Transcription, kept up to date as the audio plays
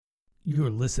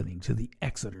You're listening to the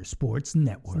Exeter Sports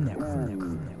Network.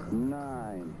 10,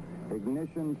 9,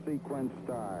 ignition sequence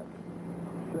start.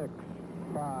 6,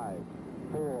 5,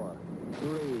 4,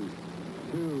 3,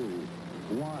 2,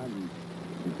 1,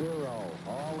 0.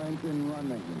 All engine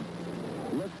running.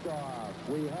 Liftoff.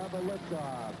 We have a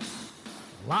liftoff.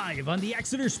 Live on the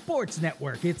Exeter Sports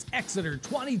Network, it's Exeter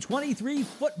 2023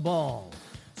 football.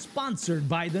 Sponsored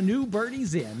by the New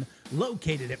Birdies Inn,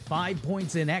 located at 5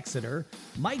 Points in Exeter,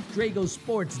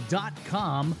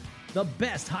 MikeDragosports.com, the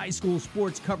best high school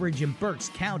sports coverage in Berks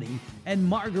County, and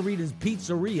Margarita's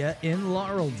Pizzeria in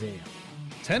Laureldale.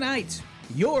 Tonight,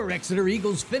 your Exeter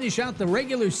Eagles finish out the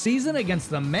regular season against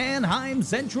the Manheim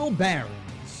Central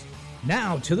Barons.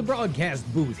 Now to the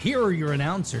broadcast booth, here are your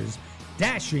announcers,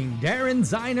 Dashing Darren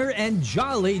Ziner and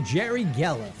Jolly Jerry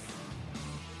Gelliff.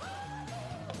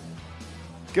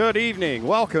 Good evening.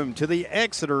 Welcome to the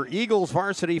Exeter Eagles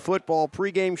Varsity Football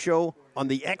pregame show on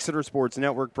the Exeter Sports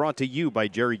Network, brought to you by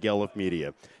Jerry Gelliff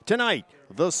Media. Tonight,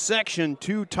 the Section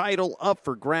 2 title up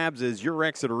for grabs as your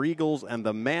Exeter Eagles and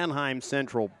the Manheim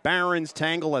Central Barons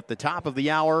tangle at the top of the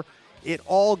hour. It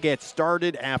all gets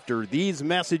started after these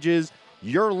messages.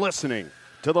 You're listening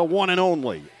to the one and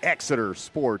only Exeter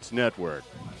Sports Network.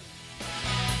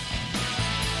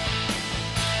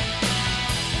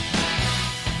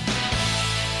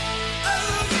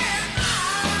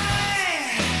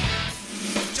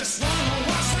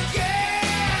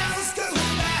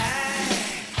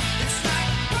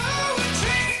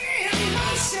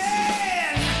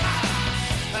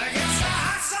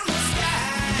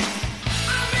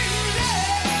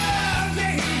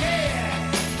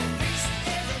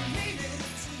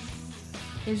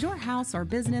 Is your house or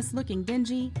business looking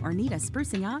dingy or need a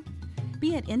sprucing up?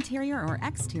 Be it interior or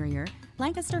exterior,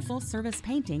 Lancaster Full Service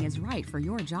Painting is right for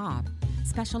your job.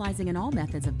 Specializing in all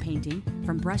methods of painting,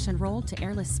 from brush and roll to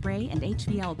airless spray and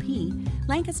HVLP,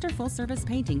 Lancaster Full Service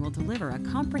Painting will deliver a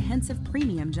comprehensive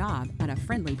premium job at a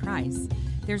friendly price.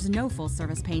 There's no full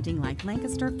service painting like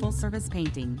Lancaster Full Service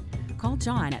Painting. Call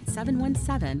John at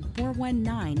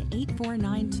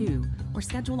 717-419-8492 or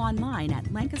schedule online at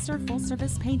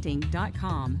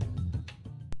lancasterfullservicepainting.com.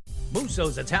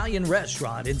 Musso's Italian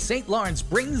Restaurant in St. Lawrence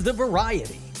brings the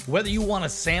variety. Whether you want a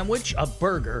sandwich, a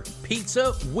burger,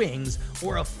 pizza, wings,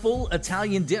 or a full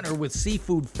Italian dinner with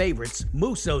seafood favorites,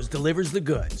 Musso's delivers the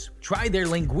goods. Try their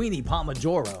linguine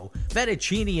pomodoro,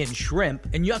 fettuccine and shrimp,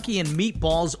 and gnocchi and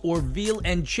meatballs or veal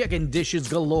and chicken dishes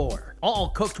galore. All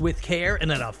cooked with care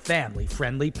and at a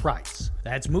family-friendly price.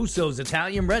 That's Musso's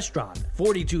Italian Restaurant,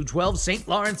 4212 St.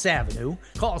 Lawrence Avenue.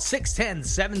 Call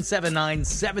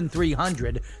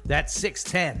 610-779-7300. That's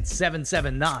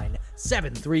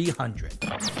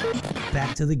 610-779-7300.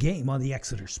 Back to the game on the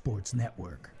Exeter Sports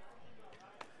Network.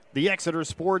 The Exeter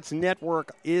Sports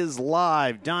Network is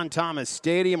live. Don Thomas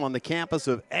Stadium on the campus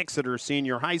of Exeter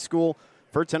Senior High School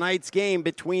for tonight's game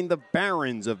between the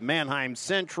Barons of Manheim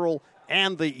Central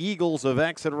and the Eagles of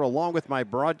Exeter, along with my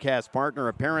broadcast partner,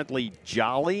 apparently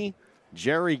Jolly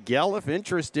Jerry Gelliff.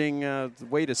 Interesting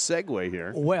way to segue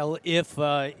here. Well, if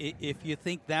you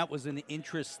think that was an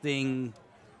interesting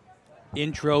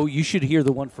intro, you should hear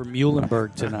the one from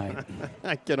Muhlenberg tonight.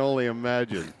 I can only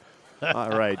imagine.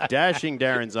 All right, Dashing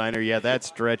Darren Ziner. Yeah, that's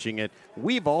stretching it.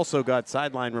 We've also got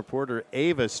sideline reporter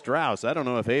Ava Strauss. I don't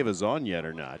know if Ava's on yet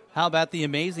or not. How about the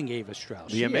amazing Ava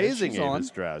Strauss? The amazing Ava on.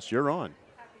 Strauss. You're on.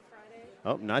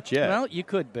 Oh, not yet. Well, you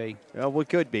could be. We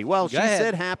could be. Well, Go she ahead.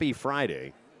 said Happy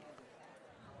Friday.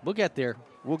 We'll get there.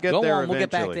 We'll get Go there on. eventually. We'll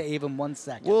get back to Ava in 1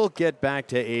 second. We'll get back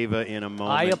to Ava in a moment.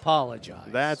 I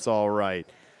apologize. That's all right.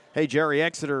 Hey, Jerry,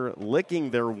 Exeter licking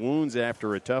their wounds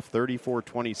after a tough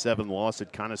 34-27 loss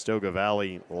at Conestoga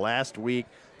Valley last week.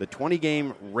 The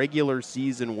 20-game regular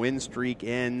season win streak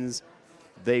ends.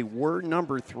 They were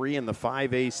number 3 in the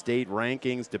 5A state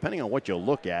rankings. Depending on what you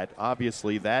look at,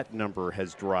 obviously that number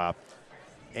has dropped.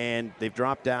 And they've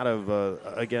dropped out of,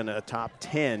 again, a top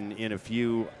 10 in a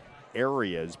few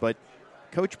areas. But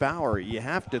Coach Bauer, you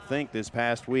have to think this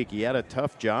past week he had a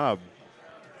tough job.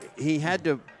 He had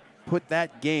to put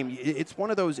that game. It's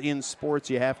one of those in sports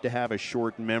you have to have a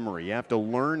short memory. You have to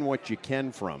learn what you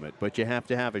can from it, but you have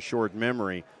to have a short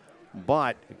memory.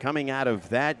 But coming out of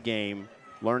that game,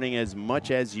 learning as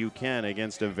much as you can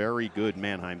against a very good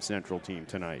Manheim Central team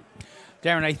tonight.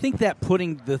 Darren, I think that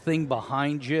putting the thing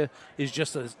behind you is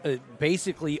just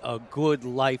basically a good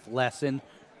life lesson.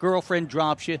 Girlfriend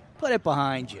drops you, put it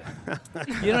behind you.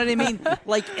 You know what I mean?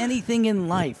 Like anything in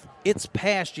life, it's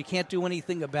past. You can't do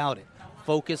anything about it.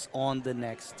 Focus on the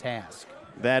next task.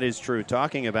 That is true.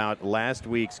 Talking about last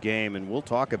week's game, and we'll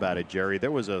talk about it, Jerry,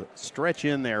 there was a stretch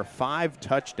in there, 5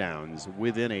 touchdowns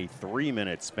within a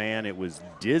 3-minute span. It was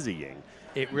dizzying.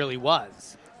 It really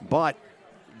was. But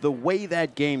the way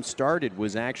that game started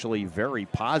was actually very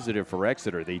positive for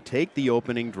Exeter. They take the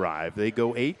opening drive. They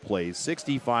go 8 plays,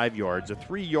 65 yards, a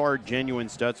 3-yard genuine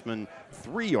Stutzman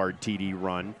 3-yard TD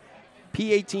run.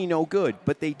 P18 no good,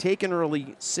 but they take an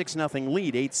early 6-0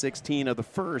 lead, 8-16 of the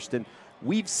first, and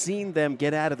we've seen them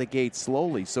get out of the gate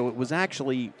slowly. So it was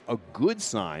actually a good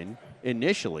sign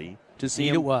initially to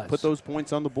see them put those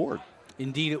points on the board.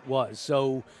 Indeed it was.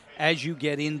 So as you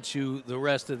get into the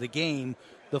rest of the game,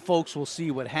 the folks will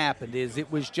see what happened.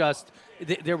 It was just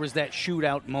there was that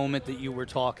shootout moment that you were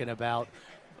talking about,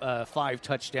 5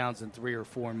 touchdowns in 3 or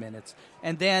 4 minutes.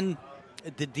 And then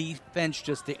the defense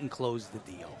just didn't close the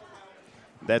deal.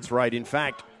 That's right. In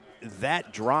fact,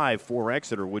 that drive for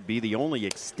Exeter would be the only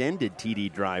extended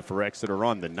TD drive for Exeter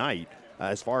on the night.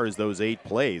 As far as those 8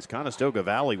 plays, Conestoga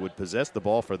Valley would possess the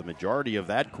ball for the majority of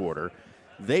that quarter.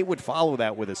 They would follow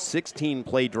that with a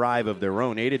 16-play drive of their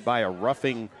own, aided by a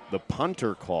roughing the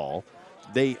punter call.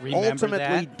 They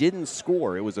ultimately didn't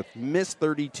score. It was a missed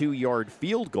 32-yard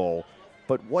field goal.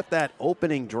 But what that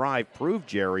opening drive proved,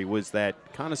 Jerry, was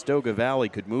that Conestoga Valley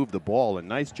could move the ball. A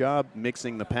nice job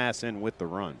mixing the pass in with the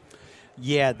run.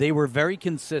 Yeah, they were very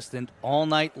consistent all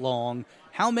night long.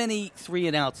 How many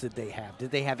 3-and-outs did they have?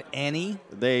 Did they have any?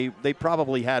 They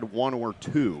probably had 1 or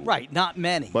 2. Right, not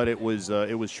many. But it was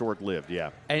short-lived,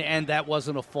 yeah. And that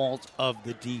wasn't a fault of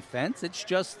the defense. It's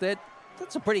just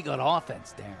that's a pretty good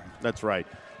offense, Darren. That's right.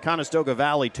 Conestoga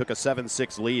Valley took a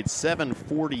 7-6 lead,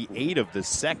 7:48 of the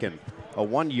second. A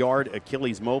 1-yard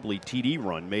Achilles Mobley TD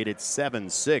run made it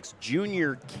 7-6.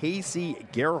 Junior Casey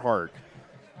Gerhardt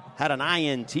had an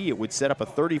INT. It would set up a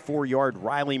 34-yard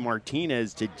Riley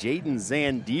Martinez to Jaden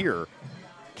Zandier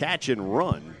catch and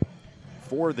run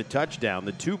for the touchdown.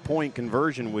 The 2-point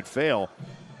conversion would fail.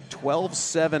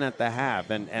 12-7 at the half,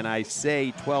 and I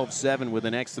say 12-7 with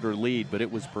an Exeter lead, but it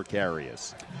was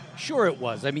precarious. Sure it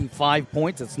was. I mean, 5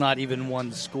 points, it's not even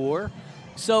one score.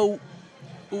 So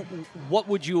what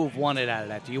would you have wanted out of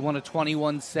that? Do you want a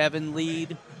 21-7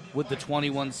 lead? Would the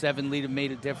 21-7 lead have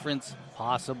made a difference?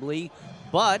 Possibly.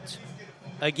 But,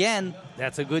 again,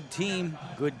 that's a good team,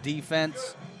 good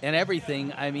defense, and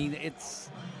everything. I mean, it's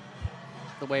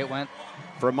the way it went.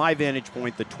 From my vantage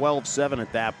point, the 12-7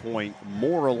 at that point,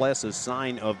 more or less a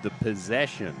sign of the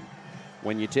possession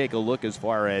when you take a look as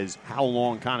far as how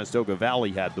long Conestoga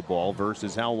Valley had the ball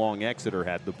versus how long Exeter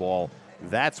had the ball.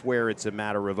 That's where it's a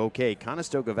matter of, okay,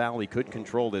 Conestoga Valley could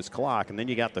control this clock, and then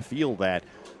you got the feel that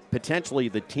potentially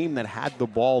the team that had the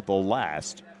ball the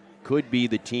last could be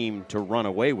the team to run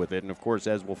away with it. And, of course,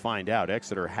 as we'll find out,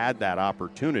 Exeter had that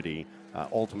opportunity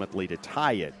ultimately to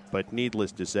tie it, but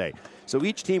needless to say. So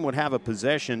each team would have a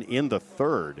possession in the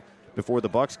third before the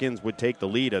Buckskins would take the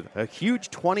lead. A huge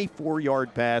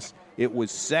 24-yard pass. It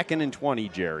was 2nd and 20,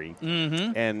 Jerry.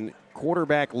 Mm-hmm. And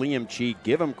quarterback Liam Cheek,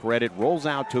 give him credit, rolls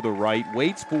out to the right,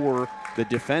 waits for the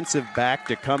defensive back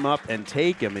to come up and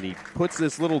take him, and he puts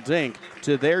this little dink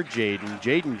to their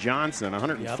Jaden Johnson,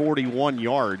 141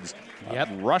 yards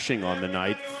rushing on the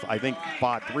night. I think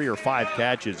bought 3 or 5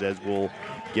 catches, as we'll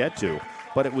get to.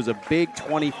 But it was a big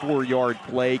 24-yard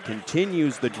play,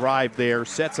 continues the drive there,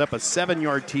 sets up a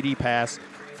 7-yard TD pass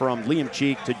from Liam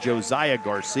Cheek to Josiah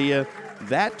Garcia.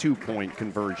 That 2-point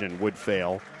conversion would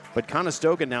fail, but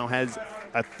Conestoga now has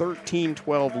a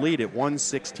 13-12 lead at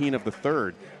 1:16 of the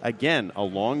third. Again, a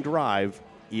long drive,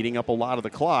 eating up a lot of the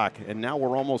clock, and now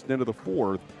we're almost into the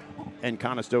fourth, and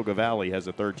Conestoga Valley has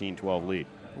a 13-12 lead.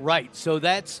 Right, so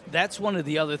that's one of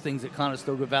the other things that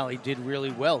Conestoga Valley did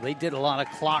really well. They did a lot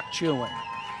of clock chewing,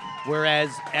 whereas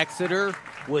Exeter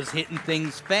was hitting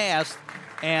things fast,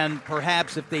 and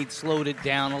perhaps if they'd slowed it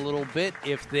down a little bit,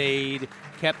 if they'd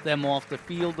kept them off the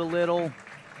field a little,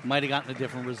 might have gotten a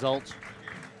different result.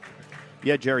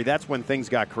 Yeah, Jerry, that's when things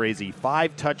got crazy.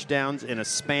 5 touchdowns in a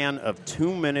span of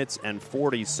 2 minutes and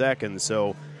 40 seconds.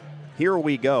 So here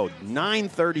we go.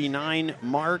 9:39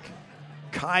 mark.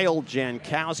 Kyle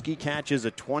Jankowski catches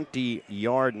a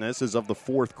 20-yard, and this is of the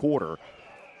fourth quarter.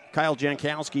 Kyle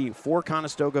Jankowski for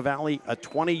Conestoga Valley, a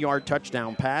 20-yard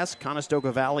touchdown pass.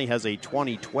 Conestoga Valley has a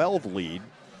 20-12 lead.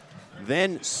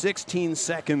 Then 16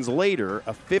 seconds later,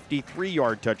 a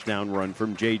 53-yard touchdown run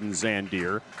from Jaden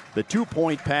Zandier. The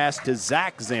 2-point pass to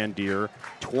Zach Zandier,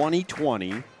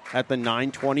 20-20 at the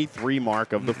 9:23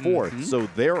 mark of the fourth. Mm-hmm. So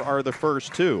there are the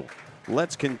first 2.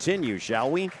 Let's continue,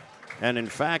 shall we? And in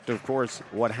fact, of course,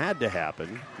 what had to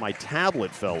happen, my tablet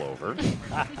fell over.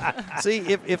 See,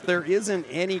 if there isn't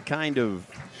any kind of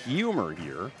humor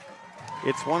here,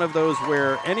 it's one of those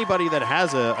where anybody that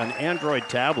has an Android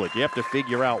tablet, you have to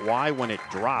figure out why when it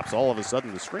drops, all of a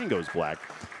sudden the screen goes black.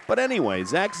 But anyway,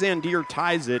 Zach Zandier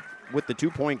ties it with the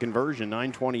 2-point conversion,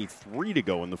 9:23 to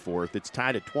go in the fourth. It's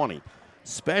tied at 20.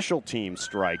 Special team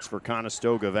strikes for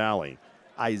Conestoga Valley.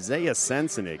 Isaiah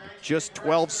Sensenig, just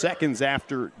 12 seconds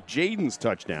after Jaden's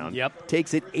touchdown,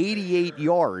 takes it 88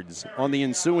 yards on the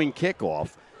ensuing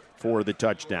kickoff for the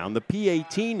touchdown. The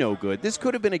PAT no good. This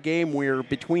could have been a game where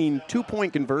between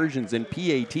 2-point conversions and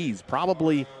PATs,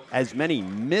 probably as many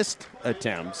missed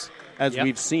attempts as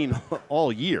we've seen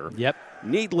all year.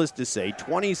 Needless to say,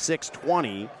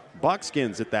 26-20,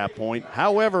 Buckskins at that point.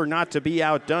 However, not to be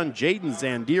outdone, Jaden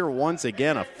Zandier once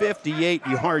again, a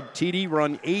 58-yard TD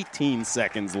run 18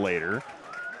 seconds later.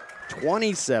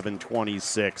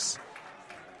 27-26,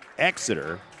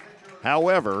 Exeter.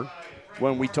 However,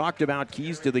 when we talked about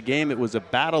keys to the game, it was a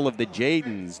battle of the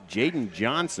Jadens. Jaden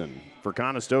Johnson for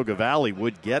Conestoga Valley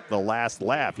would get the last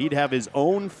laugh. He'd have his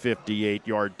own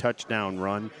 58-yard touchdown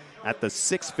run at the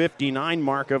 6:59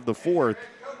 mark of the fourth.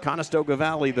 Conestoga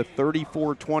Valley, the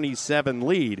 34-27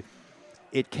 lead.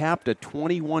 It capped a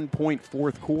 21-point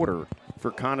fourth quarter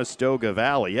for Conestoga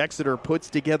Valley. Exeter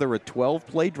puts together a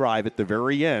 12-play drive at the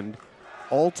very end.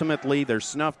 Ultimately, they're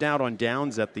snuffed out on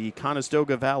downs at the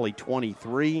Conestoga Valley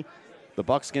 23. The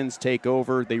Buckskins take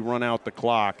over, they run out the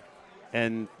clock,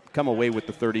 and come away with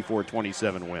the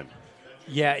 34-27 win.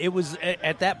 Yeah, it was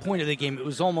at that point of the game, it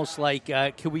was almost like,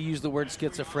 can we use the word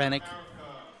schizophrenic?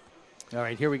 All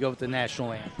right, here we go with the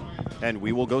national anthem. And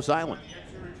we will go silent.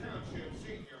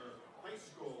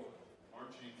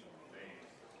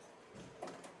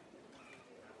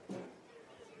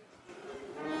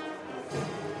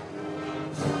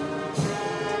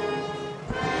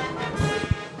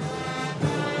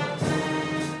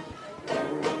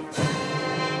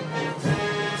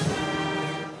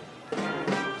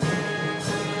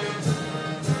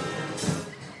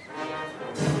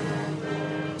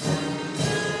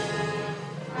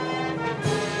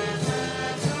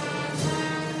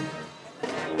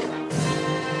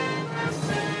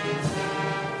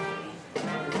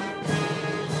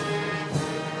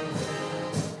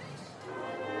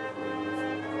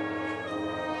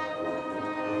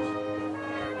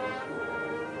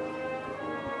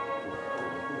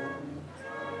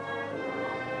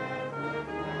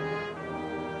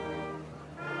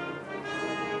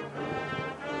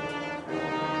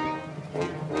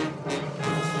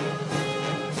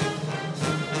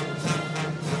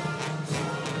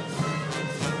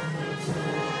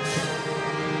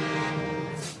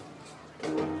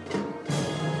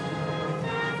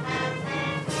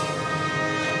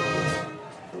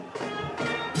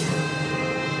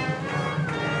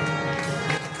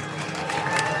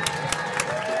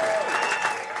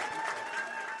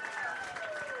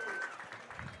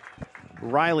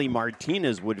 Riley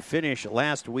Martinez would finish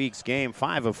last week's game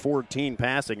 5 of 14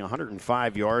 passing,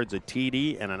 105 yards, a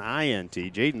TD, and an INT.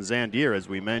 Jaden Zandier, as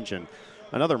we mentioned,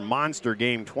 another monster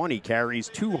game, 20 carries,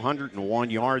 201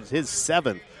 yards, his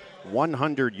 7th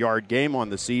 100-yard game on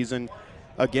the season.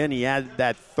 Again, he had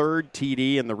that third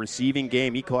TD in the receiving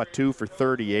game. He caught 2 for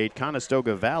 38.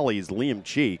 Conestoga Valley's Liam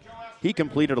Cheek, he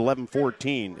completed 11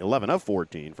 of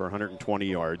 14 for 120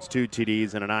 yards, 2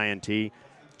 TDs and an INT.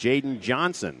 Jaden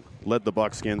Johnson led the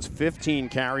Buckskins, 15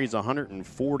 carries,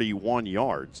 141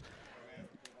 yards.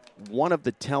 One of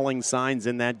the telling signs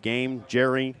in that game,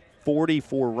 Jerry,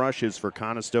 44 rushes for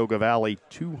Conestoga Valley,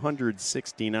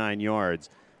 269 yards,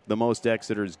 the most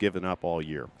Exeter's given up all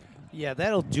year. Yeah,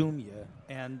 that'll doom you,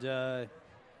 and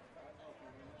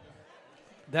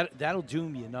that'll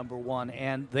doom you, number one.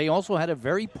 And they also had a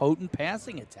very potent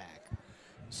passing attack.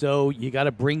 So you got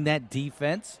to bring that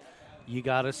defense. You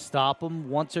got to stop them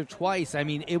once or twice. I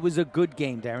mean, it was a good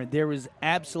game, Darren. There is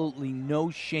absolutely no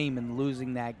shame in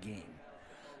losing that game,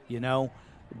 you know.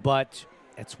 But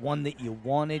it's one that you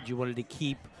wanted. You wanted to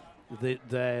keep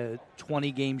the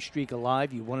 20-game streak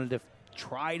alive. You wanted to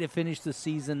try to finish the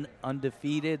season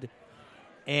undefeated,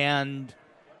 and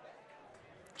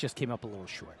just came up a little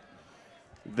short.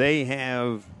 They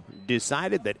have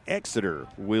decided that Exeter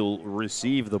will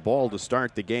receive the ball to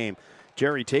start the game.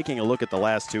 Jerry, taking a look at the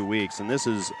last 2 weeks, and this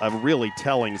is a really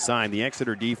telling sign. The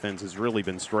Exeter defense has really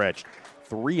been stretched.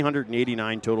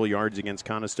 389 total yards against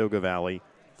Conestoga Valley,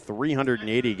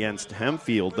 380 against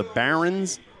Hempfield. The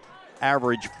Barons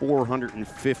average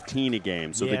 415 a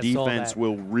game, so the defense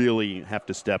will really have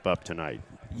to step up tonight.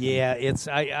 Yeah, it's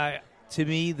to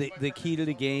me, the key to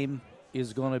the game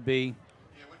is going to be.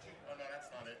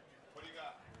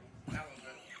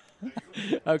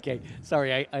 Okay,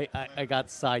 sorry, I got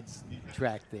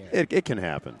sidetracked there. It can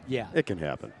happen. Yeah, it can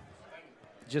happen.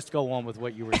 Just go on with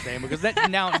what you were saying, because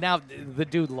now the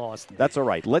dude lost me. That's all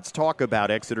right. Let's talk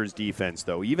about Exeter's defense,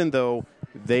 though. Even though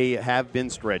they have been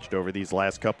stretched over these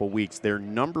last couple weeks. They're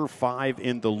number 5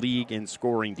 in the league in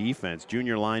scoring defense.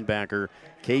 Junior linebacker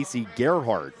Casey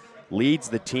Gerhardt leads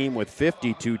the team with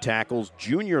 52 tackles.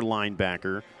 Junior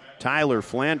linebacker Tyler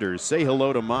Flanders, say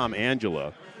hello to Mom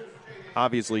Angela.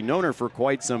 Obviously known her for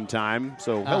quite some time,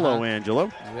 so hello,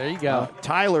 Angela. There you go.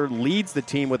 Tyler leads the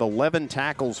team with 11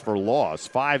 tackles for loss,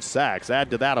 5 sacks.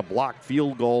 Add to that a blocked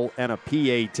field goal and a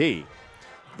PAT.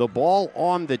 The ball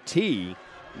on the tee,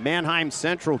 Manheim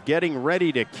Central getting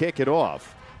ready to kick it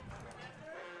off.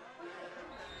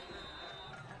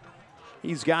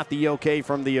 He's got the okay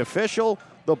from the official.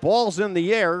 The ball's in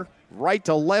the air, right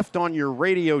to left on your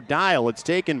radio dial. It's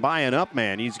taken by an up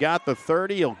man. He's got the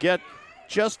 30. He'll get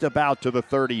just about to the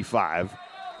 35.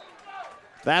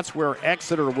 That's where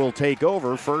Exeter will take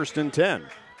over, 1st and 10.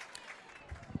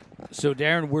 So,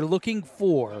 Darren, we're looking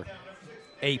for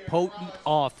a potent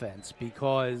offense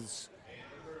because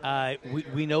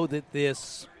we know that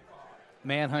this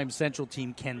Manheim Central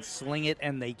team can sling it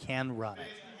and they can run it.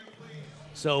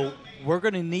 So we're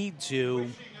going to need to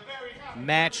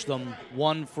match them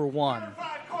 1 for 1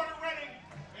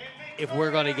 if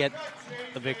we're going to get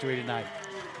a victory tonight.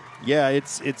 Yeah,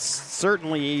 it's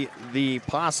certainly the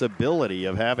possibility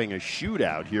of having a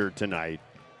shootout here tonight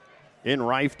in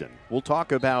Rifton. We'll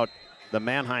talk about the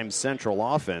Manheim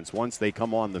Central offense once they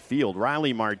come on the field.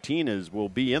 Riley Martinez will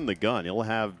be in the gun. He'll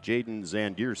have Jaden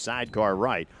Zandier sidecar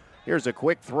right. Here's a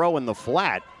quick throw in the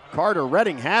flat. Carter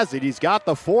Redding has it. He's got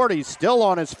the 40, still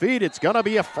on his feet. It's going to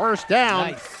be a 1st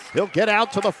down. Nice. He'll get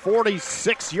out to the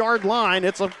 46-yard line.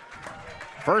 It's a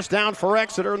 1st down for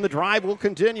Exeter, and the drive will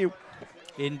continue.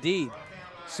 Indeed.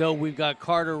 So we've got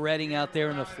Carter Redding out there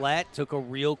in the flat, took a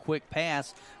real quick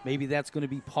pass. Maybe that's going to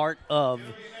be part of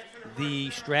the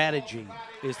strategy,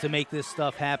 is to make this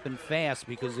stuff happen fast,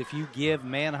 because if you give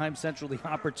Manheim Central the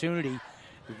opportunity,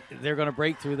 they're going to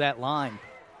break through that line.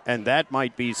 And that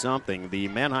might be something. The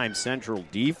Manheim Central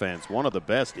defense, one of the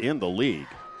best in the league.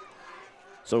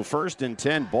 So 1st and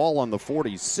 10, ball on the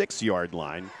 46-yard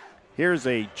line. Here's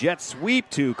a jet sweep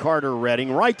to Carter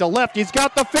Redding. Right to left, he's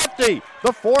got the 50,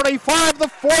 the 45, the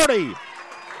 40.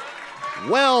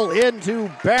 Well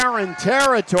into barren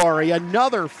territory.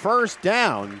 Another 1st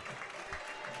down.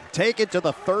 Take it to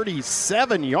the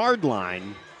 37-yard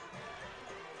line.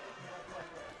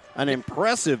 An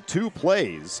impressive 2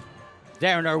 plays.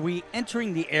 Darren, are we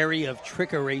entering the area of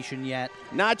trickeration yet?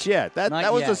 Not yet.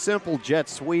 That was a simple jet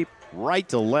sweep right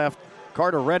to left.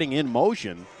 Carter Redding in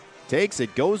motion. Takes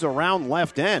it, goes around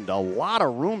left end. A lot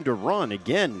of room to run.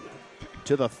 Again,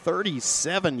 to the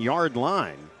 37-yard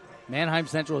line. Manheim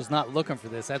Central is not looking for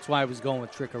this. That's why I was going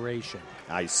with trickeration.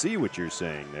 I see what you're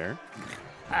saying there.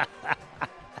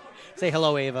 Say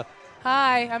hello, Ava.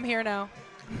 Hi, I'm here now.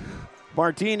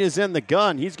 Martinez in the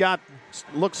gun. He's got,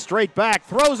 looks straight back,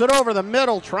 throws it over the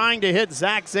middle, trying to hit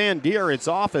Zach Zandier. It's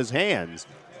off his hands.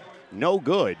 No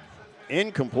good.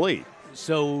 Incomplete.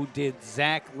 So did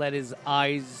Zach let his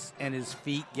eyes and his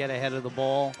feet get ahead of the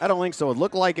ball? I don't think so. It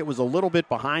looked like it was a little bit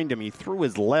behind him. He threw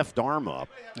his left arm up.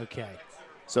 Okay.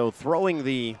 So throwing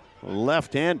the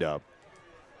left hand up.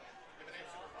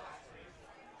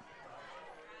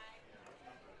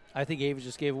 I think Ava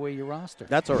just gave away your roster.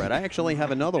 That's all right. I actually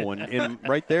have another one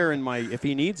right there in my, if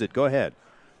he needs it, go ahead.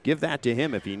 Give that to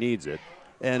him if he needs it.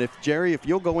 And if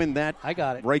you'll go in that I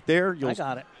got it. right there. I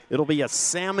got it. It'll be a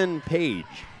salmon page.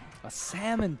 A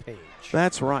salmon page.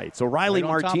 That's right. So Riley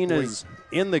Right on top, Martinez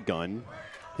in the gun.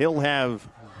 He'll have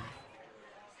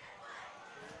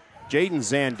Jaden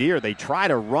Zandier. They try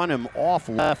to run him off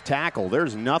left tackle.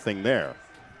 There's nothing there.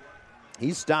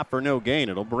 He's stopped for no gain.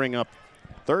 It'll bring up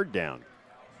 3rd down.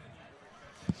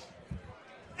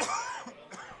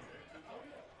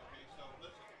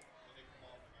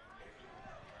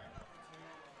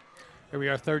 Here we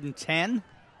are, 3rd and 10.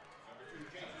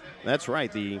 That's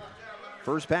right. The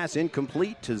first pass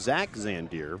incomplete to Zach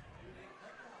Zandier.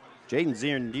 Jaden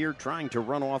Zandier trying to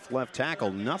run off left tackle.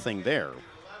 Nothing there.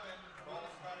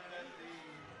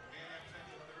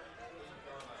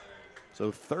 So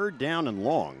 3rd down and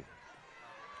long.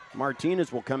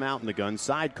 Martinez will come out in the gun.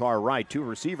 Sidecar right. 2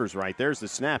 receivers right. There's the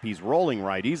snap. He's rolling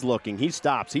right. He's looking. He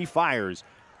stops. He fires.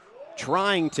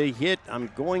 Trying to hit,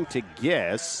 I'm going to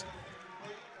guess.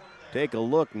 Take a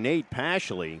look. Nate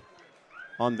Pashley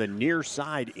on the near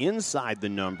side, inside the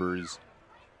numbers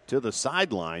to the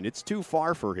sideline. It's too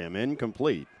far for him.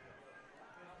 Incomplete.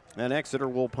 And Exeter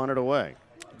will punt it away.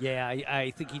 Yeah,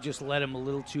 I think he just let him a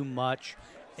little too much.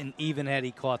 And even had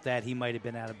he caught that, he might have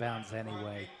been out of bounds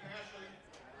anyway.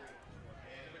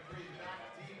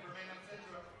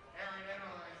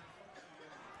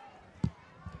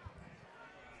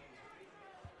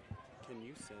 Can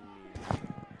you send me?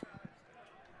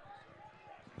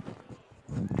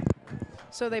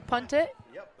 So they punt it?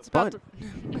 Yep, It's the about punt.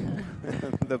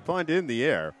 The punt in the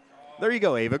air. There you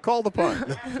go, Ava. Call the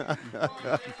punt.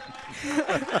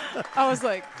 I was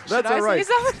like, should That's I all right.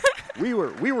 say something? We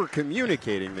were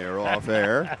communicating there off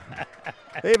air.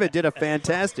 Ava did a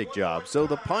fantastic job. So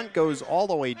the punt goes all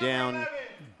the way down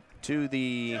to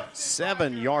the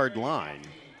 7-yard line.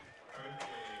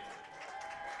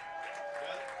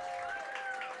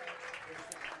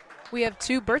 We have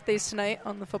 2 birthdays tonight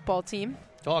on the football team.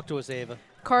 Talk to us, Ava.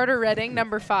 Carter Redding,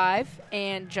 number 5,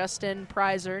 and Justin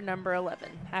Prizer, number 11.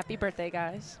 Happy birthday,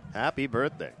 guys. Happy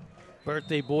birthday.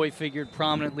 Birthday boy figured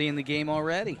prominently in the game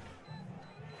already.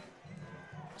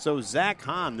 So Zach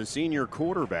Hahn, the senior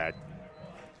quarterback,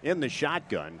 in the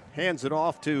shotgun, hands it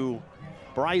off to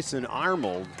Bryson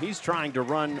Arnold. He's trying to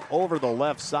run over the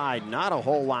left side. Not a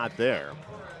whole lot there.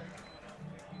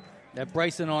 That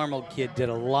Bryson Arnold kid did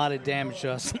a lot of damage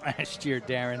to us last year,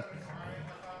 Darren.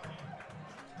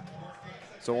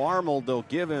 So Arnold, they'll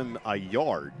give him a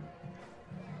yard.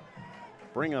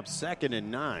 Bring up 2nd and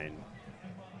 9.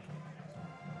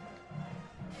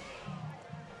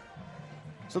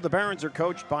 So the Barons are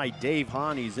coached by Dave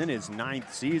Hahn. He's in his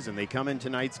 9th season. They come in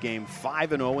tonight's game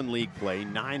 5-0 in league play,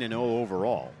 9-0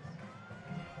 overall.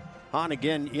 Hahn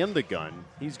again in the gun.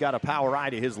 He's got a power eye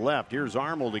to his left. Here's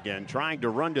Arnold again, trying to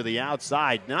run to the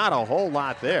outside. Not a whole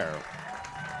lot there.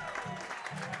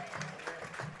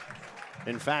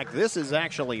 In fact, this is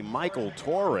actually Michael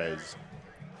Torres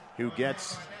who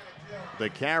gets the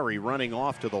carry running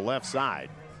off to the left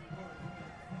side.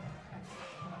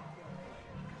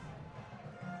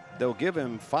 They'll give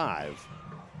him 5.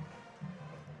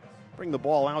 Bring the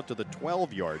ball out to the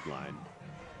 12-yard line.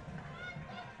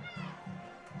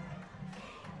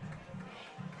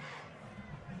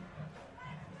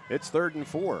 It's 3rd and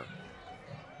 4.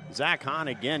 Zach Hahn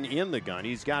again in the gun.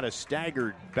 He's got a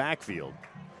staggered backfield.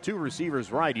 2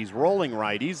 receivers right. He's rolling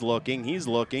right. He's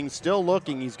looking, still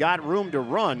looking. He's got room to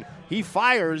run. He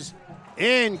fires.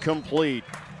 Incomplete.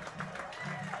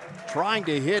 Trying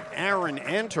to hit Aaron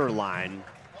Enterline.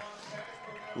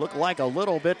 Looked like a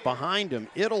little bit behind him.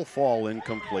 It'll fall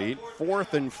incomplete.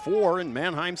 4th and 4, and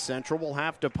Manheim Central will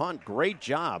have to punt. Great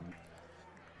job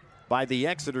by the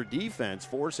Exeter defense,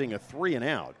 forcing a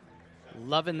 3-and-out.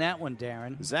 Loving that one,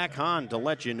 Darren. Zach Hahn, to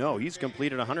let you know, he's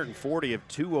completed 140 of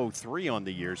 203 on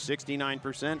the year,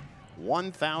 69%,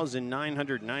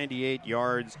 1,998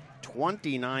 yards,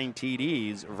 29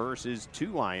 TDs versus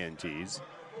 2 INTs.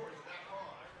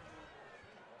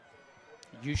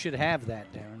 You should have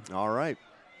that, Darren. All right.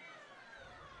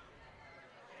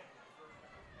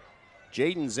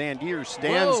 Jaden Zandier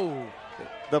stands. Whoa.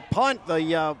 The punt,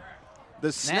 the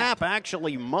snap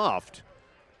actually muffed.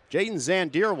 Jaden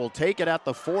Zandier will take it at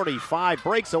the 45,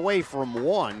 breaks away from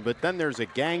 1, but then there's a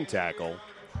gang tackle.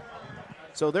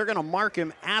 So they're going to mark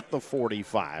him at the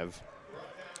 45,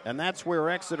 and that's where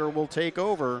Exeter will take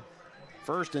over.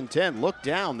 1st and 10. Look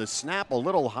down, the snap a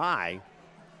little high,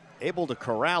 able to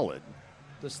corral it.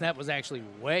 The snap was actually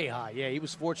way high. Yeah, he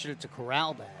was fortunate to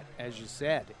corral that, as you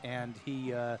said. And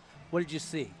he, what did you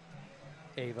see,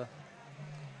 Ava?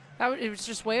 It was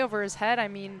just way over his head. I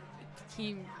mean,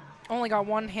 he only got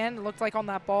one hand, it looked like, on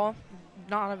that ball.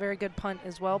 Not a very good punt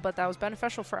as well, but that was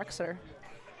beneficial for Exeter.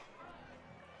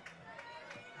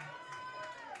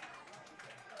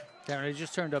 Darren, I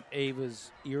just turned up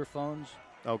Ava's earphones.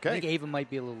 Okay. I think Ava might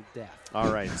be a little deaf.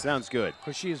 All right, sounds good.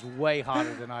 Because she is way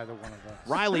hotter than either one of us.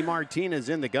 Riley Martinez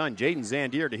in the gun. Jaden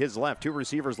Zandier to his left. 2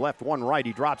 receivers left, 1 right.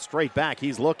 He drops straight back.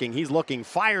 He's looking,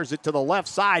 fires it to the left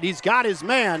side. He's got his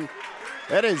man.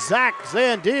 That is Zach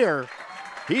Zandier.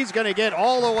 He's going to get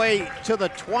all the way to the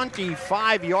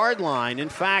 25-yard line. In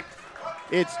fact,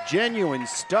 it's Genuine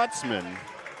Stutzman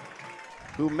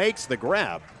who makes the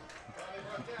grab.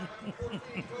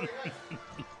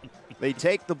 They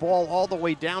take the ball all the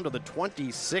way down to the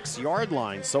 26-yard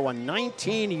line, so a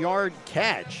 19-yard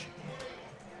catch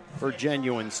for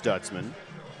Genuine Stutzman.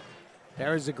 That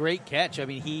was a great catch. I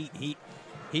mean,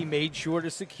 he made sure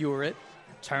to secure it,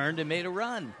 turned and made a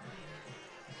run.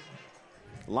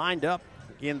 Lined up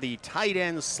in the tight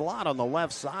end slot on the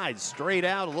left side, straight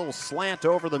out, a little slant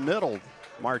over the middle.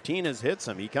 Martinez hits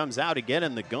him. He comes out again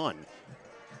in the gun.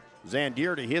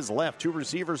 Zandier to his left, 2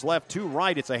 receivers left, 2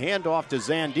 right. It's a handoff to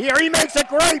Zandier. He makes a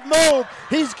great move.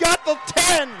 He's got the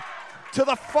 10 to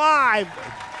the 5.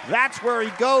 That's where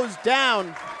he goes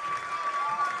down.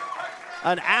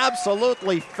 An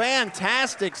absolutely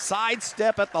fantastic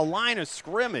sidestep at the line of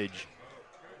scrimmage.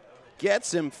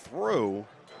 Gets him through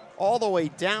all the way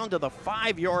down to the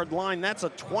 5-yard line. That's a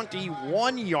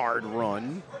 21-yard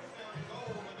run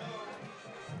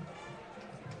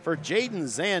for Jaden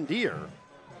Zandier.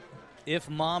 If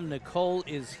Mom Nicole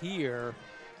is here,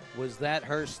 was that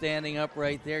her standing up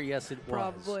right there? Yes, it was.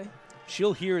 Probably.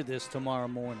 She'll hear this tomorrow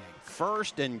morning.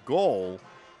 1st and goal,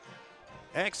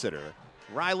 Exeter.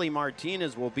 Riley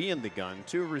Martinez will be in the gun.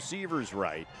 2 receivers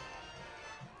right.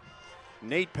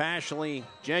 Nate Pashley,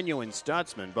 Genuine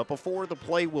Stutzman. But before the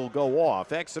play will go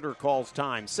off, Exeter calls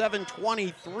time.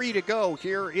 7:23 to go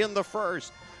here in the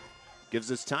first.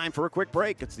 Gives us time for a quick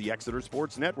break. It's the Exeter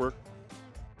Sports Network.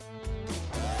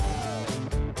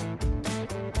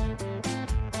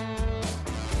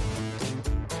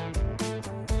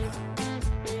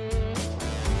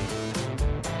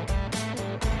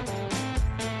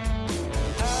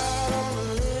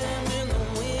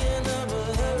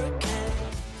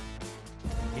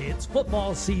 It's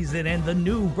football season, and the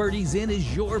new Birdies Inn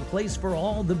is your place for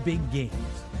all the big games.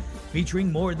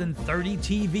 Featuring more than 30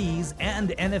 TVs and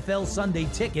NFL Sunday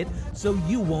Ticket, so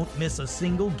you won't miss a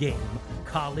single game,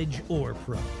 college or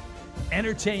pro.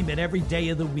 Entertainment every day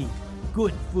of the week.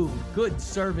 Good food, good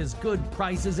service, good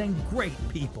prices, and great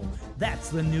people. That's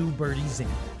the new Birdies Inn.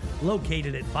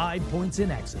 Located at 5 Points in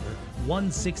Exeter,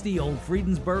 160 Old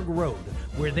Friedensburg Road,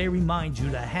 where they remind you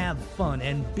to have fun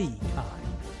and be kind.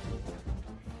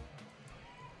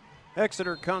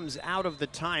 Exeter comes out of the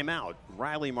timeout.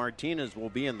 Riley Martinez will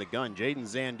be in the gun. Jaden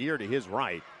Zandier to his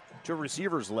right. 2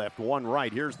 receivers left, 1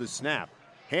 right. Here's the snap.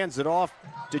 Hands it off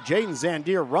to Jaden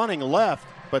Zandier running left,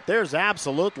 but there's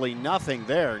absolutely nothing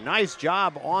there. Nice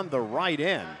job on the right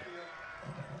end.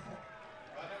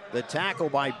 The tackle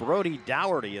by Brody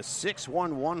Dougherty, a 6'1",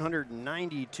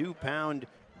 192-pound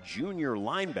junior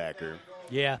linebacker.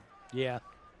 Yeah.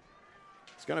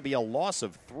 It's going to be a loss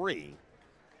of 3.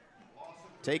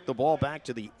 Take the ball back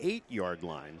to the 8-yard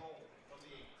line.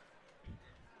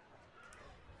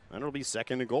 And it'll be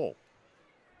 2nd and goal.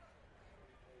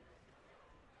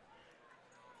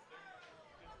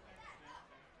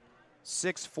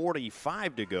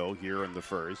 6:45 to go here in the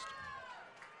first.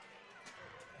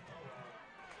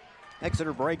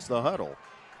 Exeter breaks the huddle.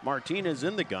 Martinez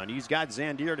in the gun. He's got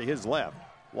Zandier to his left.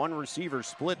 1 receiver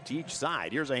split to each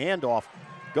side. Here's a handoff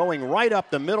going right up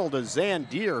the middle to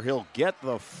Zandier. He'll get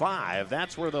the 5.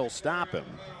 That's where they'll stop him.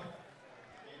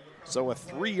 So a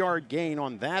 3-yard gain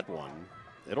on that one.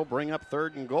 It'll bring up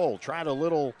 3rd and goal. Tried a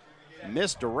little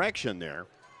misdirection there.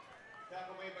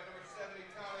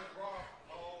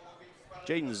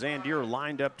 Jaden Zandier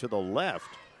lined up to the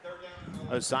left,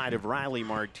 aside of Riley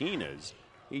Martinez.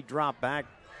 He dropped back,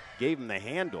 gave him the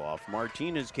handoff.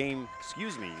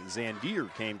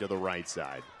 Zandier came to the right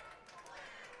side.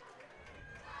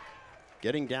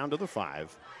 Getting down to the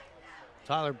 5.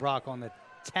 Tyler Brock on the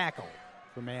tackle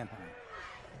for Manheim.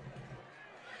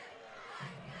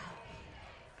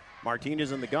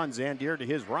 Martinez in the gun, Zandier to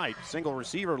his right. Single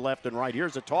receiver left and right.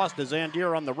 Here's a toss to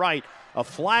Zandier on the right. A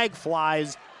flag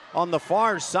flies on the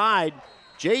far side.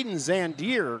 Jaden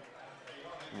Zandier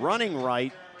running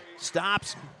right,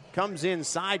 stops, comes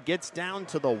inside, gets down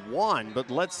to the 1, but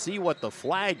let's see what the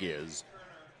flag is.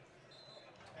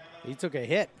 He took a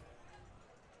hit.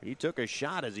 He took a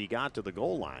shot as he got to the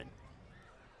goal line.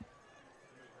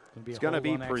 It's going to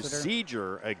be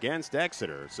procedure against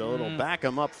Exeter, so it'll back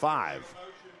him up 5.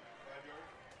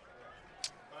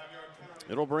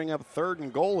 It'll bring up 3rd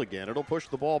and goal again. It'll push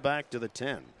the ball back to the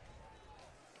 10.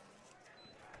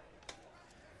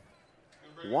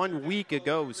 1 week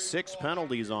ago, 6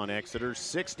 penalties on Exeter,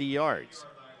 60 yards.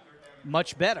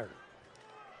 Much better.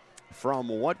 From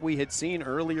what we had seen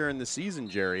earlier in the season,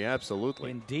 Jerry,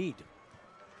 absolutely. Indeed.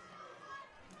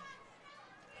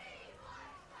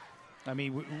 I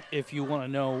mean, if you want to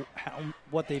know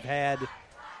what they've had,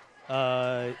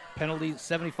 penalties,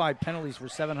 75 penalties for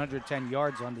 710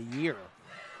 yards on the year.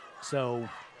 So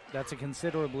that's a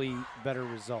considerably better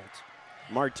result.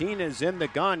 Martinez in the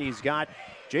gun. He's got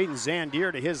Jaden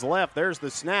Zandier to his left. There's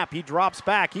the snap. He drops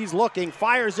back. He's looking,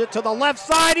 fires it to the left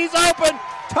side. He's open.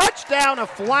 Touchdown. A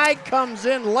flag comes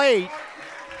in late.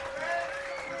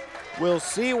 We'll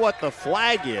see what the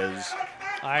flag is.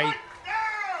 I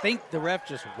think the ref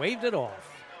just waved it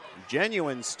off.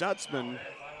 Genuine Stutzman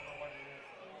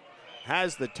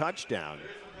has the touchdown.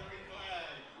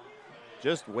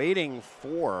 Just waiting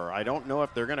for, I don't know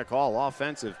if they're going to call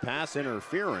offensive pass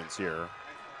interference here.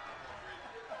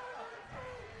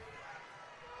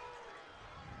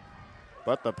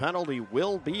 But the penalty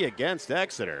will be against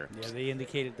Exeter. Yeah, they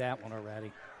indicated that one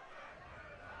already.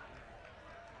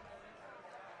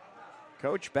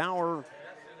 Coach Bauer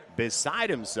beside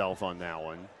himself on that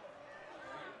one.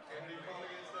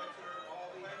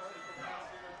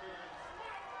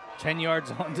 Ten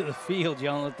yards onto the field,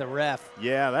 yelling at the ref.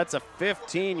 Yeah, that's a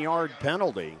 15-yard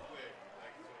penalty.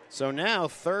 So now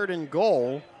 3rd and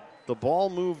goal. the ball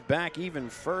moved back even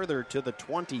further to the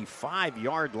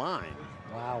 25-yard line.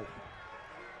 Wow.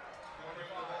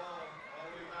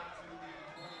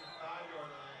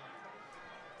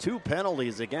 Two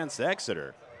penalties against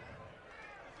Exeter.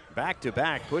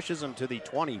 Back-to-back pushes them to the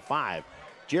 25.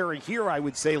 Jerry, here I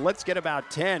would say let's get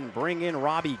about 10. Bring in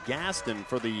Robbie Gaston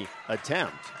for the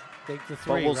attempt. Take the 3,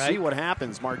 but we'll right? see what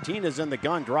happens. Martinez in the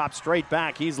gun, drops straight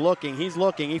back. He's looking.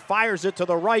 He fires it to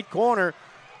the right corner.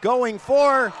 Going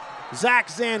for Zach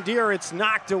Zandier. It's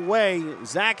knocked away.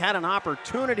 Zach had an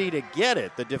opportunity to get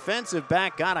it. The defensive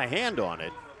back got a hand on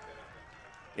it.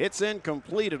 It's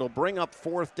incomplete. It'll bring up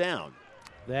 4th down.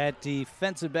 That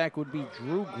defensive back would be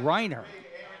Drew Greiner,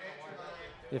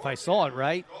 if I saw it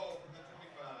right.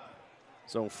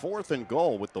 So 4th and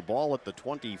goal with the ball at the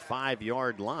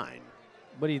 25-yard line.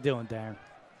 What are you doing, Darren?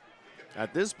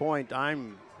 At this point,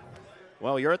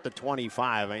 you're at the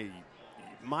 25. You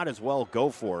might as well go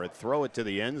for it. Throw it to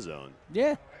the end zone.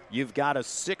 Yeah. You've got a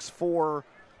 6'4"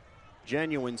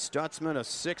 genuine Stutzman, a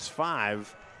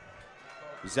 6'5"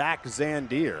 Zach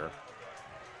Zandier.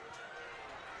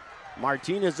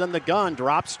 Martinez in the gun,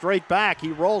 drops straight back.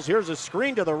 He rolls. Here's a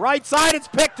screen to the right side. It's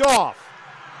picked off.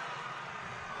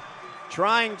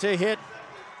 Trying to hit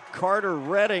Carter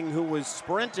Redding, who was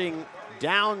sprinting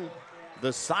down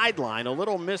the sideline. A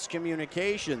little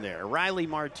miscommunication there. Riley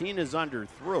Martinez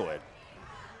underthrew it.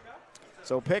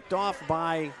 So picked off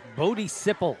by Bodie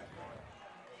Sipple.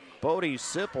 Bodie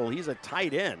Sipple. He's a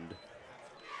tight end.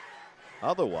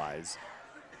 Otherwise.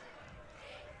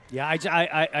 Yeah,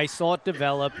 I saw it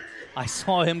develop. I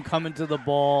saw him coming to the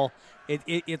ball.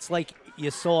 It's like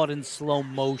you saw it in slow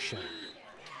motion.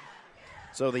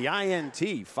 So the INT,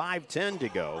 5:10 to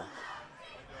go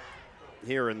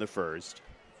here in the first.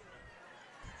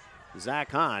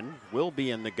 Zach Hahn will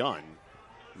be in the gun.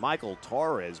 Michael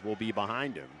Torres will be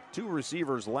behind him. 2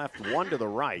 receivers left, 1 to the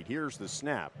right. Here's the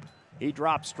snap. He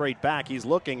drops straight back. He's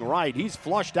looking right. He's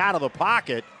flushed out of the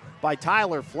pocket by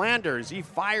Tyler Flanders. He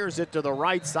fires it to the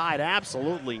right side.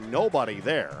 Absolutely nobody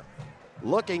there.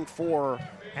 Looking for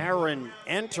Aaron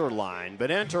Enterline,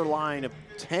 but Enterline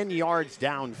 10 yards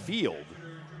downfield.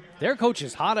 Their coach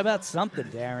is hot about something,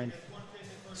 Darren.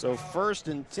 So 1st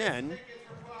and 10,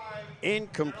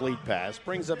 incomplete pass,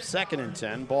 brings up 2nd and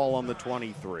 10, ball on the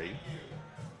 23.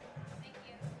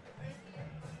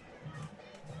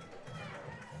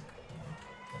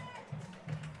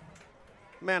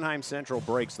 Manheim Central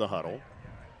breaks the huddle.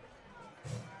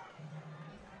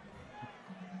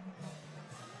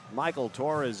 Michael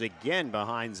Torres again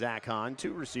behind Zach Hahn.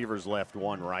 2 receivers left,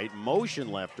 1 right. Motion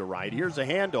left to right. Here's a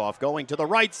handoff going to the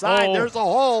right side. Oh. There's a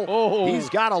hole. Oh. He's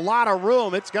got a lot of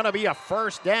room. It's going to be a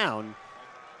 1st down.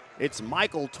 It's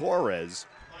Michael Torres.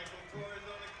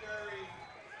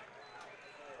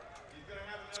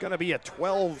 It's going to be a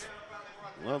 12.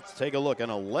 Let's take a look. An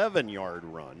 11-yard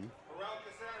run.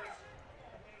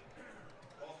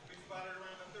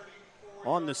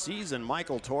 On the season,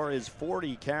 Michael Torres,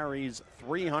 40 carries,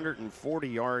 340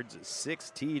 yards,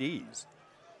 6 TDs.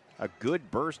 A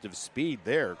good burst of speed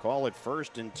there. Call it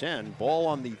 1st and 10. Ball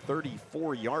on the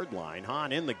 34-yard line.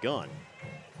 Hahn in the gun.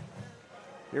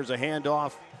 Here's a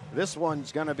handoff. This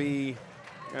one's going to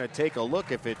take a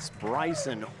look if it's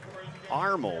Bryson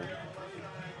Armold.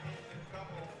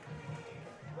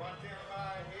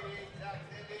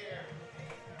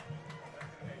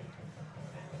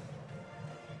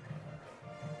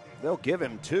 They'll give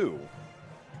him 2.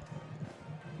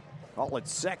 Call it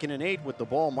 2nd and 8 with the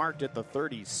ball marked at the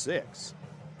 36.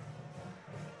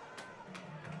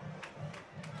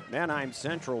 Manheim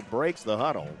Central breaks the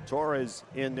huddle. Torres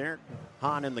in there,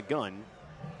 Hahn in the gun.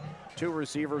 2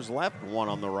 receivers left, 1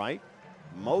 on the right.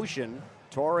 Motion,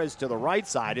 Torres to the right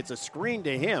side. It's a screen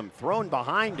to him, thrown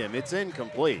behind him. It's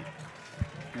incomplete.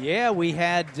 Yeah, we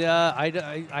had,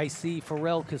 I see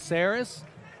Pharrell Caceres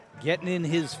getting in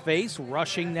his face,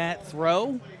 rushing that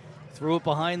throw. Threw it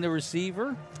behind the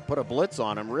receiver. Put a blitz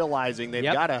on him, realizing they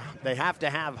have to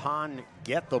have Hahn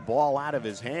get the ball out of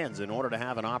his hands in order to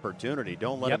have an opportunity.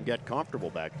 Don't let him get comfortable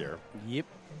back there. Yep.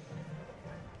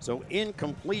 So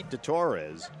incomplete to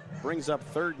Torres. Brings up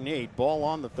 3rd and 8. Ball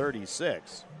on the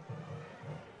 36.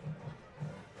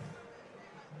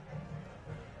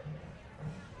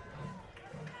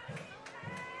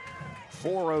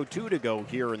 .402 to go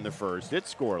here in the first.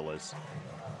 It's scoreless.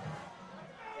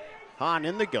 Hahn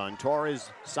in the gun. Torres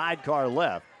sidecar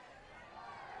left.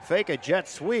 Fake a jet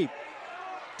sweep.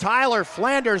 Tyler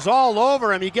Flanders all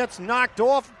over him. He gets knocked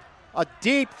off. A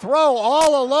deep throw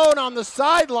all alone on the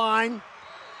sideline.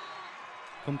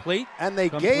 Complete. And they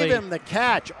gave him the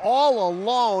catch all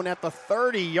alone at the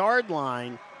 30-yard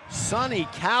line. Sonny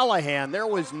Callahan, there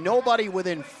was nobody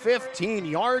within 15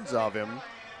 yards of him.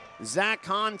 Zach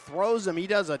Hahn throws him. He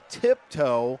does a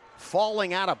tiptoe,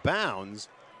 falling out of bounds,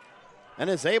 and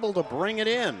is able to bring it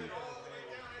in.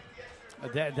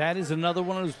 That is another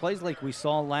one of those plays like we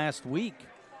saw last week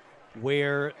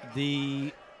where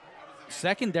the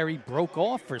secondary broke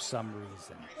off for some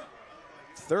reason.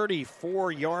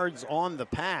 34 yards on the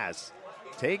pass.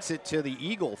 Takes it to the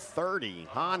Eagle 30.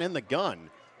 Hahn in the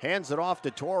gun. Hands it off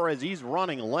to Torres. He's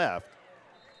running left.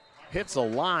 Hits a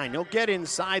line. He'll get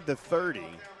inside the 30.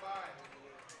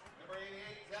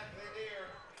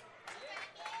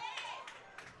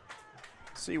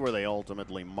 See where they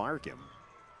ultimately mark him.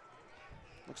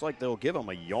 Looks like they'll give him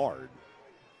a yard.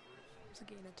 It's a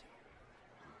gain of 2.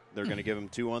 They're going to give him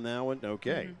 2 on that one?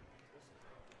 Okay. Mm-hmm.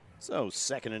 So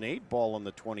 2nd and 8, ball on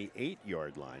the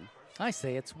 28-yard line. I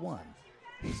say it's 1.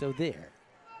 So there.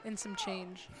 And some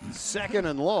change. 2nd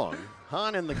and long.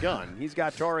 Hahn in the gun. He's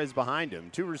got Torres behind him.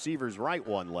 2 receivers right,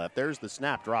 1 left. There's the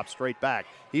snap. Drops straight back.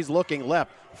 He's looking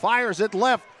left. Fires it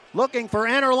left. Looking for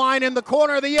Enterline in the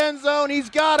corner of the end zone. He's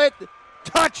got it.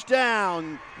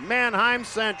 Touchdown, Manheim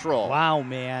Central. Wow,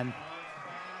 man.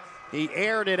 He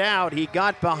aired it out. He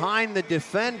got behind the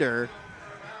defender,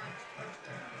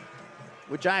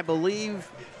 which I believe,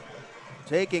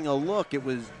 taking a look, it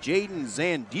was Jaden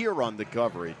Zandier on the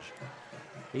coverage.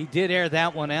 He did air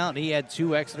that one out. He had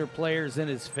 2 Exeter players in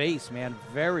his face, man.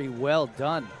 Very well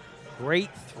done. Great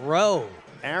throw.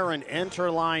 Aaron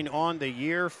Enterline on the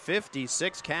year,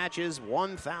 56 catches,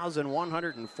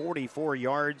 1,144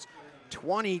 yards,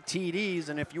 20 TDs,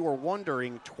 and if you were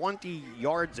wondering, 20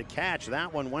 yards a catch.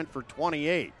 That one went for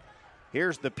 28.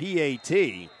 Here's the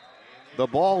PAT. The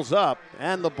ball's up,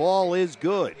 and the ball is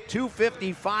good.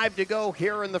 2:55 to go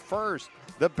here in the first.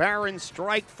 The Barons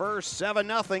strike first,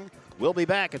 7-0. We'll be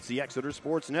back. It's the Exeter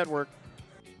Sports Network.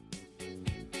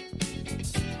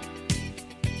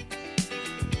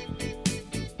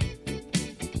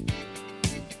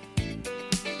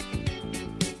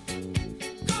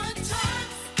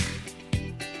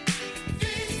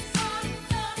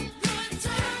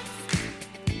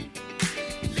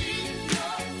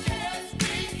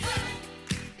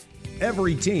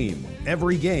 Every team,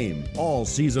 every game, all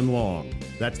season long.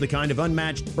 That's the kind of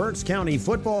unmatched Berks County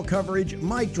football coverage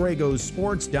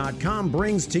MikeDragosSports.com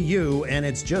brings to you, and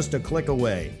it's just a click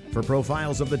away. For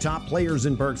profiles of the top players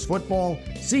in Berks football,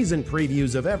 season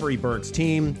previews of every Berks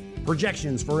team,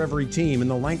 projections for every team in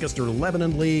the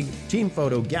Lancaster-Lebanon League, team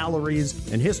photo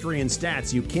galleries, and history and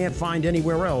stats you can't find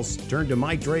anywhere else, turn to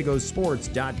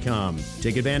MikeDragosSports.com.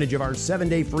 Take advantage of our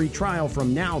 7-day free trial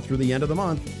from now through the end of the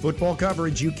month. Football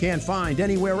coverage you can't find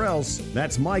anywhere else.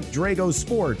 That's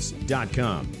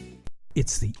MikeDragosSports.com.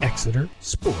 It's the Exeter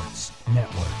Sports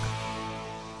Network.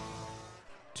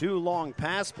 2 long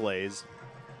pass plays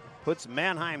puts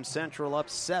Manheim Central up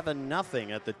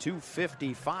 7-0 at the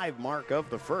 2:55 mark of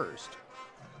the first.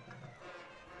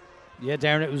 Yeah,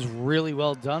 Darren, it was really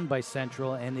well done by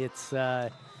Central, and it's they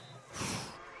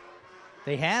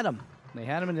had him. They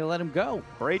had him, and they let him go.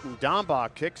 Braden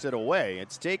Dombach kicks it away.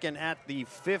 It's taken at the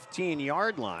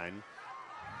 15-yard line.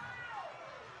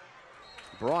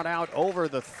 Brought out over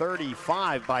the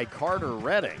 35 by Carter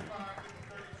Redding.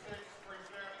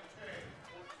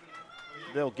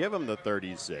 They'll give him the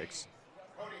 36.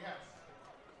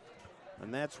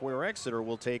 And that's where Exeter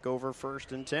will take over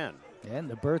 1st and 10. And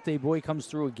the birthday boy comes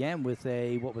through again with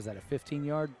a, what was that, a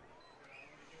 15-yard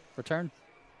return?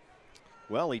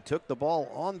 Well, he took the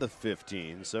ball on the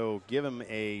 15, so give him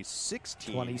a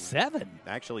 16. 27.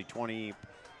 Actually, 20.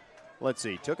 Let's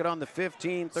see. Took it on the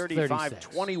 15, 35, 36.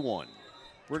 21.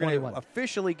 We're going to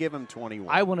officially give him 21.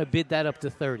 I want to bid that up to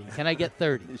 30. Can I get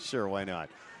 30? Sure, why not?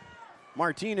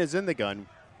 Martinez in the gun.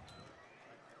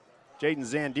 Jaden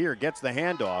Zandier gets the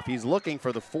handoff. He's looking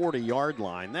for the 40-yard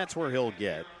line. That's where he'll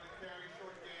get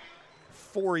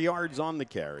 4 yards on the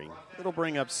carry. It'll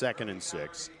bring up 2nd and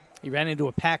 6. He ran into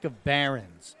a pack of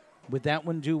Barons. Would that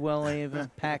one do well, Ava?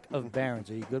 Pack of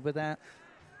Barons. Are you good with that?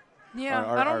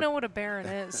 Yeah, I don't know what a Baron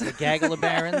is. A gaggle of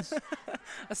Barons?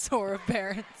 A soar of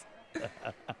Barons.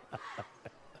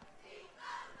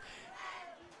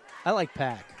 I like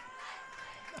pack.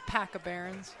 A pack of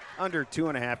Barons. Under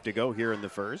 2.5 to go here in the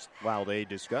first, while they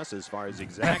discuss as far as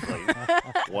exactly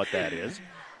what that is.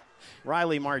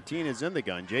 Riley Martinez in the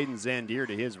gun. Jaden Zandier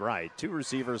to his right. 2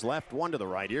 receivers left, 1 to the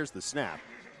right. Here's the snap.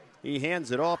 He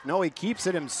hands it off. No, he keeps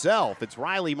it himself. It's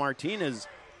Riley Martinez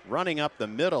running up the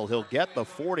middle. He'll get the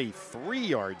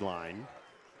 43-yard line.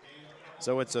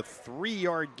 So it's a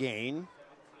 3-yard gain.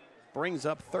 Brings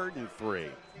up 3rd and 3.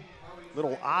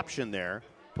 Little option there.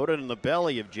 Put it in the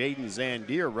belly of Jaden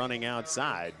Zandier running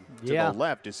outside to the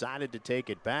left. Decided to take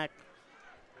it back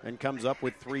and comes up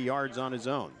with 3 yards on his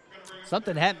own.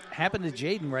 Something happened to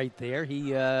Jaden right there.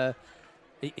 He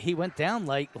went down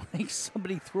like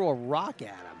somebody threw a rock at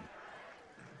him.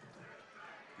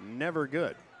 Never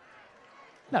good.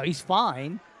 No, he's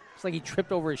fine. It's like he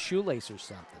tripped over his shoelace or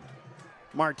something.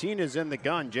 Martinez in the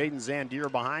gun. Jaden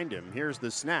Zandier behind him. Here's the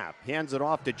snap. Hands it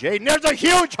off to Jaden. There's a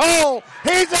huge hole.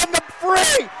 He's in the 3,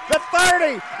 the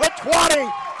 30, the 20,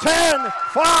 10,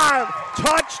 5.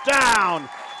 Touchdown.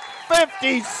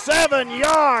 57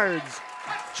 yards.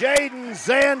 Jaden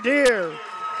Zandier.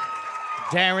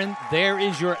 Darren, there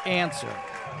is your answer.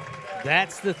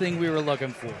 That's the thing we were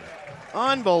looking for.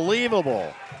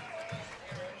 Unbelievable.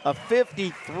 A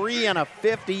 53 and a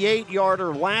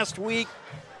 58-yarder last week.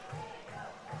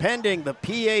 Pending the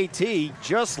PAT,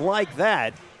 just like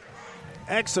that,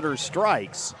 Exeter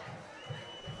strikes.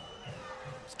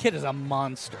 This kid is a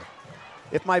monster.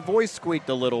 If my voice squeaked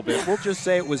a little bit, we'll just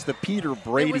say it was the Peter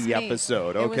Brady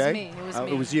episode, okay? It was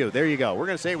me. It was you. There you go. We're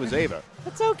going to say it was Ava.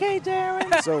 That's okay,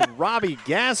 Darren. So Robbie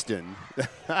Gaston,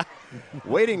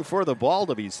 waiting for the ball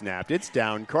to be snapped. It's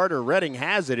down. Carter Redding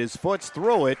has it. His foot's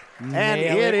through it, and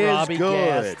it is Robbie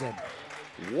good. Gaston.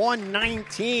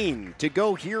 1:19 to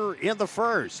go here in the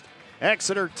first.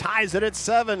 Exeter ties it at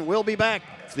 7. We'll be back.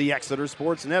 It's the Exeter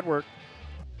Sports Network.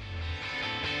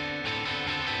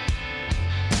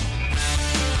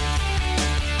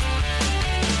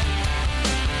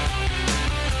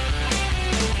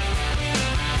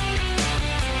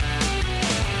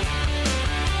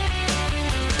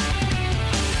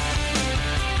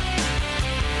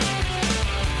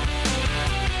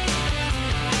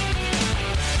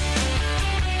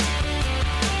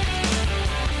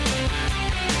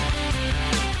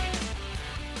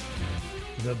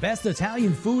 The best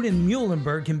Italian food in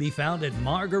Muhlenberg can be found at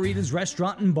Margarita's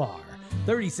Restaurant and Bar,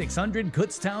 3600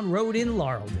 Kutztown Road in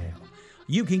Laureldale.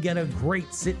 You can get a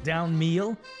great sit-down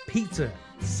meal, pizza,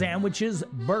 sandwiches,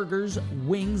 burgers,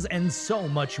 wings, and so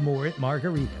much more at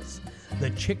Margarita's.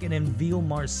 The chicken and veal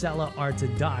Marcella are to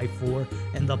die for,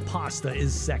 and the pasta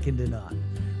is second to none.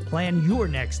 Plan your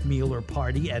next meal or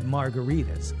party at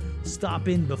Margarita's. Stop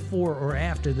in before or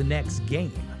after the next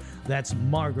game. That's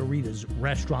Margarita's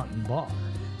Restaurant and Bar,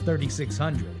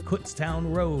 3600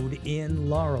 Kutztown Road in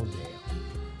Laureldale.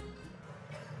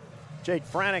 Jake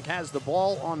Franek has the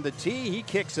ball on the tee. He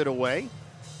kicks it away.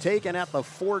 Taken at the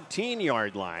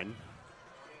 14-yard line.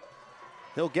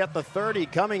 He'll get the 30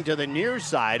 coming to the near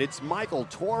side. It's Michael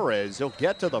Torres. He'll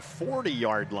get to the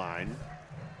 40-yard line.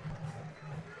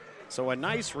 So a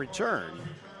nice return.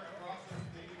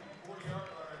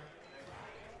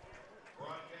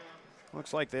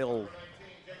 Looks like they'll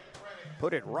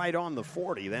put it right on the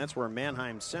 40. That's where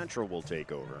Manheim Central will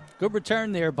take over. Good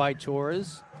return there by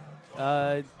Torres.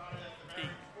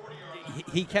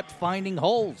 He kept finding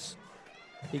holes.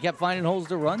 He kept finding holes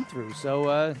to run through,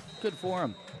 so good for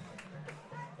him.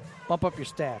 Bump up your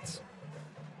stats.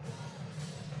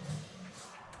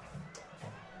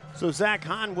 So Zach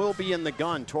Hahn will be in the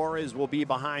gun. Torres will be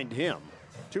behind him.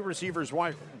 2 receivers,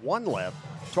 1 left.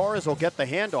 Torres will get the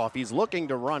handoff. He's looking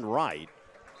to run right.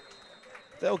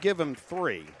 They'll give him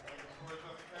 3.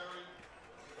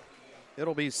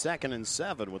 It'll be 2nd and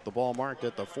 7 with the ball marked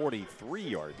at the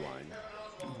 43-yard line.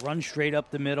 Run straight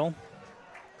up the middle.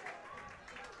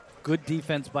 Good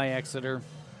defense by Exeter.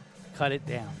 Cut it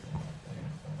down.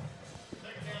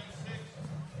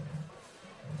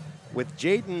 With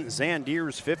Jaden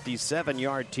Zandier's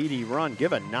 57-yard TD run,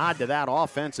 give a nod to that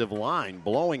offensive line,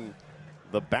 blowing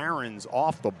the Barons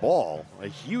off the ball. A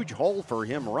huge hole for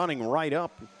him running right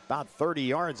up, about 30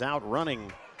 yards out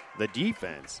running the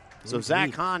defense. So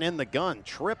Zach Hahn in the gun,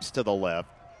 trips to the left.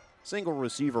 Single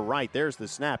receiver right. There's the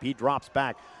snap. He drops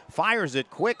back, fires it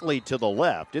quickly to the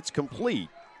left. It's complete.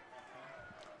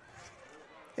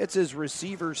 It's his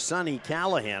receiver, Sonny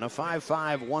Callahan, a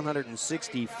 5'5",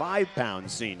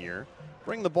 165-pound senior.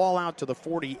 Bring the ball out to the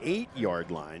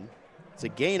 48-yard line. It's a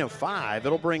gain of 5.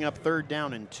 It'll bring up 3rd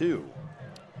down and 2.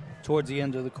 Towards the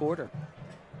end of the quarter.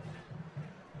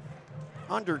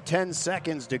 Under 10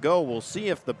 seconds to go. We'll see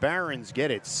if the Barons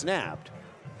get it snapped.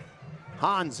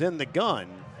 Hahn's in the gun.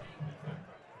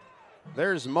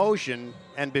 There's motion,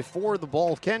 and before the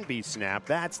ball can be snapped,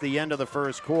 that's the end of the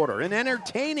first quarter. An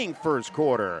entertaining first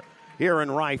quarter here in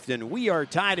Rifton. We are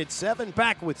tied at 7,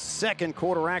 back with second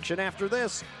quarter action after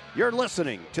this. You're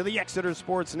listening to the Exeter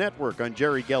Sports Network on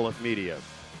Jerry Gelliff Media.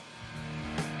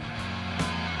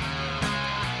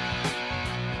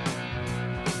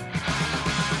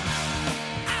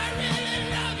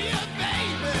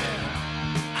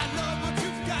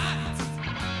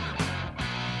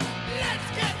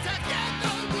 Let's get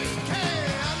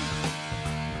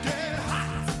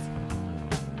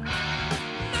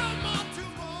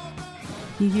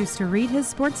You used to read his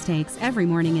sports takes every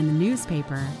morning in the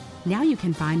newspaper. Now you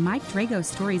can find Mike Drago's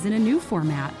stories in a new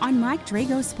format on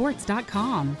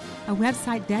MikeDragosports.com, a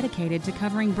website dedicated to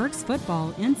covering Berks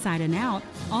football inside and out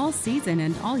all season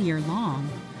and all year long.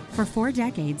 For 4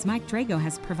 decades, Mike Drago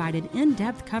has provided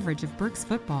in-depth coverage of Berks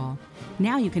football.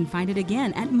 Now you can find it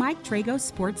again at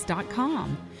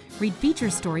MikeDragosports.com. Read feature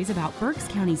stories about Berks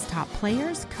County's top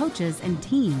players, coaches, and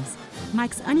teams.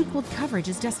 Mike's unequaled coverage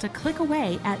is just a click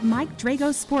away at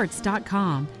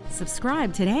MikeDragosports.com.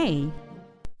 Subscribe today.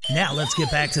 Now let's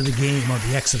get back to the game on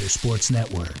the Exeter Sports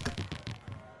Network.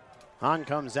 Hahn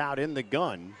comes out in the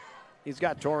gun. He's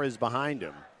got Torres behind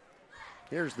him.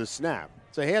 Here's the snap.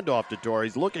 It's a handoff to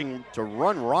Torres. He's looking to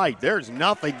run right. There's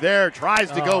nothing there. Tries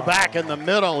to go back in the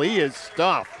middle. He is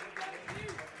stuffed.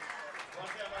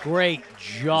 Great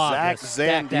job Zach to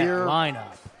stack that Zandier.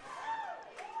 lineup.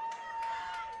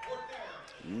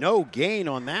 No gain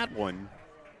on that one.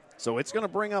 So it's going to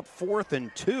bring up 4th and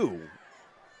 2.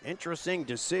 Interesting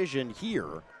decision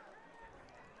here.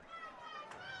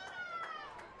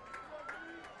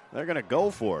 They're going to go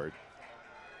for it.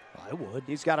 I would.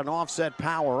 He's got an offset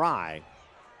power eye.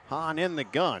 Hahn in the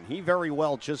gun. He very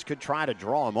well just could try to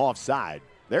draw him offside.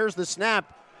 There's the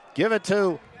snap. Give it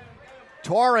to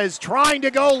Torres trying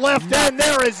to go left end.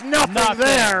 There is nothing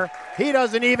there. He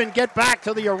doesn't even get back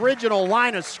to the original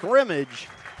line of scrimmage.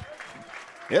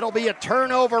 It'll be a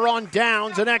turnover on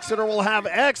downs, and Exeter will have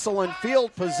excellent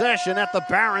field possession at the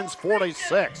Barons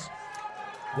 46.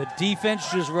 The defense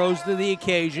just rose to the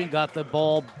occasion, got the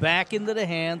ball back into the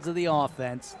hands of the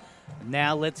offense.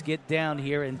 Now let's get down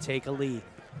here and take a lead.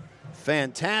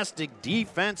 Fantastic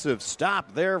defensive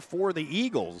stop there for the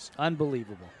Eagles.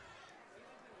 Unbelievable.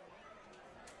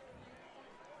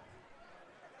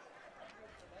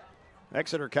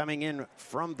 Exeter coming in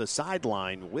from the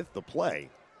sideline with the play.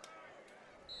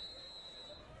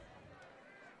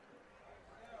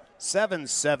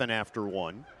 7-7 after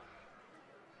 1.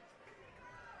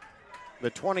 The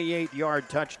 28-yard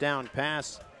touchdown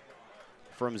pass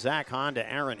from Zach Hahn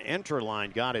to Aaron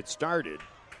Enterline got it started.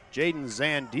 Jaden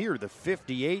Zandier, the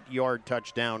 58-yard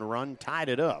touchdown run, tied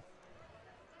it up.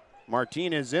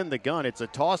 Martinez in the gun. It's a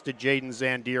toss to Jaden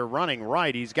Zandier running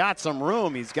right. He's got some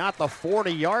room. He's got the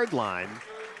 40-yard line.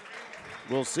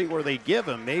 We'll see where they give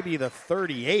him. Maybe the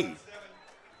 38.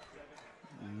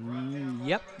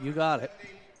 Yep, you got it.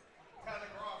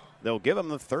 They'll give him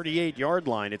the 38-yard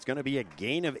line. It's going to be a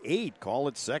gain of 8. Call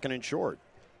it 2nd and short.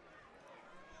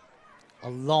 A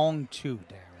long 2,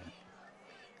 Darren.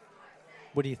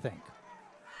 What do you think?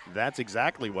 That's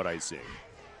exactly what I see.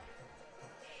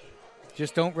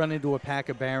 Just don't run into a pack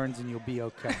of Barons and you'll be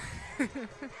okay.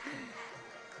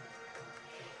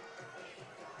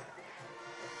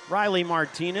 Riley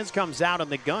Martinez comes out in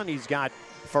the gun. He's got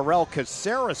Pharrell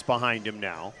Caceres behind him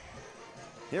now.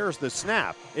 Here's the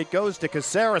snap. It goes to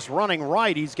Caceres running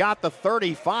right. He's got the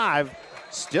 35,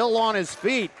 still on his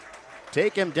feet.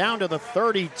 Take him down to the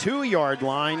 32-yard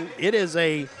line. It is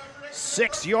a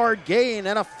 6-yard gain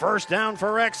and a first down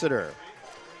for Exeter.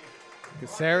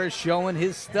 Caceres showing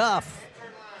his stuff.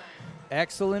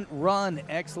 Excellent run,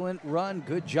 excellent run.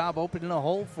 Good job opening a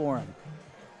hole for him.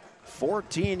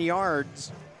 14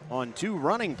 yards on 2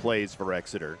 running plays for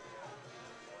Exeter.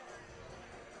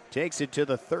 Takes it to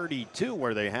the 32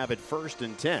 where they have it 1st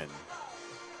and 10.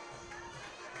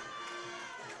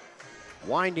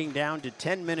 Winding down to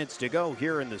 10 minutes to go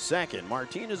here in the second.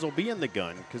 Martinez will be in the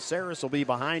gun. Caceres will be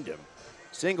behind him.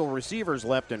 Single receivers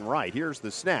left and right. Here's the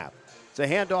snap. It's a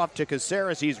handoff to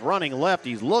Caceres. He's running left.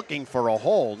 He's looking for a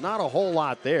hole. Not a whole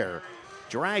lot there.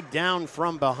 Dragged down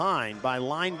from behind by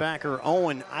linebacker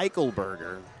Owen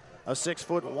Eichelberger, a 6',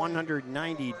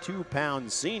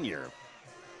 192-pound senior.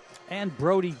 And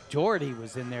Brody Doherty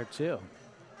was in there too.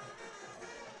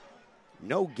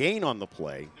 No gain on the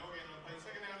play.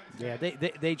 Yeah,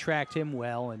 they tracked him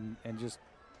well and just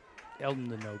held him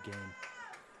to no gain.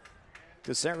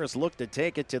 Caceres looked to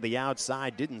take it to the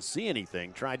outside, didn't see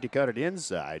anything, tried to cut it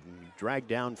inside, and dragged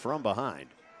down from behind.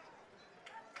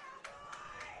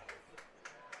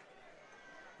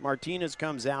 Martinez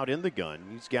comes out in the gun.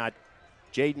 He's got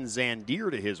Jaden Zandier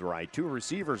to his right. 2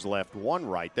 receivers left, 1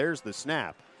 right. There's the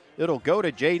snap. It'll go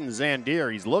to Jaden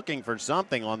Zandier. He's looking for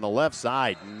something on the left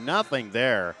side. Nothing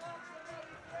there.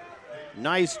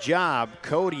 Nice job,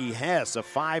 Cody Hess, a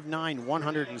 5'9",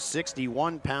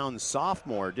 161-pound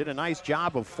sophomore. Did a nice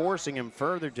job of forcing him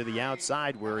further to the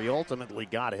outside where he ultimately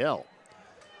got help.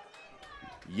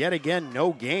 Yet again,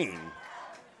 no gain.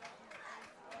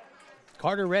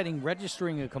 Carter Redding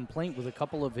registering a complaint with a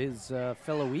couple of his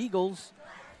fellow Eagles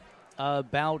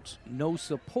about no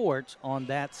support on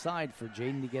that side for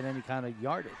Jaden to get any kind of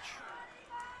yardage.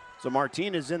 So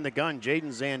Martinez in the gun. Jaden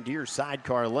Zandier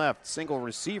sidecar left. Single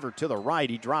receiver to the right.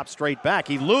 He drops straight back.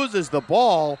 He loses the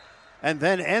ball and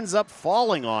then ends up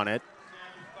falling on it.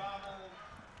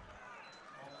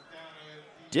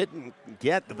 Didn't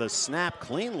get the snap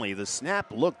cleanly. The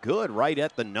snap looked good right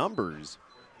at the numbers.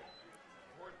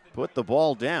 Put the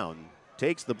ball down.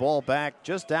 Takes the ball back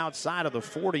just outside of the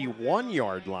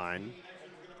 41-yard line.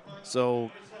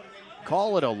 So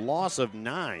call it a loss of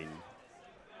 9.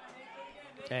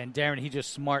 And Darren, he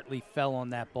just smartly fell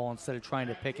on that ball instead of trying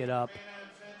to pick it up.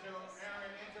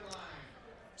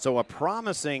 So a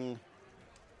promising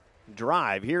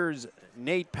drive. Here's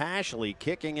Nate Pashley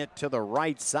kicking it to the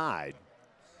right side.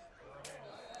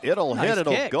 It'll Nice hit.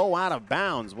 It'll kick. go out of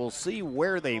bounds. We'll see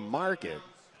where they mark it.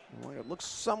 Well, it looks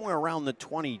somewhere around the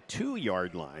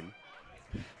 22-yard line.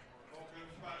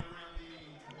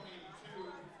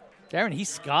 Darren, he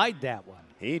skied that one.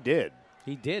 He did.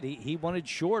 He did. He wanted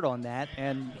short on that,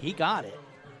 and he got it.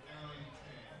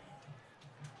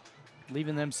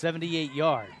 Leaving them 78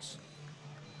 yards.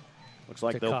 Looks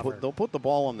like to they'll cover. put the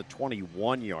ball on the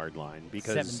 21-yard line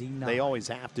because 79. they always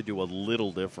have to do a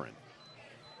little different.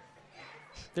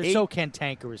 They're so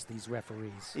cantankerous, these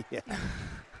referees. Yeah.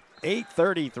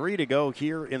 8:33 to go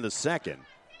here in the second.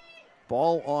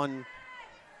 Ball on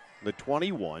the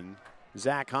 21.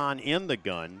 Zach Hahn in the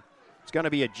gun. It's going to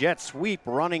be a jet sweep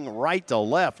running right to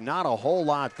left. Not a whole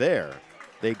lot there.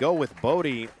 They go with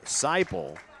Bodie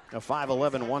Seipel, a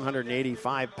 5'11",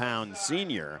 185-pound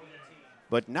senior.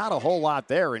 But not a whole lot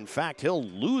there. In fact, he'll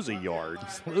lose a yard.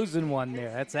 He's losing one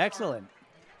there. That's excellent.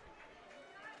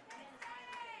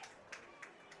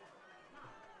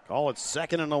 Call it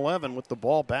 2nd and 11 with the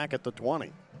ball back at the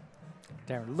 20.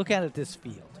 Darren, look at this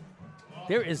field.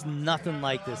 There is nothing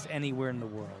like this anywhere in the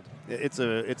world. It's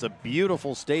a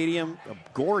beautiful stadium, a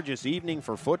gorgeous evening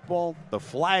for football. The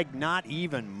flag not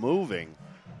even moving.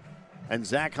 And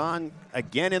Zach Hahn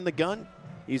again in the gun.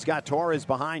 He's got Torres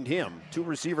behind him. 2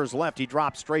 receivers left. He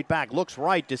drops straight back, looks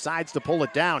right, decides to pull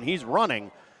it down. He's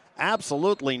running.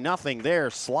 Absolutely nothing there.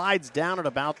 Slides down at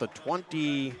about the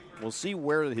 20. We'll see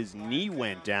where his knee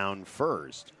went down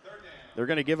first. They're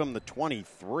going to give him the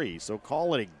 23, so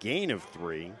call it a gain of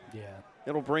 3. Yeah.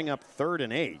 It'll bring up 3rd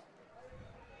and 8.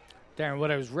 Darren, what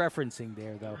I was referencing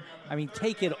there, though, I mean,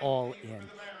 take it all in.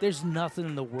 There's nothing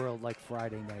in the world like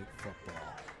Friday night football.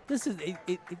 This is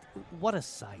what a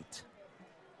sight.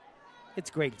 It's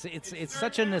great. It's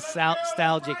such a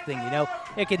nostalgic thing, you know.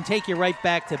 It can take you right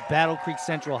back to Battle Creek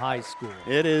Central High School.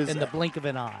 It is in the blink of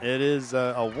an eye. It is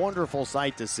a wonderful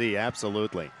sight to see.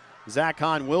 Absolutely. Zach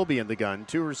Hahn will be in the gun.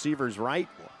 2 receivers right,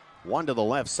 1 to the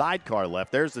left, sidecar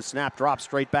left. There's the snap, drop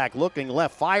straight back, looking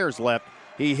left, fires left.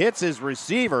 He hits his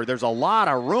receiver. There's a lot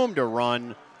of room to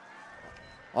run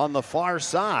on the far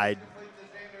side.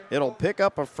 It'll pick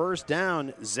up a first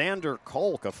down. Xander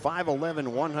Kolk, a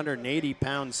 5'11",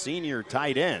 180-pound senior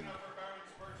tight end.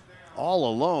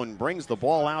 All alone, brings the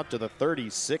ball out to the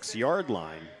 36-yard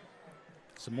line.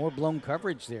 Some more blown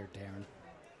coverage there, Darren.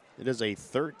 It is a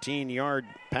 13-yard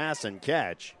pass and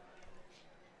catch.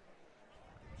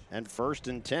 And 1st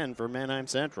and 10 for Manheim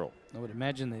Central. I would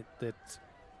imagine that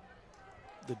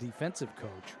the defensive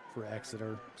coach for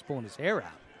Exeter is pulling his hair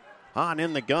out. Hahn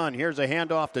in the gun. Here's a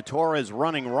handoff to Torres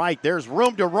running right. There's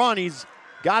room to run. He's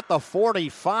got the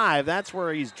 45. That's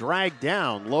where he's dragged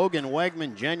down. Logan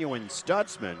Wegman, genuine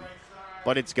Stutzman.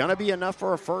 But it's going to be enough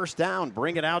for a first down.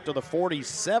 Bring it out to the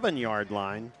 47-yard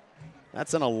line.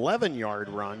 That's an 11-yard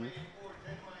run.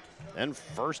 And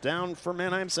first down for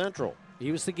Manheim Central.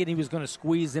 He was thinking he was going to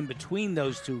squeeze in between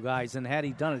those 2 guys, and had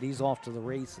he done it, he's off to the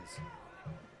races.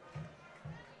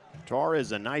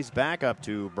 Torres, a nice backup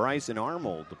to Bryson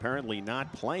Arnold, apparently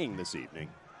not playing this evening.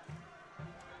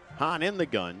 Hahn in the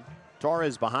gun.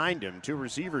 Torres behind him. 2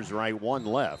 receivers right, 1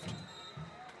 left.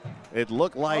 It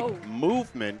looked like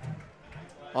movement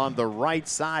on the right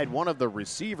side. One of the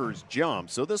receivers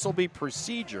jumped. So this will be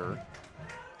procedure.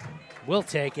 We'll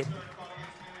take it.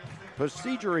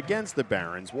 Procedure against the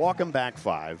Barons. Walk them back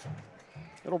 5.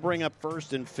 It'll bring up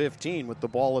 1st and 15 with the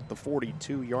ball at the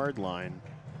 42-yard line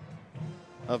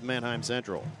of Manheim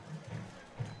Central.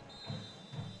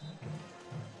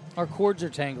 Our cords are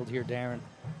tangled here, Darren.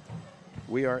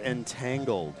 We are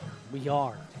entangled. We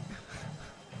are.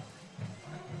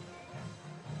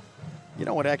 You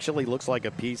know what actually looks like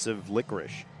a piece of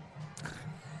licorice?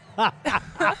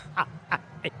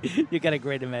 You got a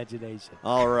great imagination.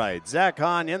 All right. Zach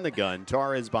Hahn in the gun.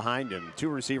 Torres behind him. 2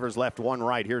 receivers left, 1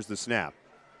 right. Here's the snap.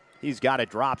 He's got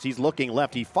it, drops. He's looking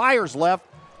left. He fires left.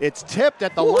 It's tipped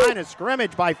at the line of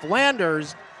scrimmage by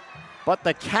Flanders, but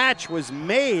the catch was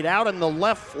made out in the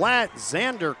left flat.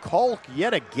 Xander Kolk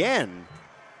yet again.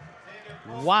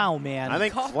 Wow, man. I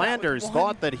think Caught that Flanders with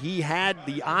thought that he had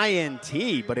the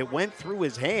INT, but it went through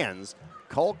his hands.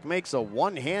 Kulk makes a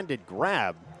one-handed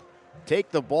grab.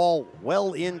 Take the ball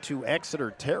well into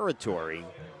Exeter territory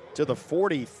to the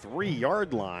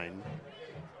 43-yard line.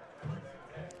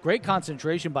 Great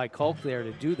concentration by Kulk there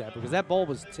to do that because that ball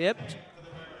was tipped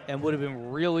and would have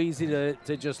been real easy to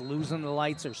just lose in the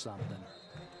lights or something.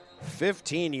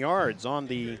 15 yards on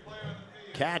the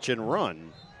catch and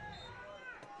run.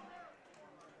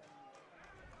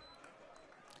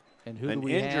 And who do An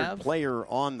we injured have? player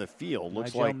on the field.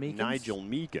 Looks Nigel like Meekins? Nigel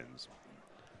Meekins.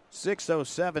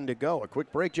 6:07 to go. A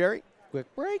quick break, Jerry?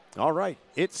 Quick break. All right.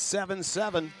 It's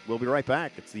 7-7. We'll be right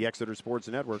back. It's the Exeter Sports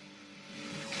Network.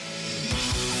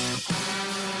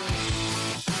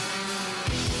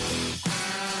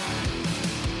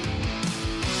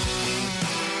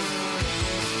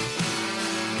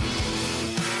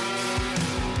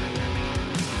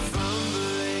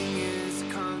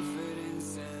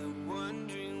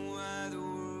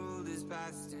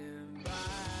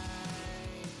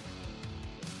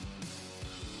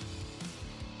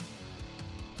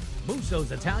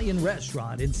 Musso's Italian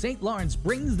Restaurant in St. Lawrence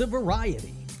brings the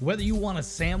variety. Whether you want a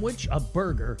sandwich, a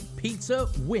burger, pizza,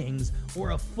 wings,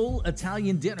 or a full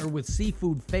Italian dinner with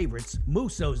seafood favorites,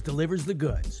 Musso's delivers the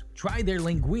goods. Try their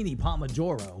linguine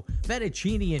pomodoro,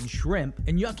 fettuccine and shrimp,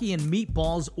 and gnocchi and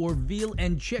meatballs or veal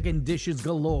and chicken dishes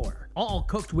galore. All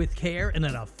cooked with care and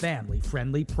at a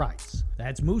family-friendly price.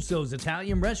 That's Musso's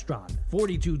Italian Restaurant,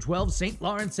 4212 St.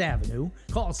 Lawrence Avenue.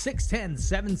 Call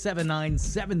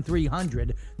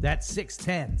 610-779-7300. That's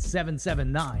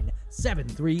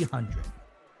 610-779-7300.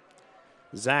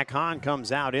 Zach Hahn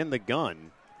comes out in the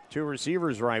gun. Two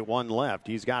receivers right, one left.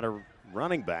 He's got a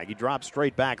running back. He drops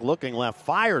straight back, looking left,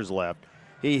 fires left.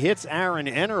 He hits Aaron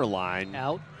Ennerline.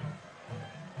 Out.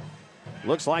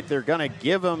 Looks like they're going to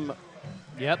give him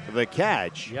the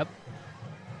catch. Yep.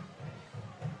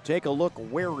 Take a look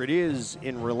where it is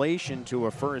in relation to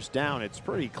a first down. It's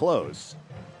pretty close.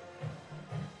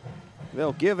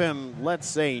 They'll give him, let's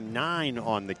say, 9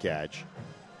 on the catch.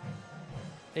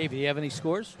 Hey, do you have any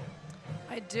scores?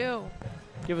 I do.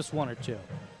 Give us one or two.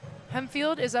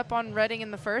 Hempfield is up on Reading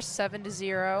in the first,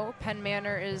 7-0. Penn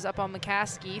Manor is up on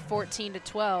McCaskey,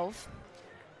 14-12.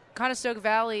 Conestoga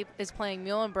Valley is playing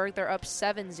Muhlenberg. They're up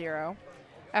 7-0.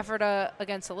 Ephrata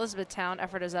against Elizabethtown.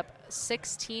 Ephrata is up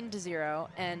 16-0.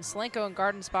 And Solanco and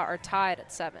Garden Spot are tied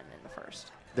at 7 in the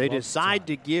first. They decide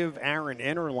to give Aaron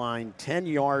Ennerline 10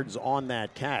 yards on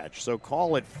that catch. So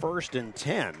call it 1st and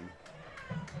 10.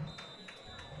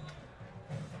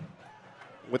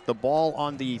 With the ball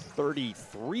on the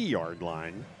 33-yard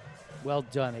line. Well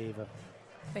done, Ava.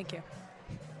 Thank you.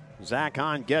 Zach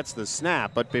Hahn gets the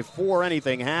snap, but before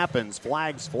anything happens,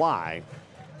 flags fly.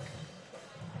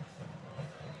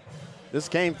 This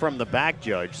came from the back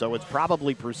judge, so it's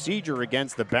probably procedure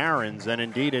against the Barons, and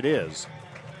indeed it is.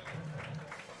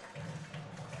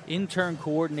 Intern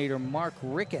coordinator Mark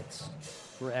Ricketts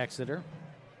for Exeter,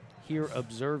 here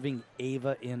observing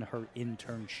Ava in her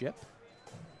internship.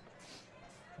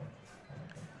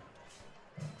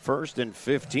 1st and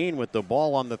 15 with the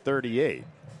ball on the 38.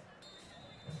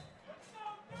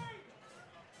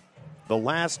 The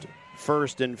last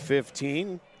 1st and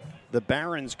 15, the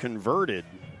Barons converted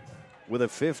with a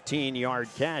 15-yard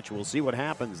catch. We'll see what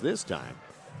happens this time.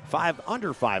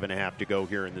 Under 5.5 to go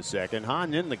here in the second.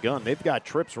 Hahn in the gun. They've got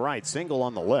trips right, single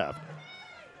on the left.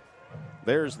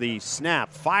 There's the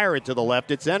snap. Fire it to the left.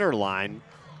 It's Ennerline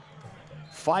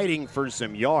fighting for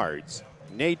some yards.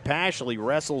 Nate Pashley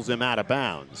wrestles him out of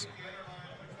bounds.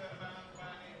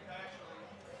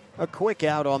 A quick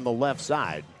out on the left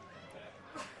side.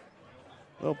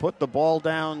 They'll put the ball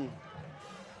down,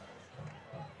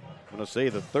 I'm going to say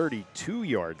the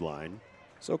 32-yard line.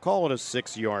 So call it a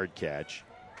 6-yard catch.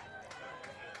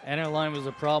 Ennerline was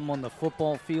a problem on the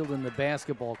football field and the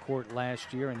basketball court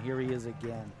last year, and here he is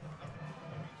again.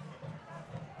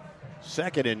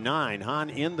 2nd and 9. Hahn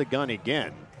in the gun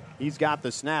again. He's got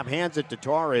the snap, hands it to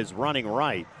Torres, running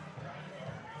right.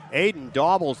 Aiden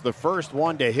Daubles the first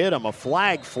one to hit him. A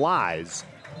flag flies.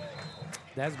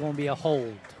 That's going to be a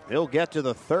hold. He'll get to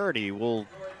the 30. We'll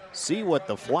see what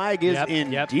the flag is.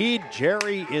 Indeed,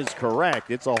 Jerry is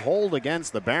correct. It's a hold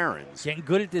against the Barons. Getting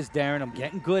good at this, Darren. I'm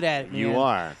getting good at it, man. You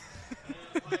are.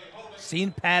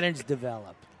 Seeing patterns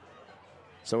develop.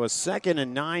 So a 2nd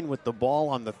and 9 with the ball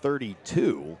on the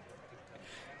 32.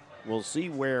 We'll see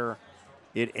where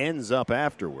it ends up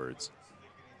afterwards.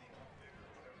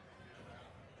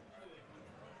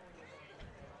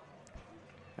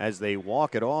 As they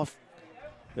walk it off,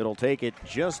 it'll take it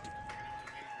just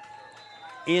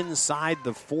inside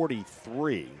the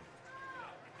 43.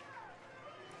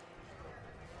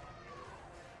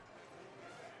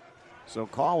 So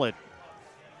call it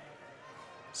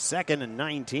 2nd and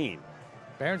 19.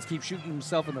 Barons keeps shooting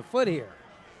himself in the foot here.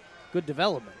 Good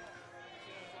development.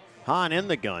 Hahn in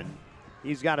the gun.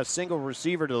 He's got a single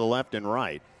receiver to the left and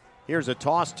right. Here's a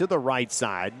toss to the right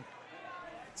side.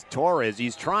 It's Torres.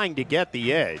 He's trying to get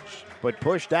the edge, but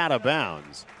pushed out of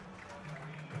bounds.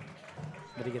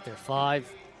 Did he get there?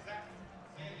 5,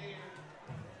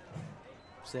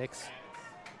 6.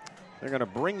 They're going to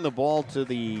bring the ball to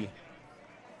the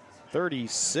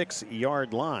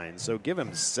 36-yard line, so give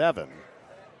him 7.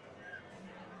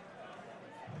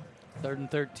 3rd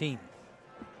and 13.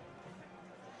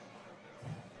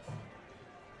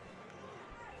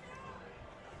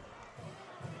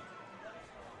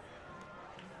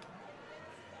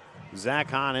 Zach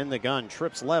Hahn in the gun,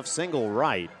 trips left, single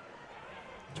right.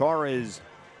 Torres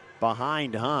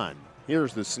behind Hahn.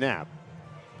 Here's the snap.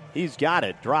 He's got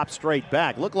it, dropped straight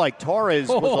back. Looked like Torres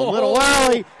was a little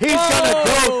early. He's going to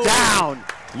go down.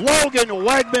 Logan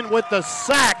Wegman with the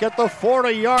sack at the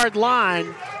 40-yard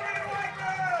line.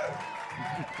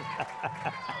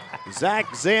 Zach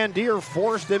Zandier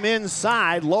forced him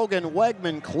inside. Logan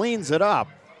Wegman cleans it up.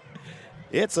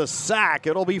 It's a sack.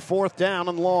 It'll be 4th down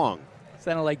and long.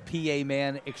 Sounded like PA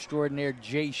man extraordinaire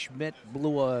Jay Schmidt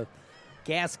blew a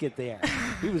gasket there.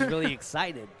 He was really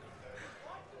excited.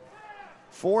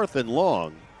 4th and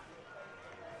long.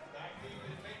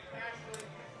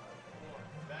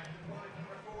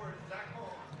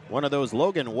 One of those,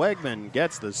 Logan Wegman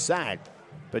gets the sack,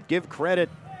 but give credit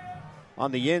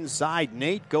on the inside.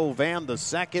 Nate Govan the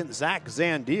second, Zach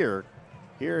Zandier.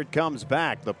 Here it comes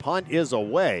back. The punt is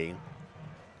away.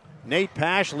 Nate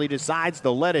Pashley decides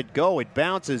to let it go. It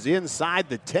bounces inside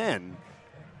the 10.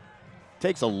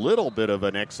 Takes a little bit of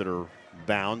an Exeter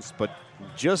bounce, but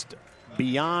just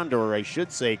beyond, or I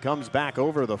should say, comes back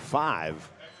over the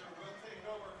 5.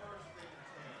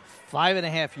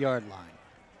 5.5-yard line.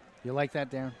 You like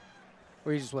that, Darren?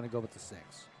 Or you just want to go with the 6?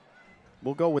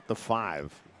 We'll go with the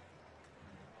 5.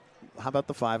 How about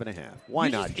the 5.5? Why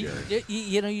not, Jerry?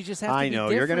 You just have to be I know.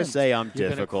 different. You're going to say I'm You're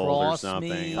difficult or something.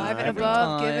 Me 5 and every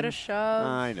above, time. give it a shove.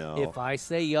 I know. If I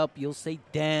say up, you'll say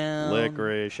down.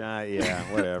 Licorice, yeah,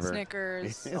 whatever.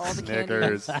 Snickers, all the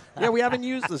Snickers. candy. Yeah, we haven't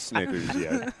used the Snickers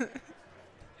yet.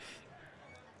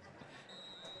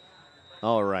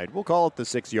 All right, we'll call it the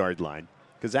 6-yard line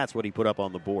because that's what he put up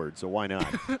on the board, so why not?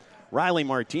 Riley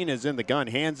Martinez in the gun,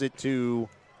 hands it to,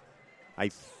 I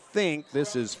think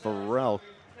this is Pharrell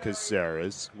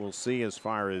Caceres. We'll see as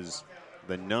far as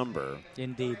the number.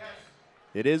 Indeed.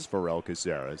 It is Pharrell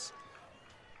Caceres.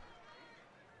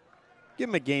 Give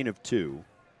him a gain of 2.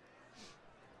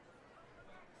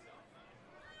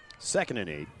 2nd and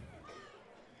 8.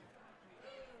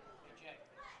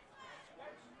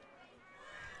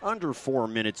 Under 4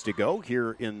 minutes to go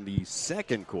here in the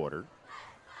second quarter.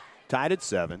 Tied at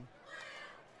 7.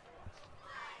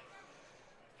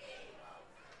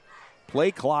 Play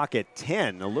clock at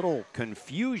 10. A little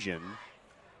confusion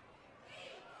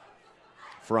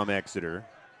from Exeter.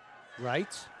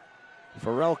 Right.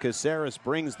 Pharrell Caceres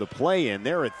brings the play in.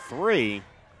 They're at 3.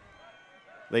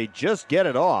 They just get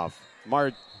it off.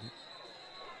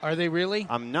 Are they really?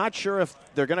 I'm not sure if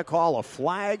they're going to call a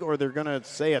flag or they're going to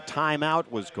say a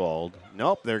timeout was called.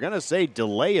 Nope, they're going to say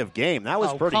delay of game. That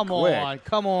was pretty quick.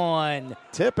 Come on.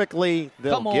 Typically,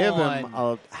 they'll give him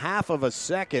on. a half of a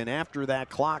second after that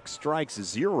clock strikes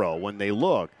 0 when they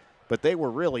look, but they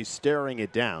were really staring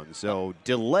it down. So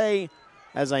delay,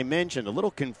 as I mentioned, a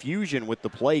little confusion with the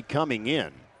play coming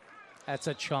in. That's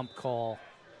a chump call.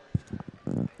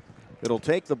 It'll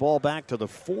take the ball back to the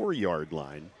 4-yard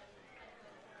line.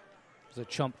 It's a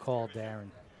chump call, Darren.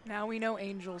 Now we know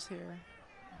Angels here.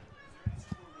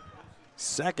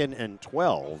 2nd and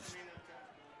 12.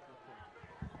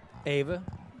 Ava,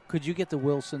 could you get the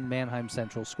Wilson Manheim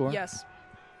Central score? Yes.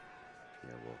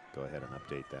 Here, we'll go ahead and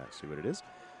update that, see what it is.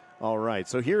 All right,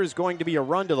 so here is going to be a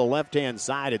run to the left-hand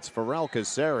side. It's Pharrell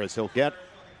Caceres. He'll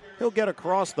get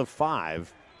across the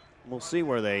 5. We'll see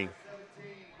where they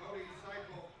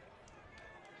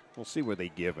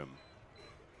give him.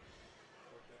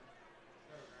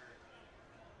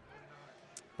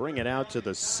 Bring it out to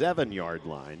the 7-yard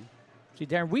line. See,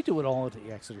 Darren, we do it all at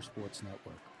the Exeter Sports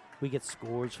Network. We get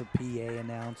scores for PA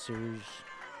announcers.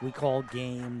 We call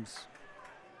games.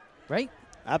 Right?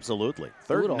 Absolutely.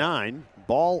 3rd and 9.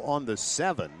 Ball on the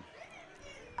 7.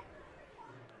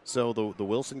 So the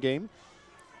Wilson game,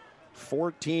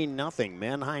 14-0.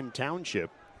 Manheim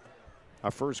Township, a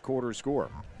first quarter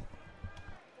score.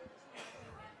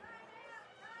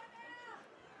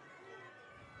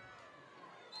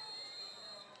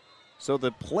 So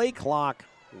the play clock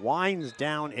winds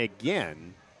down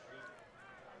again.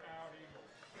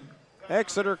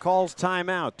 Exeter calls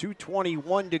timeout.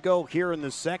 2:21 to go here in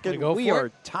the second. We are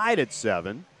tied at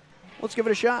 7. Let's give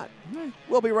it a shot.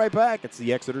 We'll be right back. It's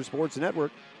the Exeter Sports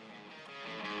Network.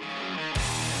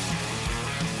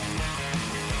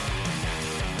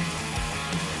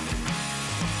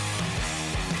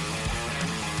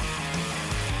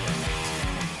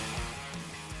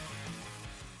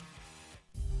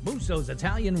 Musso's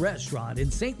Italian Restaurant in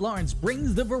St. Lawrence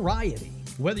brings the variety.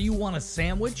 Whether you want a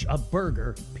sandwich, a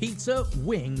burger, pizza,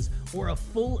 wings, or a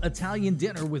full Italian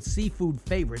dinner with seafood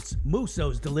favorites,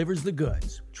 Musso's delivers the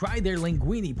goods. Try their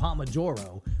linguine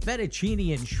pomodoro,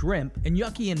 fettuccine and shrimp, and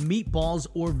gnocchi and meatballs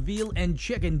or veal and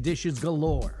chicken dishes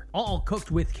galore. All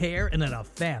cooked with care and at a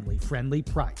family-friendly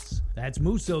price. That's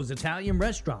Musso's Italian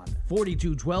Restaurant,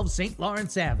 4212 St.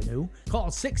 Lawrence Avenue. Call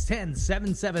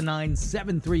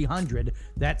 610-779-7300.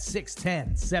 That's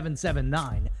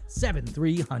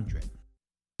 610-779-7300.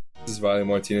 This is Riley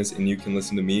Martinez, and you can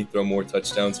listen to me throw more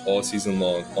touchdowns all season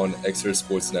long on Exeter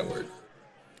Sports Network.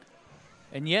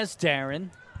 And yes,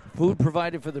 Darren, food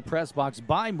provided for the press box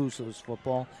by Musso's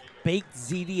Football. Baked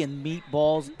ziti and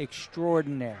meatballs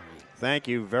extraordinary. Thank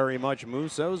you very much,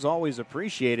 Musso's. Always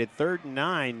appreciated. 3rd and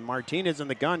 9. Martinez in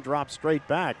the gun, drops straight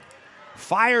back.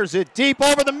 Fires it deep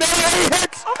over the middle. He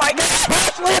hits. Oh, my God.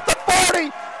 Ashley at the 40.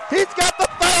 He's got the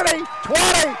 30,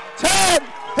 20, 10.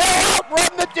 He'll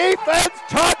outrun the defense.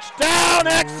 Touchdown,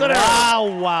 Exeter.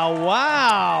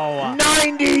 Wow.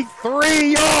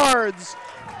 93 yards.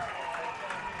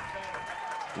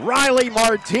 Riley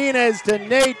Martinez to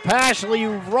Nate Pashley,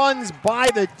 who runs by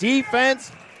the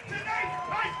defense.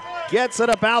 Gets it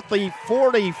about the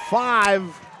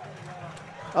 45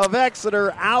 of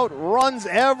Exeter. Outruns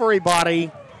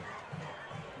everybody.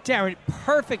 Darren,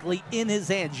 perfectly in his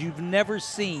hands. You've never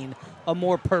seen a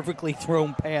more perfectly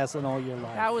thrown pass in all your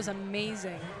life. That was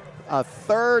amazing. A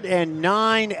 3rd and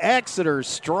 9. Exeter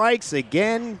strikes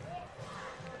again.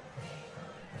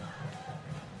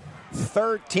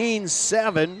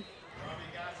 13-7.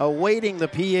 Awaiting the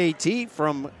PAT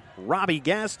from Robbie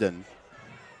Gaston.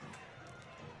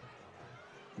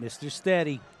 Mr.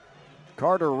 Steady.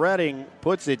 Carter Redding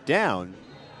puts it down.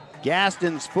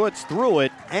 Gaston's foot's through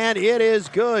it, and it is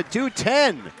good.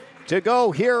 2:10 to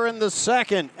go here in the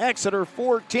second. Exeter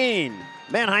 14,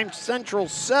 Manheim Central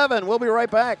 7. We'll be right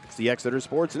back. It's the Exeter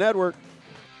Sports Network.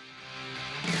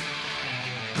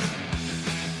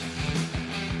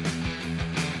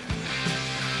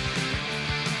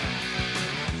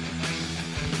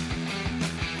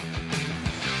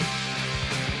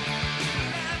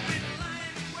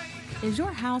 Is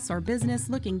your house or business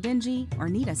looking dingy or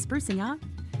need a sprucing up?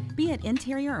 Be it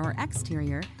interior or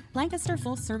exterior, Lancaster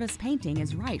Full Service Painting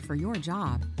is right for your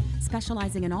job.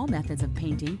 Specializing in all methods of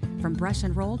painting, from brush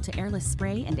and roll to airless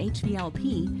spray and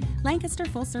HVLP, Lancaster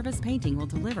Full Service Painting will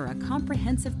deliver a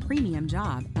comprehensive premium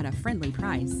job at a friendly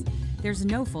price. There's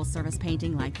no full service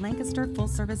painting like Lancaster Full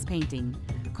Service Painting.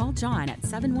 Call John at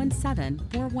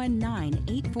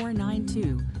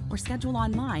 717-419-8492 or schedule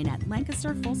online at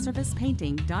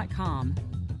lancasterfullservicepainting.com.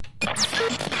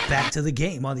 Back to the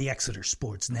game on the Exeter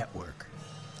Sports Network.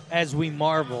 As we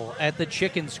marvel at the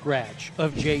chicken scratch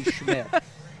of Jay Schmidt.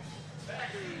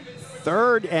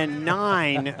 3rd and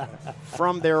 9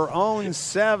 from their own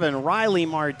 7. Riley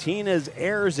Martinez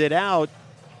airs it out.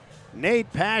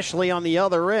 Nate Pashley on the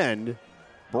other end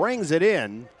brings it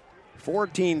in.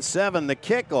 14-7 the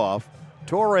kickoff.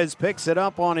 Torres picks it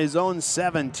up on his own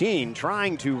 17,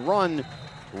 trying to run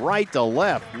right to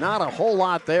left. Not a whole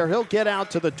lot there. He'll get out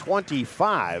to the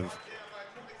 25.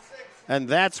 And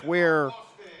that's where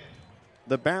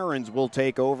the Barons will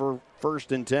take over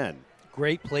 1st and 10.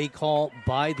 Great play call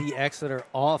by the Exeter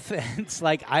offense.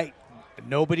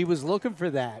 Nobody was looking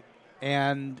for that,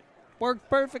 and worked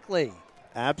perfectly.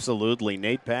 Absolutely.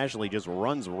 Nate Pashley just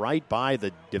runs right by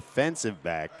the defensive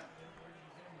back.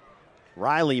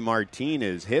 Riley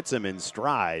Martinez hits him in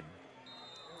stride.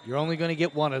 You're only going to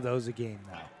get one of those a game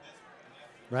now,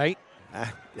 right?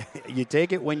 You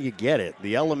take it when you get it.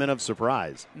 The element of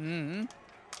surprise. Mm-hmm.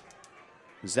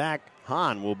 Zach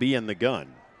Hahn will be in the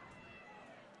gun.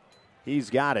 He's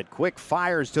got it. Quick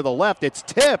fires to the left. It's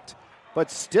tipped,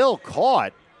 but still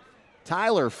caught.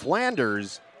 Tyler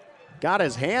Flanders got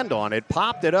his hand on it,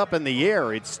 popped it up in the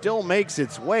air. It still makes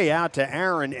its way out to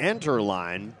Aaron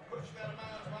Enterline.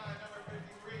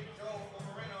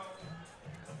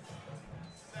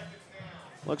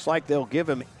 Looks like they'll give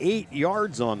him 8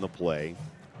 yards on the play.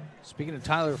 Speaking of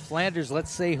Tyler Flanders, let's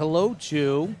say hello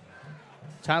to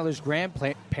Tyler's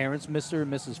grandparents, Mr.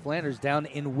 and Mrs. Flanders, down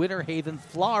in Winter Haven,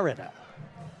 Florida.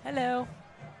 Hello.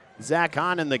 Zach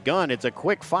Hahn in the gun. It's a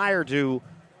quick fire to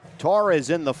Torres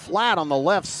in the flat on the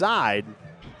left side.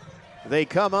 They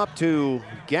come up to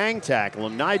gang tackle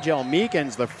him. Nigel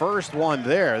Meekins, the first one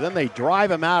there. Then they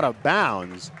drive him out of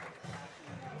bounds.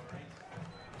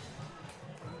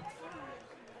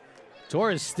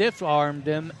 Torres stiff-armed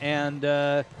him, and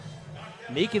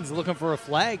Meekins looking for a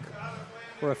flag,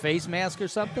 for a face mask or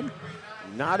something.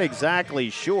 Not exactly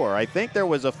sure. I think there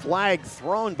was a flag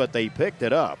thrown, but they picked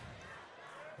it up.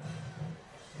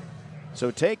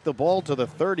 So take the ball to the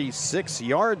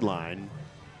 36-yard line.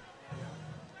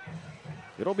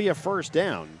 It'll be a first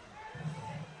down.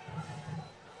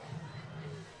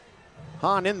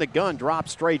 Hahn in the gun,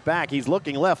 drops straight back. He's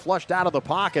looking left, flushed out of the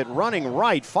pocket, running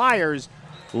right, fires,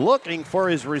 looking for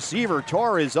his receiver.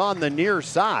 Torres on the near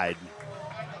side.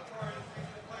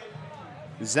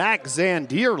 Zach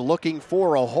Zandier looking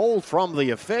for a hold from the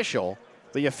official.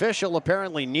 The official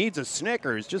apparently needs a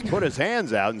Snickers, just put his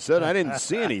hands out and said, I didn't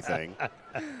see anything.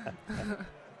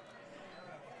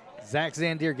 Zach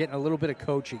Zandier getting a little bit of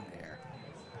coaching there.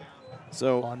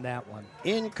 So on that one.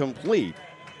 Incomplete.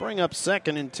 Bring up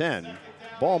 2nd and 10.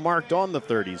 Ball marked on the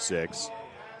 36.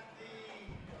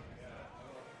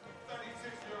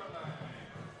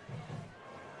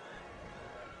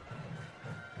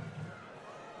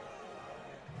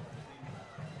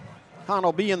 Hahn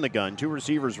will be in the gun. 2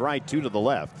 receivers right, 2 to the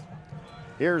left.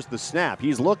 Here's the snap.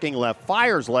 He's looking left,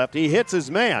 fires left. He hits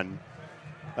his man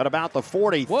at about the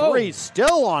 43. Whoa.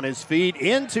 Still on his feet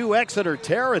into Exeter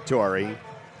territory.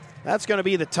 That's going to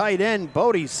be the tight end,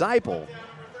 Bodie Seipel.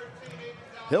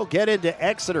 He'll get into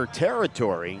Exeter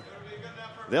territory.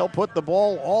 They'll put the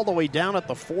ball all the way down at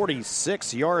the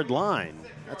 46-yard line.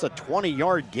 That's a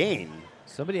 20-yard gain.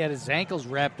 Somebody had his ankles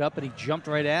wrapped up, and he jumped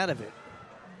right out of it.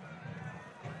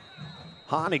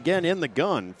 Hahn again in the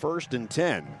gun, 1st and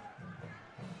 10.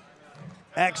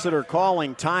 Exeter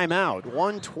calling timeout.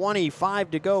 1:25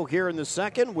 to go here in the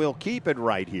second. We'll keep it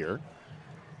right here.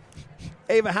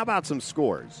 Ava, how about some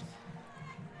scores?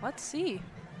 Let's see.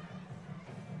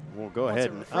 We'll go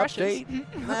ahead and update.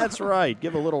 That's right.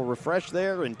 Give a little refresh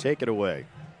there and take it away.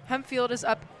 Hempfield is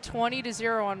up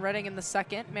 20-0 on Reading in the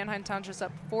second. Manheim Township's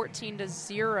up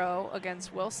 14-0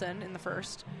 against Wilson in the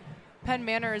first. Penn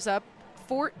Manor is up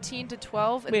 14-12 in the second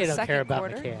quarter. We don't care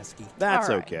about McCaskey. That's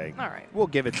all right. okay. All right. We'll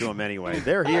give it to them anyway.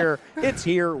 They're here. It's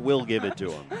here. We'll give it to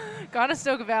them.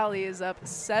 Conestoga Valley is up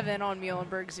 7 on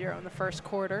Muhlenberg 0 in the first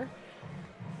quarter.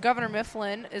 Governor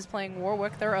Mifflin is playing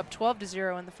Warwick. They're up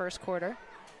 12-0 in the first quarter.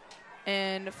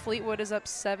 And Fleetwood is up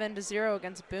 7-0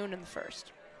 against Boone in the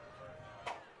first.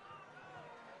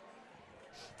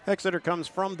 Exeter comes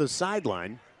from the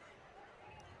sideline.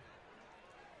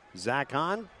 Zach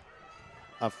Hahn,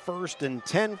 a 1st and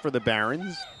 10 for the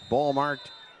Barons. Ball marked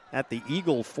at the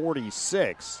Eagle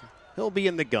 46. He'll be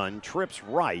in the gun, trips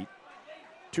right.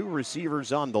 2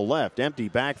 receivers on the left, empty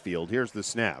backfield. Here's the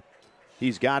snap.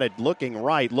 He's got it looking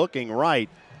right.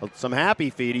 Some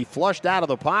happy feet. He flushed out of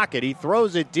the pocket. He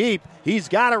throws it deep. He's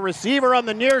got a receiver on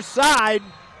the near side.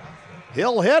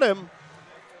 He'll hit him.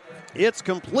 It's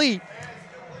complete.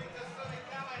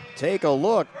 Take a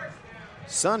look.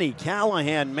 Sonny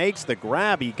Callahan makes the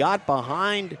grab. He got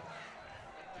behind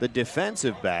the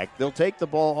defensive back. They'll take the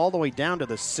ball all the way down to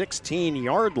the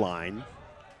 16-yard line.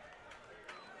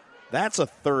 That's a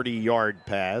 30-yard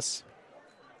pass.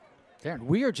 Darren,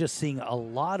 we are just seeing a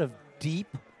lot of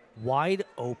deep, wide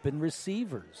open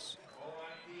receivers.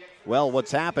 Well,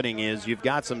 what's happening is you've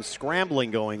got some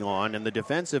scrambling going on, and the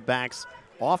defensive backs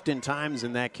oftentimes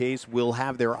in that case will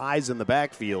have their eyes in the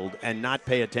backfield and not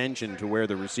pay attention to where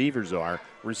the receivers are.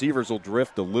 Receivers will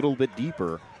drift a little bit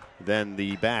deeper than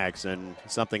the backs, and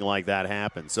something like that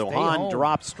happens. So Hahn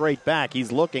drops straight back.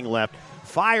 He's looking left,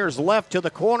 fires left to the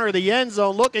corner of the end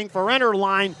zone, looking for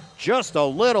Enterline, just a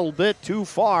little bit too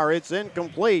far. It's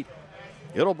incomplete.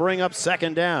 It'll bring up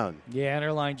 2nd down. Yeah,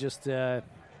 Enterline just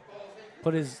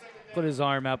put his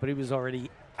arm out, but he was already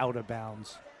out of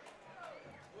bounds.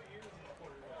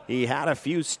 He had a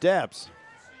few steps.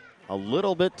 A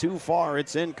little bit too far.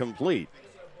 It's incomplete.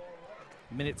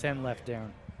 Minute 10 left, Darren.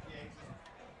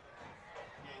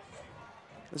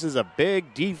 This is a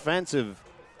big defensive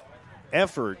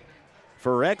effort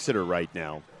for Exeter right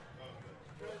now.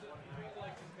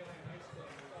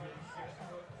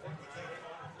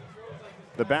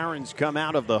 The Barons come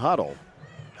out of the huddle.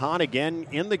 Hahn again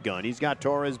in the gun. He's got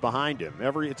Torres behind him.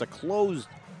 It's a closed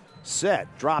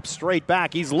set. Drops straight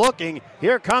back. He's looking.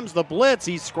 Here comes the blitz.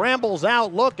 He scrambles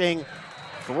out looking.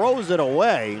 Throws it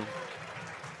away.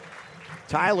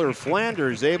 Tyler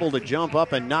Flanders able to jump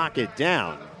up and knock it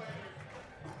down.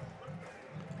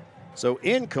 So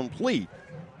incomplete.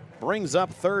 Brings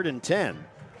up 3rd and 10.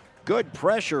 Good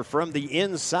pressure from the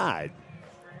inside.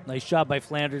 Nice job by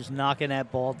Flanders knocking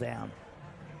that ball down.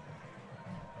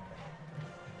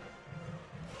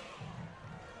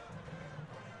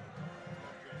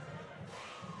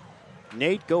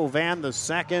 Nate Govan the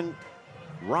second.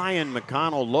 Ryan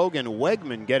McConnell, Logan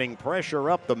Wegman getting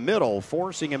pressure up the middle,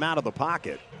 forcing him out of the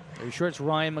pocket. Are you sure it's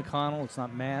Ryan McConnell? It's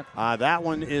not Matt? That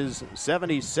one is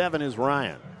 77 is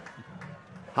Ryan.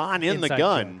 Hahn in Inside the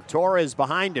gun. check. Torres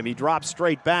behind him. He drops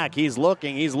straight back. He's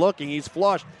looking. He's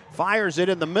flushed. Fires it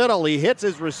in the middle. He hits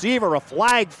his receiver. A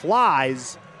flag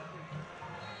flies.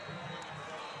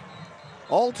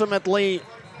 Ultimately,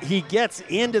 he gets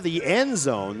into the end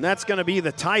zone. That's going to be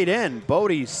the tight end,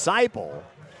 Bodie Seipel.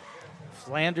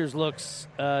 Flanders looks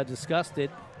disgusted.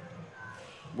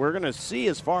 We're going to see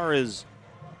as far as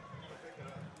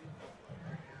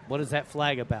What is that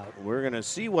flag about? we're going to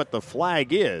see what the flag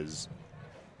is.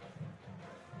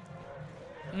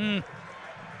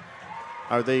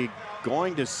 Are they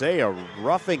going to say a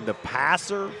roughing the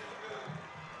passer?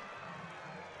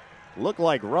 Look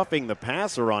like roughing the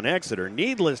passer on Exeter.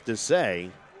 Needless to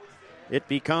say, it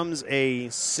becomes a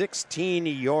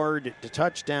 16-yard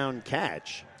touchdown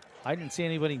catch. I didn't see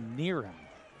anybody near him.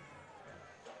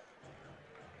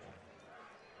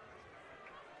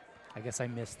 I guess I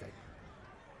missed it.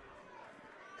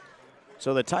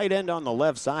 So the tight end on the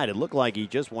left side, it looked like he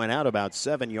just went out about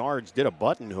 7 yards, did a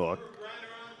button hook.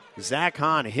 Zach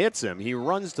Hahn hits him. He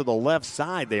runs to the left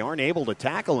side. They aren't able to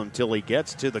tackle him till he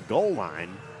gets to the goal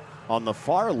line on the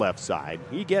far left side.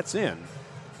 He gets in.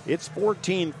 It's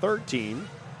 14-13.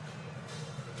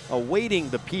 Awaiting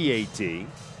the PAT.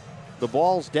 The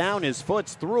ball's down. His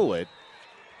foot's through it.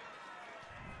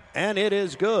 And it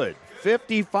is good.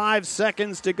 55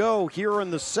 seconds to go here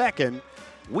in the second.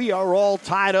 We are all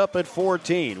tied up at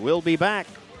 14. We'll be back.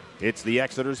 It's the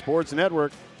Exeter Sports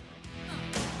Network.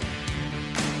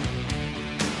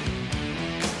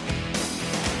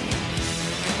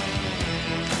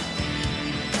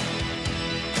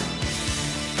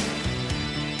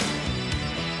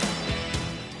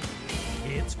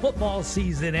 It's football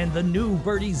season, and the new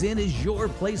Birdies Inn is your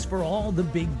place for all the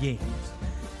big games.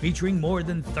 Featuring more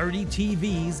than 30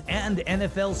 TVs and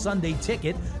NFL Sunday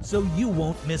Ticket, so you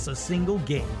won't miss a single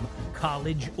game,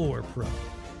 college or pro.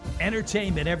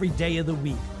 Entertainment every day of the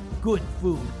week. Good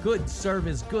food, good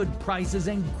service, good prices,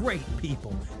 and great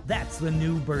people. That's the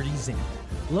new Birdies Inn.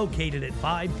 Located at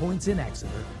 5 Points in Exeter,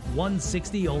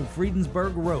 160 Old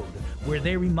Friedensburg Road, where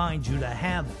they remind you to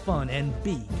have fun and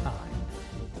be kind.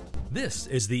 This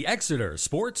is the Exeter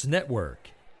Sports Network.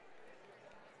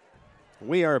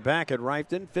 We are back at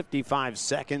Rifton. 55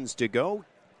 seconds to go.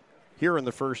 Here in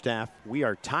the first half, we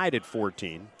are tied at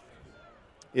 14.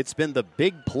 It's been the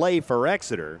big play for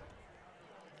Exeter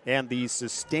and the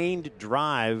sustained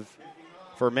drive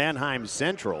for Manheim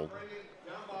Central,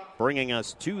 bringing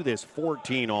us to this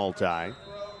 14-all tie.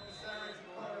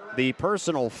 The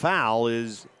personal foul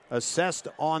is assessed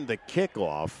on the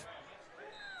kickoff,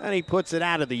 and he puts it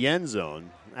out of the end zone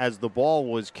as the ball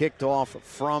was kicked off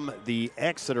from the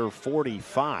Exeter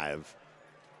 45.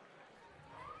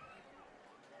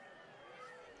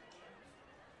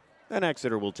 And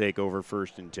Exeter will take over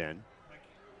 1st and 10.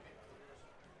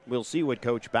 We'll see what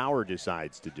Coach Bauer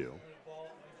decides to do.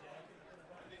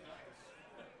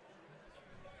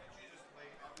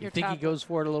 You think he goes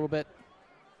for it a little bit?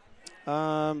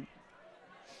 We'll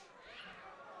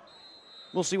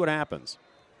see what happens.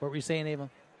 What were you saying, Ava?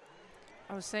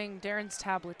 I was saying Darren's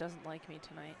tablet doesn't like me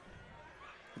tonight.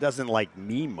 Doesn't like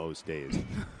me most days.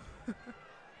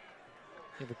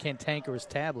 If a cantankerous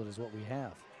tablet is what we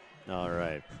have. All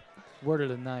right. Word of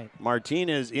the night.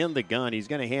 Martinez in the gun. He's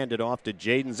going to hand it off to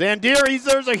Jaden Zandir.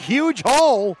 There's a huge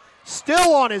hole.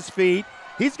 Still on his feet.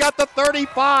 He's got the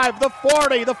 35, the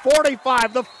 40, the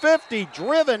 45, the 50.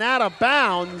 Driven out of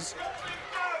bounds.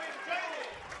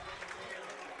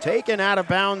 Taken out of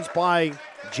bounds by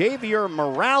Javier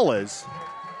Morales.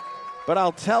 But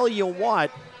I'll tell you what.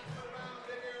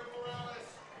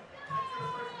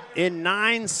 In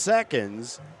 9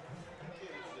 seconds,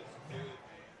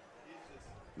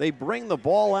 they bring the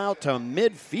ball out to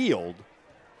midfield.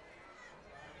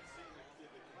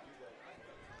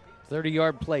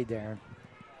 30-yard play, Darren.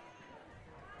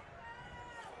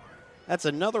 That's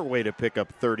another way to pick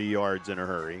up 30 yards in a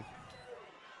hurry.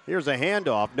 Here's a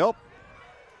handoff. Nope.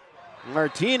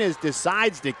 Martinez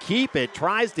decides to keep it,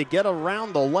 tries to get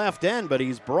around the left end, but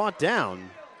he's brought down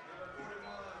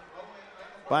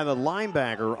by the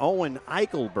linebacker, Owen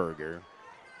Eichelberger.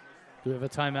 Do we have a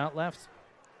timeout left?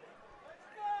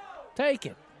 Take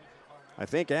it. I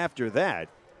think after that,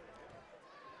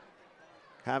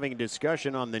 having a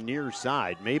discussion on the near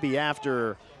side, maybe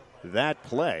after that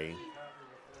play.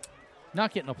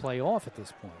 Not getting a play off at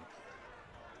this point.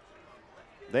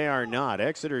 They are not.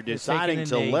 Exeter deciding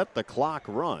to let the clock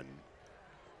run.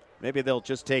 Maybe they'll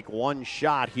just take one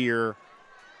shot here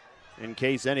in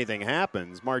case anything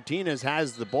happens. Martinez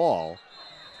has the ball.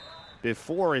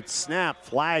 Before it's snapped,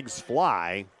 flags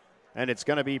fly, and it's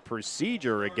going to be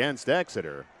procedure against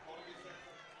Exeter.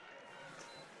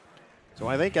 So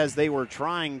I think as they were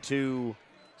trying to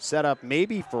set up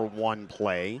maybe for one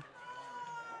play,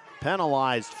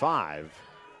 penalized 5.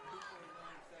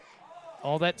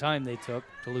 All that time they took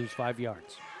to lose 5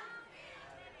 yards.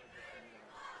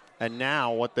 And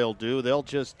now what they'll do, they'll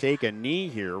just take a knee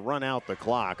here, run out the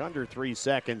clock. Under 3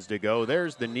 seconds to go.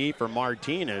 There's the knee for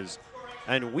Martinez.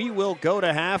 And we will go to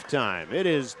halftime. It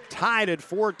is tied at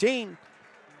 14.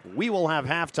 We will have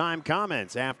halftime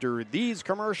comments after these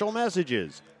commercial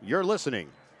messages. You're listening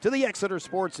to the Exeter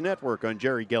Sports Network on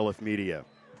Jerry Gelliff Media.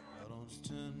 Why don't you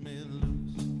turn me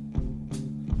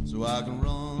loose so I can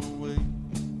run away?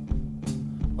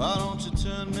 Why don't you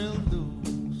turn me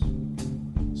loose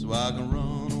so I can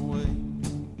run away?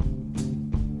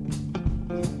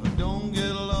 But don't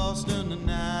get lost in the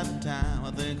night time.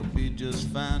 I think I'll be just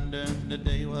fine during the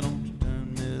day. Why don't you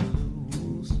turn me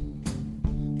loose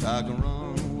so I can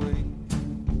run away?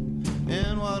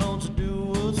 And why don't you do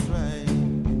what's right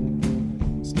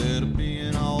instead of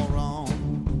being all wrong?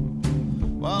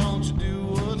 Why don't you do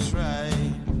what's right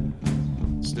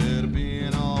instead of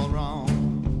being all wrong?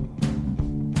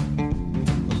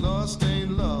 Lost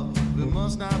ain't love, it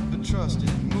must not be trusted.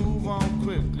 Move on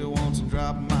quickly once I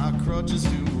drop my crutches.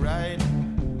 Do right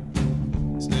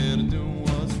instead of doing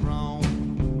what's wrong.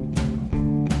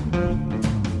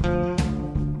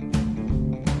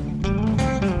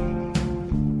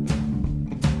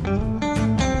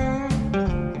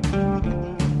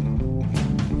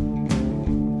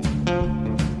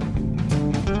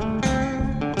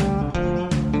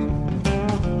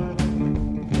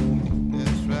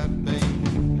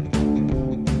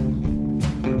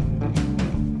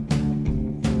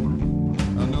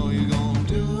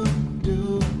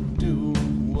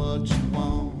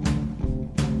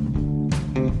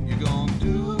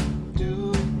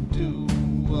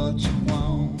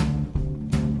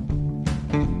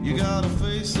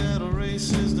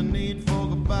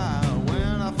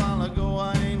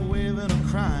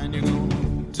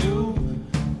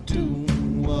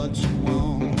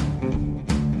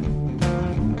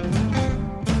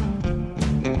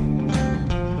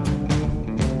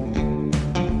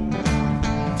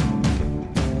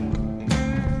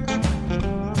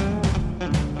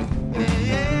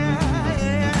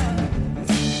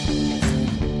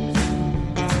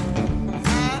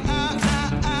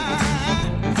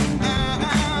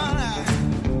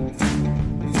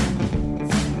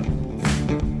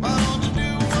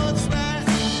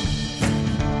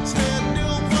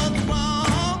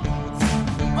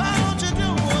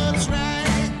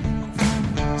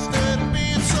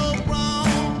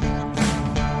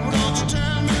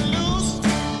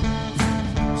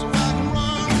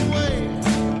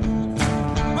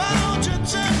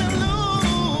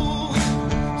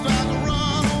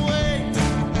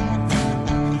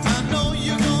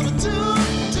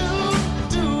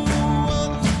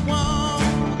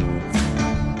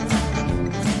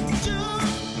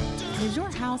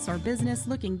 Business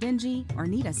looking dingy or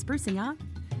need a sprucing up?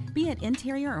 Be it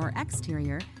interior or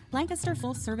exterior, Lancaster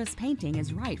Full Service Painting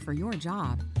is right for your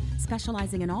job.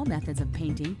 Specializing in all methods of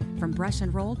painting, from brush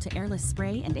and roll to airless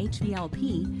spray and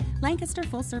HVLP, Lancaster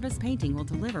Full Service Painting will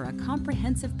deliver a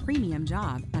comprehensive premium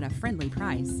job at a friendly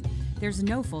price. There's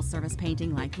no full service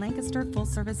painting like Lancaster Full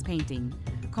Service Painting.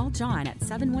 Call John at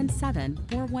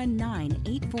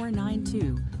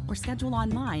 717-419-8492 or schedule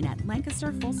online at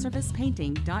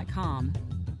lancasterfullservicepainting.com.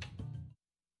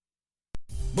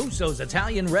 Musso's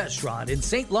Italian Restaurant in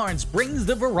St. Lawrence brings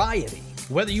the variety.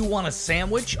 Whether you want a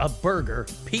sandwich, a burger,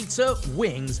 pizza,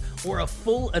 wings, or a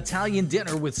full Italian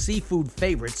dinner with seafood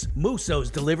favorites, Musso's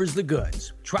delivers the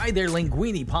goods. Try their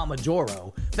linguine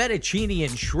pomodoro, fettuccine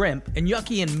and shrimp, and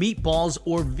gnocchi and meatballs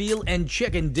or veal and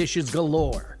chicken dishes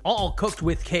galore. All cooked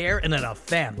with care and at a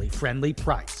family-friendly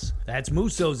price. That's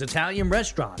Musso's Italian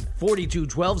Restaurant,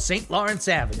 4212 St. Lawrence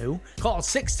Avenue. Call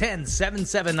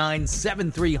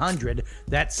 610-779-7300.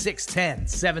 That's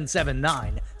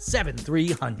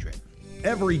 610-779-7300.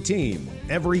 Every team,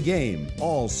 every game,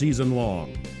 all season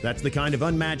long. That's the kind of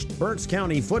unmatched Berks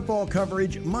County football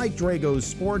coverage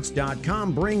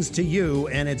MikeDragosSports.com brings to you,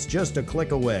 and it's just a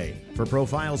click away. For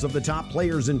profiles of the top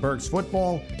players in Berks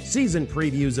football, season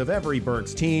previews of every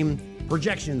Berks team,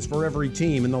 projections for every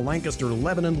team in the Lancaster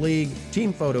Lebanon League,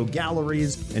 team photo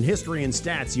galleries, and history and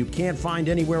stats you can't find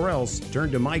anywhere else,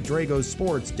 turn to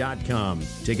MikeDragosSports.com.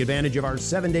 Take advantage of our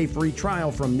 7-day free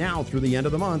trial from now through the end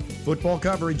of the month. Football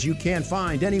coverage you can't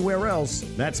find anywhere else.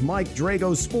 That's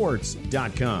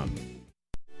MikeDragosSports.com.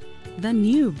 The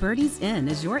new Birdie's Inn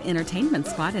is your entertainment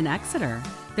spot in Exeter.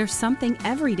 There's something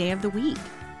every day of the week.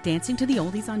 Dancing to the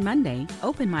oldies on Monday,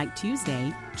 open mic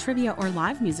Tuesday, trivia or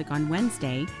live music on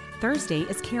Wednesday. Thursday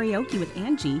is karaoke with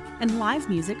Angie, and live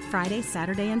music Friday,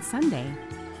 Saturday, and Sunday.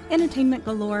 Entertainment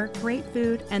galore, great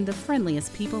food, and the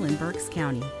friendliest people in Berks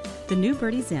County. The new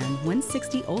Birdie's Inn,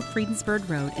 160 Old Friedensburg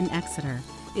Road in Exeter.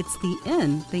 It's the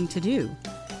in thing to do.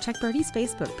 Check Birdie's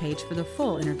Facebook page for the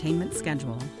full entertainment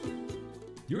schedule.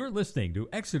 You're listening to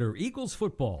Exeter Eagles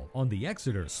football on the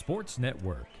Exeter Sports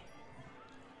Network.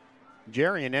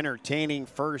 Jerry, an entertaining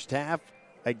first half.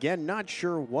 Again, not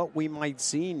sure what we might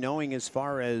see, knowing as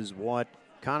far as what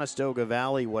Conestoga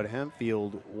Valley, what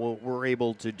Hempfield were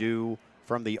able to do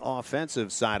from the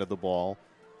offensive side of the ball.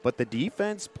 But the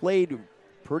defense played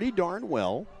pretty darn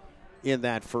well in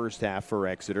that first half for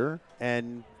Exeter,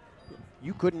 and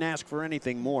you couldn't ask for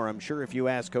anything more. I'm sure if you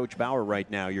ask Coach Bauer right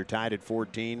now, you're tied at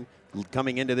 14.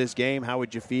 Coming into this game, how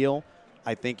would you feel?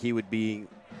 I think he would be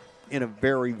in a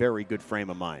very, very good frame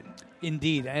of mind.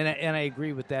 Indeed, and I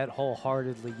agree with that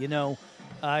wholeheartedly. You know,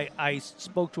 I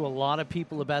spoke to a lot of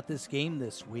people about this game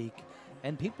this week,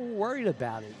 and people were worried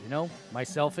about it, you know,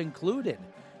 myself included,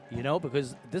 you know,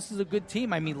 because this is a good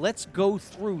team. I mean, let's go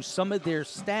through some of their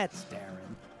stats,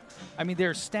 Darren. I mean,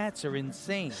 their stats are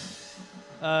insane.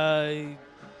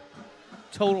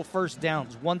 Total first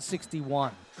downs,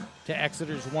 161 to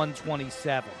Exeter's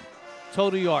 127.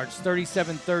 Total yards,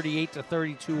 3738 to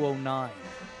 3209.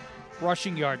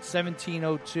 Rushing yards,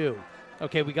 1702.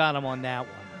 Okay, we got him on that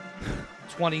one.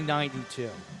 2092.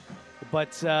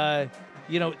 But,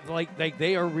 you know, like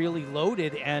they are really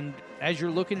loaded. And as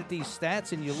you're looking at these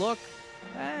stats and you look,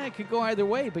 it could go either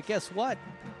way. But guess what?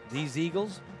 These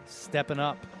Eagles stepping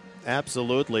up.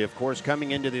 Absolutely. Of course,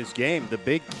 coming into this game, the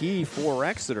big key for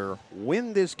Exeter,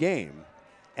 win this game.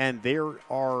 And there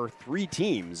are 3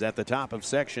 teams at the top of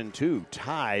Section 2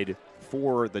 tied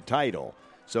for the title.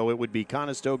 So it would be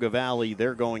Conestoga Valley.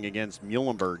 They're going against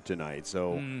Muhlenberg tonight.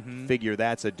 So figure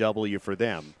that's a W for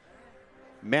them.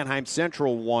 Manheim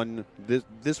Central won.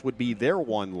 This would be their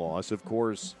one loss. Of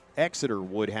course, Exeter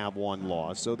would have one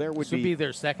loss. So there would be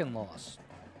their second loss.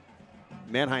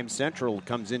 Manheim Central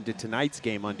comes into tonight's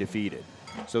game undefeated.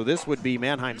 So this would be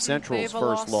Manheim Central's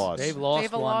first loss. They've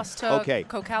lost one. Loss to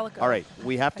Cocalico. All right.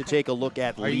 We have to take a look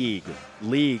at League.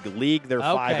 League, they're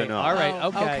 5-0. All right.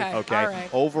 Okay. All right.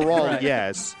 Overall,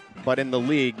 yes. But in the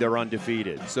league, they're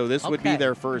undefeated. So this would be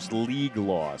their first league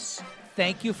loss.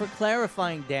 Thank you for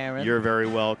clarifying, Darren. You're very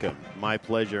welcome. My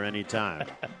pleasure anytime.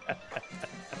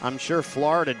 I'm sure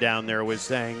Florida down there was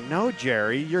saying, "No,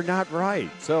 Jerry, you're not right."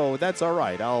 So that's all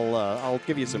right. I'll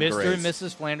give you some grace. Mr. and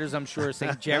Mrs. Flanders, I'm sure, are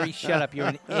saying, "Jerry, shut up. You're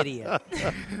an idiot."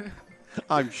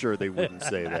 I'm sure they wouldn't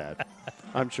say that.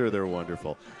 I'm sure they're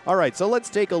wonderful. All right, so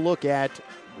let's take a look at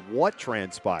what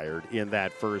transpired in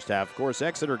that first half. Of course,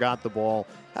 Exeter got the ball,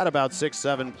 had about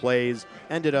 6-7 plays,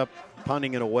 ended up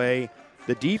punting it away.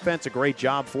 The defense, a great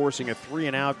job forcing a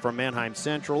 3-and-out from Manheim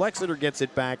Central. Exeter gets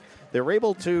it back. They're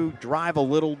able to drive a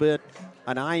little bit,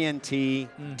 an INT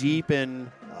deep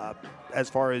in, as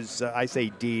far as I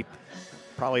say deep,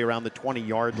 probably around the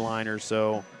 20-yard line or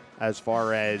so, as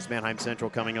far as Manheim Central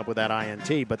coming up with that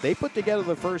INT. But they put together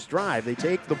the first drive. They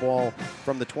take the ball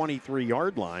from the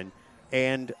 23-yard line,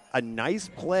 and a nice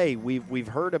play. We've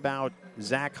heard about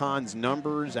Zach Hahn's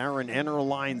numbers, Aaron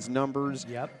Ennerlein's numbers,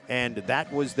 and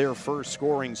that was their first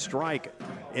scoring strike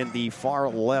in the far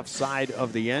left side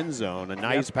of the end zone. A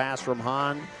nice pass from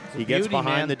Hahn. He gets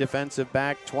behind the defensive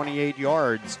back, 28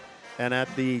 yards. And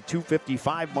at the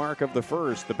 2:55 mark of the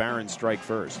first, the Barons strike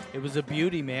first. It was a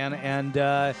beauty, man.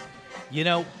 And, you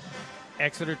know,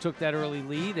 Exeter took that early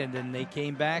lead, and then they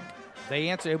came back. They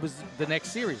answered. It was the next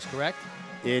series, correct?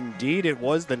 Indeed, it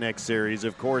was the next series.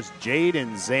 Of course,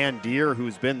 Jaden Zandier,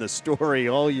 who's been the story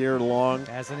all year long.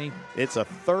 Hasn't he? It's a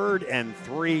 3rd and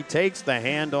 3. Takes the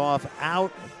handoff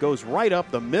out, goes right up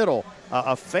the middle.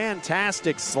 A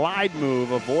fantastic slide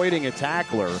move, avoiding a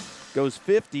tackler. Goes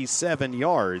 57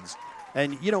 yards.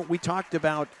 And, you know, we talked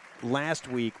about last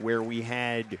week where we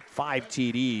had 5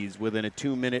 TDs within a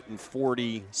 2-minute and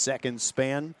 40-second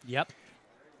span. Yep.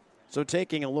 So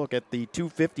taking a look at the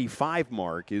 2:55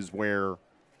 mark is where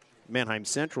Manheim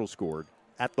Central scored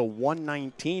at the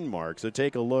 1:19 mark. So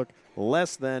take a look,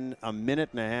 less than a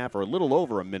minute and a half, or a little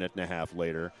over a minute and a half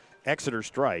later, Exeter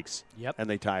strikes, and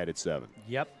they tie it at 7.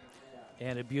 Yep.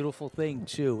 And a beautiful thing,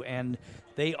 too. And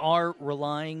they are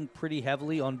relying pretty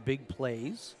heavily on big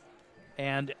plays.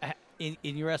 And in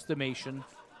your estimation,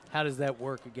 how does that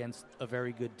work against a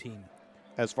very good team?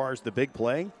 As far as the big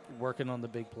play? Working on the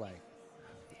big play.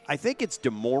 I think it's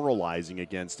demoralizing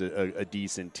against a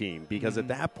decent team because at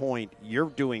that point you're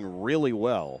doing really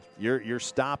well. You're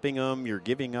stopping them. You're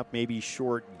giving up maybe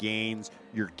short gains.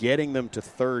 You're getting them to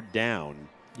third down.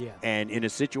 Yeah. And in a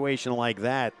situation like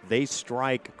that, they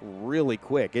strike really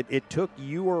quick. It took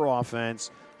your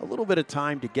offense a little bit of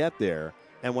time to get there.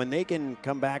 And when they can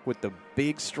come back with the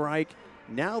big strike,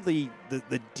 now the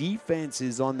defense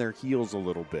is on their heels a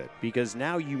little bit because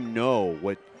now you know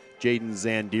what Jaden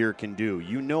Zandier can do.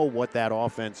 You know what that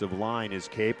offensive line is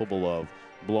capable of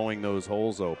blowing those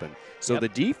holes open. So the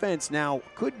defense now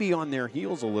could be on their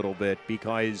heels a little bit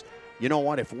because, you know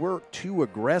what, if we're too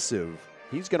aggressive,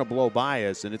 he's going to blow by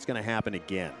us, and it's going to happen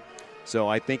again. So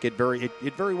I think it very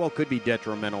well could be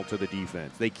detrimental to the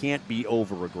defense. They can't be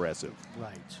over-aggressive.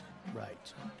 Right.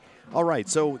 All right,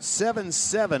 so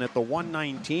 7-7 at the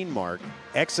 119 mark.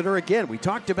 Exeter, again, we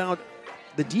talked about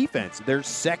the defense. Their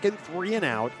second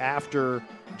 3-and-out after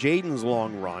Jaden's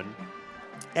long run.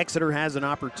 Exeter has an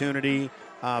opportunity.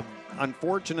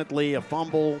 Unfortunately, a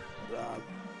fumble.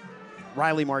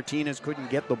 Riley Martinez couldn't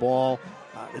get the ball.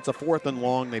 It's a 4th and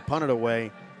long. They punt it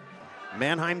away.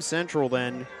 Manheim Central,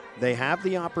 then, they have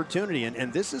the opportunity.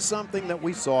 And this is something that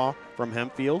we saw from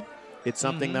Hempfield. It's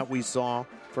something that we saw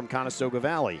from Conestoga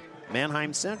Valley.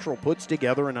 Manheim Central puts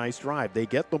together a nice drive. They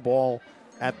get the ball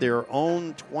at their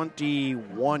own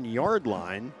 21-yard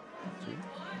line.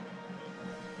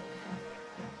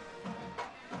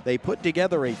 They put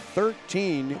together a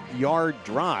 13-yard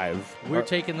drive. We're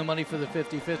taking the money for the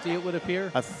 50-50, it would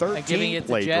appear. A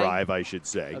 13-play drive, I should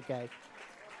say. Okay.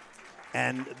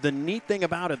 And the neat thing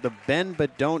about it, the bend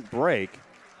but don't break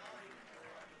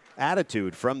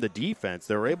attitude from the defense,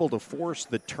 they're able to force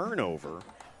the turnover.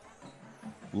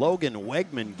 Logan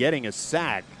Wegman getting a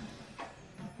sack,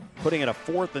 putting it a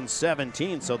 4th and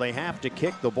 17, so they have to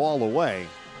kick the ball away.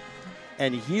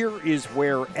 And here is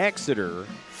where Exeter,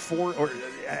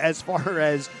 as far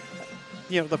as,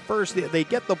 the first, they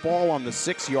get the ball on the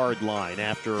 6-yard line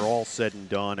after all said and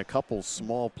done, a couple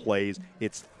small plays.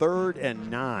 It's 3rd and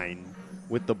 9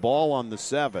 with the ball on the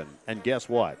 7, and guess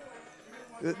what?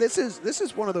 This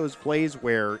is one of those plays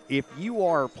where if you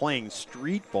are playing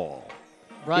street ball,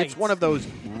 right, it's one of those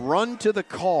run to the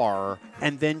car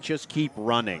and then just keep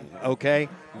running, okay?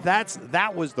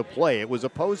 That was the play. It was a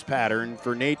post pattern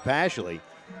for Nate Pashley.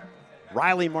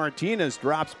 Riley Martinez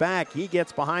drops back. He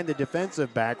gets behind the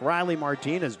defensive back. Riley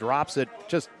Martinez drops it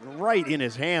just right in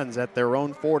his hands at their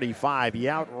own 45. He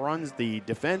outruns the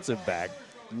defensive back.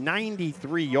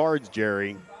 93 yards,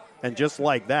 Jerry. And just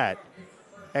like that,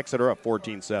 Exeter up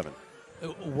 14-7.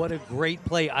 What a great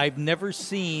play. I've never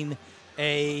seen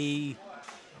a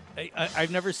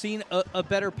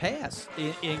better pass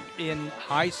in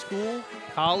high school,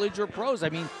 college, or pros. I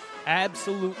mean,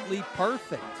 absolutely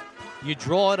perfect. You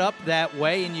draw it up that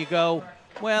way and you go,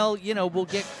 well, we'll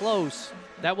get close.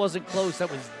 That wasn't close. That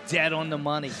was dead on the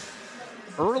money.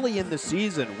 Early in the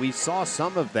season, we saw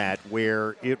some of that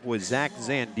where it was Zach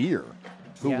Zandier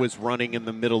who was running in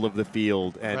the middle of the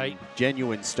field and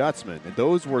Genuine Stutzman. And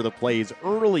those were the plays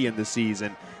early in the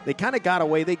season. They kind of got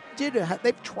away. They've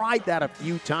tried that a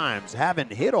few times,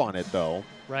 haven't hit on it, though.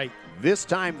 Right. This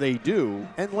time they do.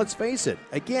 And let's face it,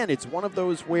 again, it's one of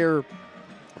those where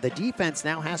the defense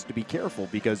now has to be careful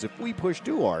because if we push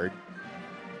too hard,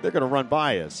 they're going to run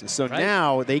by us. So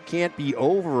now they can't be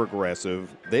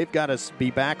over-aggressive. They've got to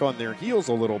be back on their heels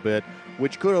a little bit,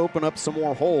 which could open up some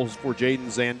more holes for Jaden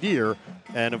Zandier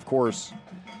and, of course,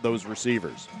 those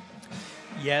receivers.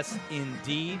 Yes,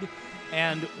 indeed.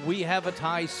 And we have a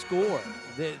tie score.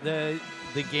 The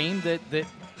game that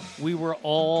we were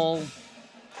all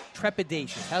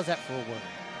trepidatious. How's that for a word?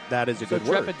 That is a good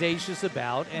word. Trepidatious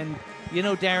about. And,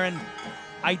 Darren,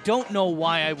 I don't know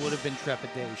why I would have been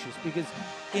trepidatious because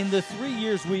in the 3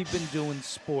 years we've been doing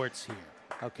sports here,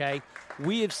 okay,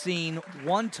 we have seen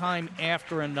one time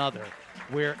after another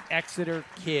where Exeter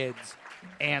kids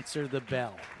answer the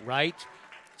bell, right?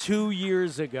 2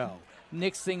 years ago,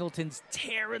 Nick Singleton's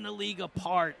tearing the league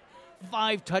apart,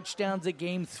 5 touchdowns a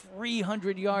game,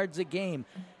 300 yards a game.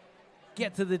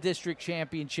 Get to the district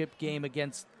championship game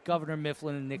against Governor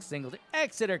Mifflin and Nick Singleton.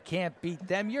 Exeter can't beat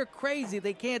them. You're crazy.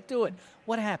 They can't do it.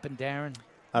 What happened, Darren?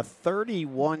 A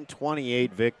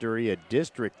 31-28 victory, a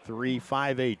District 3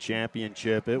 5A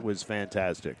championship. It was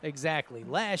fantastic. Exactly.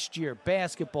 Last year,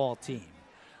 basketball team.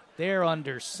 They're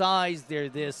undersized. They're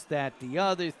this, that, the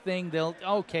other thing. They'll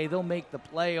make the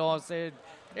playoffs.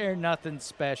 They're nothing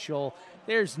special.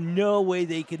 There's no way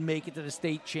they could make it to the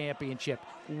state championship.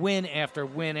 Win after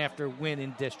win after win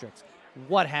in districts.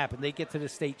 What happened? They get to the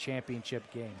state championship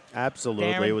game.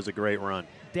 Absolutely. Darren, it was a great run.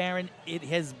 Darren, it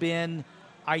has been,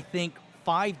 I think,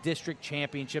 5 district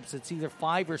championships. It's either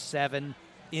 5 or 7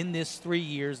 in this 3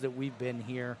 years that we've been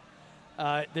here.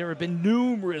 There have been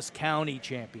numerous county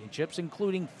championships,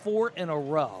 including 4 in a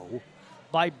row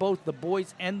by both the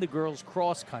boys and the girls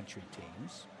cross-country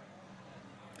teams.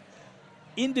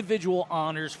 Individual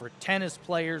honors for tennis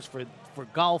players, for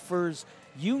golfers.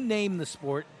 You name the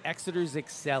sport, Exeter's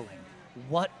excelling.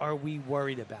 What are we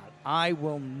worried about? I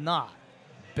will not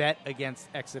bet against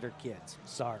Exeter kids.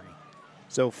 Sorry.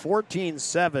 So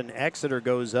 14-7, Exeter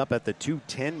goes up at the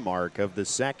 2:10 mark of the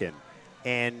second.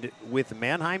 And with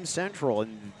Manheim Central,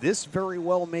 and this very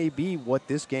well may be what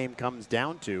this game comes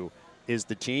down to, is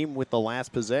the team with the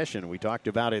last possession. We talked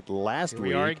about it last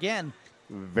week. Here we are again.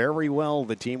 Very well,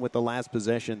 the team with the last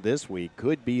possession this week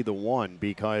could be the one,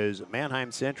 because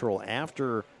Manheim Central,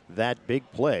 after that big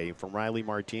play from Riley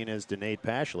Martinez to Nate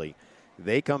Pashley,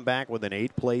 they come back with an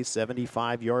 8-play,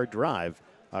 75-yard drive,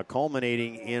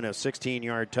 culminating in a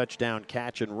 16-yard touchdown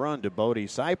catch and run to Bodie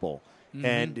Seipel. Mm-hmm.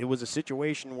 And it was a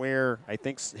situation where I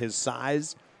think his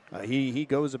size, he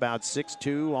goes about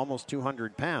 6'2", almost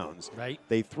 200 pounds. Right.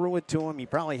 They threw it to him. He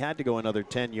probably had to go another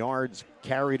 10 yards,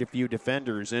 carried a few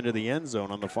defenders into the end zone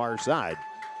on the far side.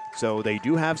 So they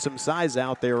do have some size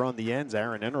out there on the ends.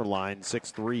 Aaron Enterline,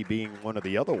 6'3", being one of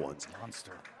the other ones.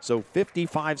 Monster. So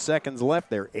 55 seconds left.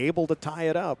 They're able to tie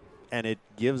it up, and it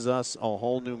gives us a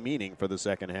whole new meaning for the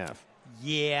second half.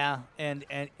 Yeah, and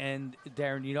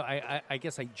Darren, you know, I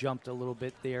guess I jumped a little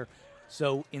bit there.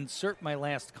 So insert my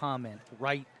last comment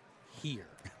right here.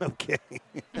 Okay.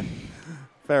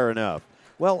 Fair enough.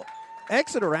 Well,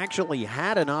 Exeter actually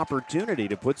had an opportunity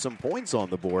to put some points on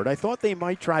the board. I thought they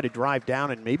might try to drive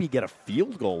down and maybe get a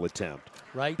field goal attempt.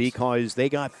 Right. Because they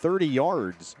got 30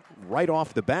 yards right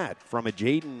off the bat from a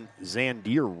Jaden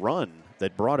Zandier run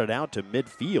that brought it out to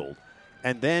midfield.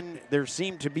 And then there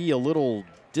seemed to be a little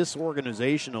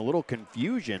disorganization, a little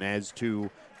confusion as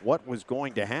to what was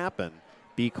going to happen,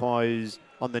 because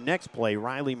on the next play,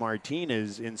 Riley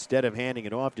Martinez, instead of handing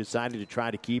it off, decided to try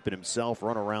to keep it himself,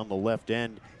 run around the left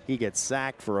end. He gets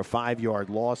sacked for a 5-yard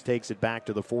loss, takes it back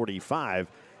to the 45.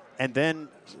 And then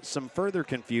some further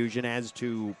confusion as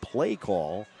to play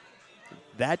call.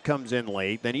 That comes in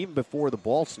late. Then even before the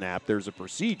ball snap, there's a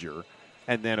procedure.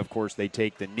 And then, of course, they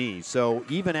take the knee. So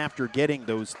even after getting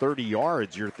those 30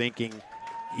 yards, you're thinking,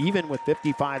 even with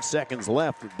 55 seconds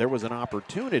left, there was an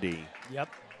opportunity. Yep.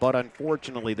 But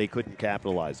unfortunately, they couldn't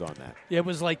capitalize on that. It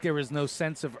was like there was no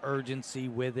sense of urgency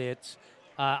with it.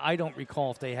 I don't recall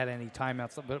if they had any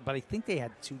timeouts, but I think they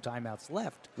had 2 timeouts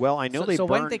left. Well, I know they so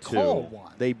burned when did they 2. Call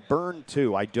one? They burned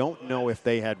 2. I don't know if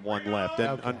they had 1 left.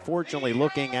 And unfortunately,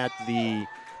 looking at the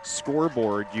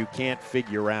scoreboard, you can't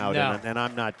figure out. No. And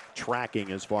I'm not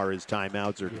tracking as far as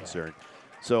timeouts are concerned.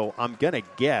 So I'm going to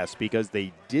guess, because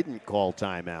they didn't call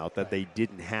timeout, that they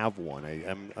didn't have one.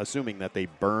 I'm assuming that they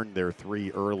burned their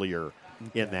 3 earlier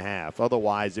in the half.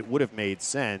 Otherwise, it would have made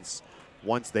sense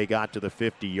once they got to the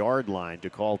 50-yard line to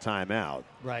call timeout.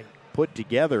 Right. Put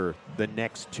together the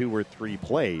next 2 or 3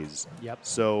 plays. Yep.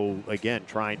 So, again,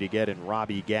 trying to get in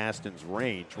Robbie Gaston's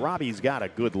range. Robbie's got a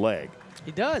good leg.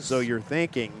 He does. So you're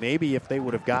thinking maybe if they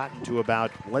would have gotten to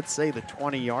about, let's say, the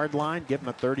 20-yard line, give them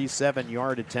a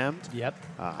 37-yard attempt. Yep.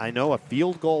 I know a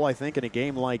field goal, I think, in a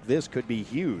game like this could be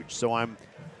huge. So I'm,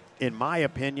 in my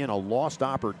opinion, a lost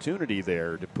opportunity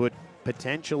there to put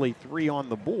potentially 3 on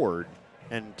the board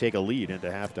and take a lead into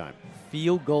halftime.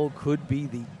 Field goal could be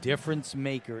the difference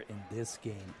maker in this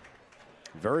game.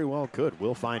 Very well could.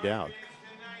 We'll find out.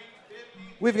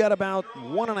 We've got about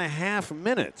 1.5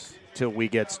 minutes till we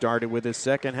get started with this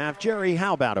second half. Jerry,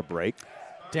 how about a break?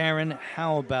 Darren,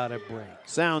 how about a break?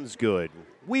 Sounds good.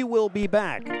 We will be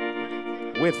back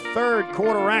with third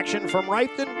quarter action from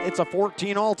Reiffton. It's a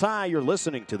 14-all tie. You're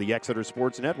listening to the Exeter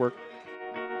Sports Network.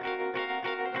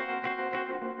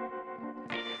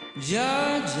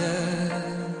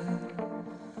 Georgia,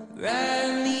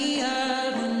 ride me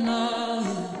out and all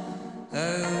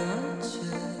I want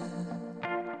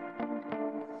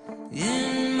you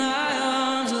in my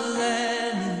arms,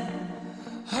 let me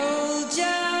hold you.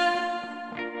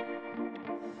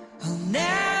 I'll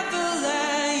never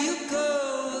let you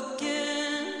go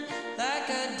again like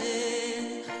I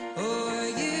did or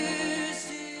used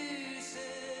to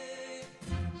say.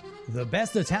 The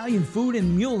best Italian food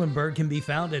in Muhlenberg can be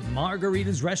found at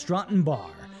Margarita's Restaurant and Bar,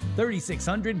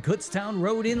 3600 Kutztown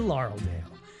Road in Laureldale.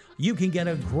 You can get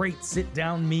a great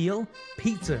sit-down meal,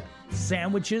 pizza,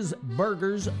 sandwiches,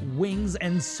 burgers, wings,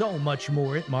 and so much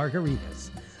more at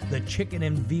Margarita's. The chicken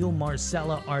and veal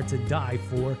Marcella are to die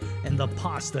for, and the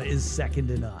pasta is second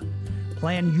to none.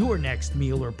 Plan your next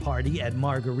meal or party at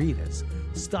Margarita's.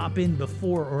 Stop in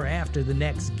before or after the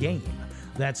next game.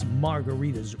 That's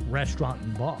Margarita's Restaurant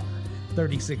and Bar,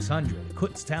 3600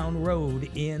 Kutztown Road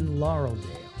in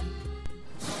Laureldale.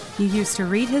 You used to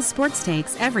read his sports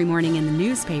takes every morning in the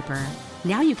newspaper.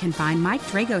 Now you can find Mike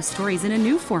Drago's stories in a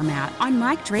new format on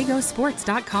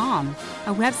MikeDragosports.com,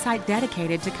 a website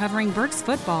dedicated to covering Berks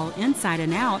football inside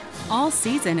and out all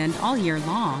season and all year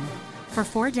long. For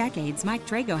 4 decades, Mike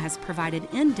Drago has provided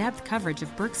in-depth coverage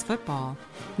of Berks football.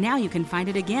 Now you can find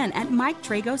it again at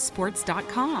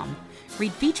MikeDragosports.com.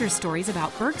 Read feature stories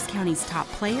about Berks County's top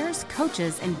players,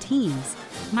 coaches, and teams.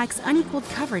 Mike's unequaled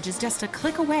coverage is just a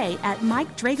click away at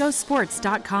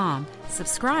MikeDragosports.com.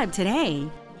 Subscribe today.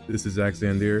 This is Zach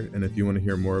Zandier, and if you want to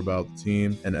hear more about the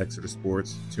team and Exeter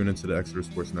Sports, tune into the Exeter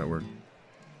Sports Network.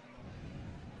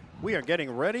 We are getting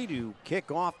ready to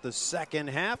kick off the second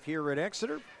half here at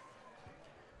Exeter.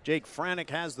 Jake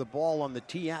Franick has the ball on the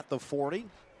tee at the 40.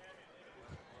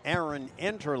 Aaron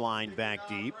Enterline back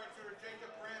deep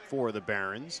for the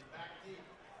Barons.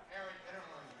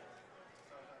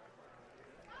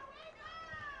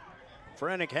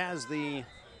 Franick has the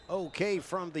okay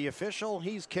from the official.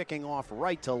 He's kicking off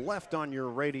right to left on your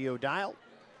radio dial.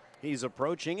 He's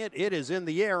approaching it. It is in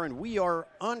the air, and we are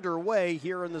underway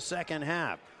here in the second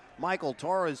half. Michael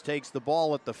Torres takes the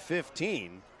ball at the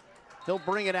 15. He'll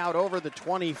bring it out over the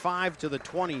 25 to the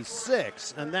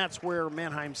 26, and that's where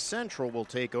Manheim Central will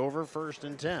take over, 1st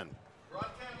and 10.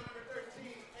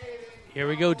 Here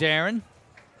we go, Darren.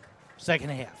 Second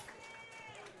half.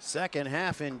 Second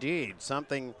half indeed.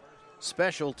 Something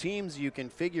special teams, you can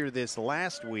figure this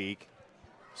last week,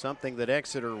 something that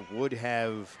Exeter would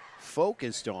have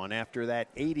focused on after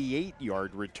that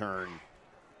 88-yard return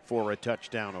for a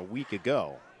touchdown a week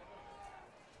ago.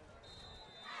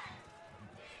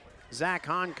 Zach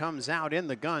Hahn comes out in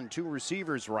the gun, 2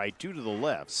 receivers right, 2 to the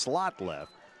left, slot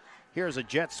left. Here's a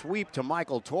jet sweep to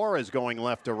Michael Torres going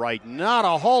left to right. Not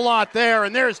a whole lot there,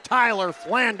 and there's Tyler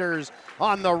Flanders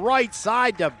on the right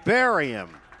side to bury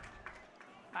him.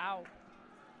 Wow.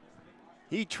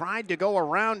 He tried to go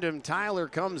around him. Tyler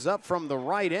comes up from the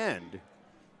right end.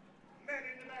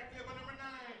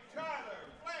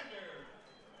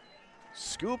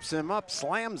 Scoops him up,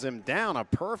 slams him down. A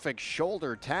perfect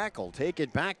shoulder tackle. Take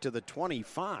it back to the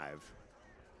 25.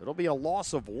 It'll be a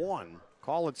loss of 1.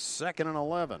 Call it 2nd and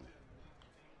 11.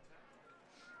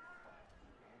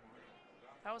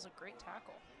 That was a great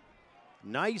tackle.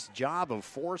 Nice job of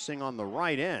forcing on the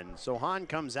right end. So Hahn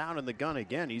comes out in the gun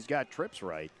again. He's got trips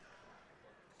right.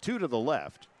 2 to the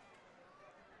left.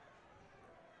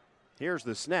 Here's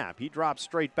the snap. He drops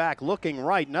straight back, looking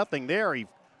right. Nothing there. He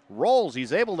rolls.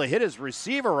 He's able to hit his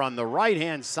receiver on the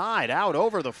right-hand side out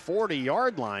over the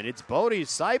 40-yard line. It's Bodie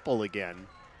Seipel again.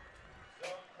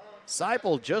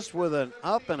 Seipel just with an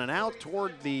up and an out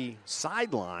toward the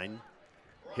sideline.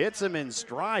 Hits him in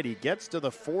stride. He gets to the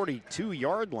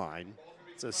 42-yard line.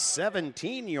 It's a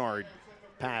 17-yard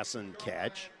pass and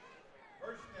catch.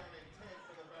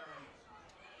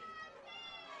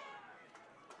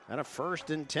 And a 1st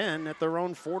and 10 at their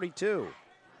own 42.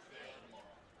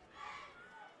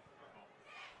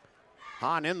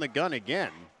 Hahn in the gun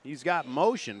again. He's got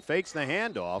motion, fakes the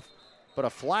handoff, but a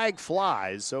flag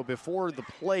flies. So before the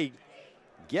play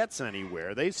gets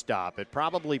anywhere, they stop it.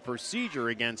 Probably procedure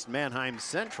against Manheim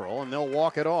Central, and they'll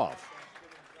walk it off.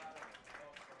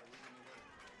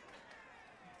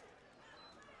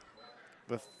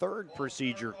 The 3rd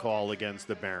procedure call against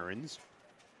the Barons.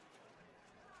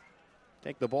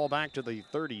 Take the ball back to the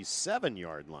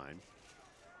 37-yard line.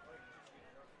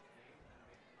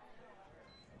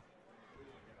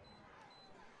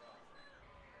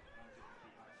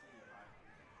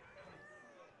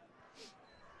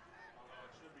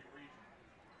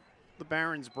 The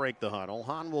Barons break the huddle.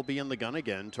 Hahn will be in the gun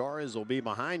again. Torres will be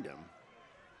behind him.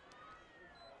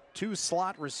 2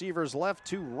 slot receivers left,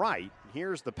 2 right.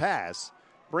 Here's the pass.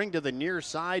 Bring to the near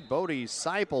side. Bodie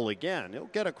Seipel again. He'll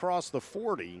get across the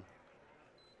 40.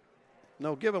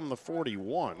 No, give him the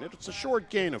 41. It's a short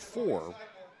gain of 4.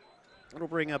 It'll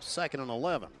bring up 2nd and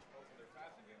 11.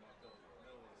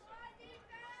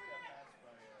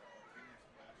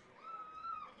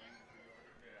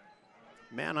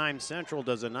 Manheim Central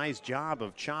does a nice job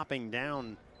of chopping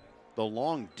down the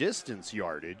long distance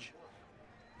yardage.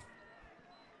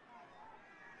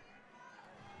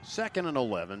 2nd and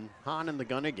 11. Hahn in the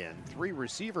gun again. 3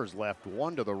 receivers left,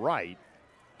 1 to the right.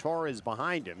 Torres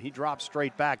behind him. He drops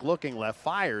straight back, looking left,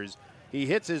 fires. He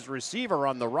hits his receiver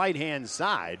on the right-hand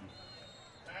side.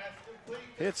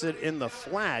 Hits it in the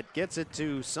flat, gets it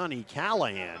to Sonny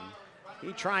Callahan.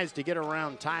 He tries to get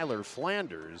around Tyler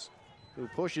Flanders, who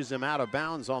pushes him out of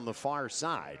bounds on the far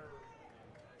side.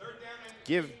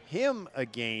 Give him a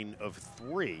gain of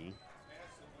 3.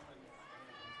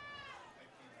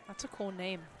 That's a cool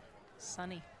name.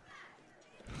 Sunny.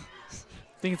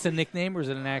 Think it's a nickname or is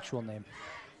it an actual name?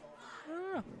 I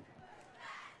don't know.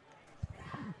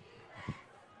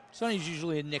 Sonny's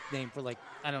usually a nickname for, like,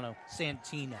 I don't know,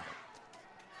 Santino.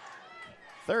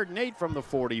 3rd and 8 from the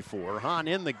 44. Hahn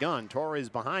in the gun. Torres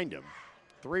behind him.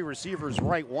 3 receivers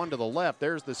right, 1 to the left.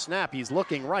 There's the snap. He's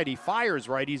looking right. He fires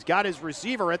right. He's got his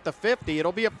receiver at the 50.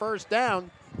 It'll be a first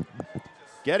down.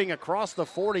 Getting across the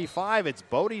 45, it's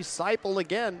Bodie Seipel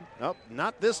again. Oh,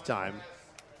 not this time.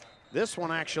 This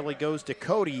one actually goes to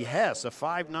Cody Hess, a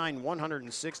 5'9",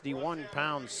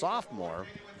 161-pound sophomore.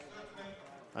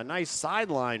 A nice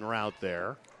sideline route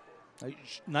there.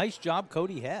 Nice job,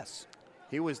 Cody Hess.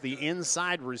 He was the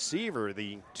inside receiver.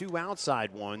 The 2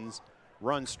 outside ones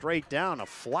run straight down. A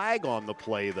flag on the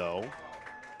play, though.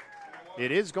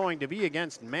 It is going to be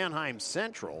against Manheim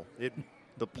Central.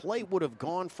 The play would have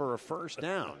gone for a first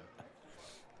down.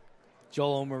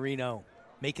 Joel Marino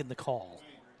making the call.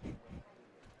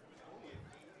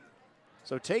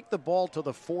 So take the ball to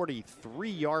the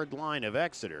 43-yard line of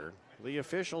Exeter. The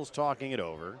officials talking it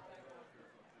over.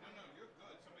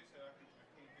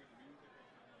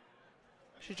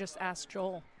 Should just ask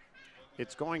Joel.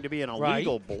 It's going to be an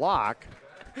illegal block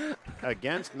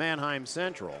against Manheim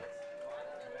Central.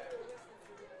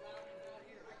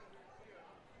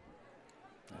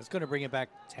 That's going to bring it back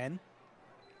 10.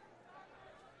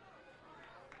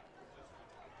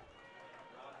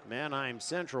 Manheim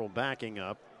Central backing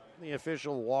up. The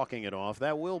official walking it off.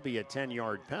 That will be a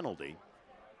 10-yard penalty.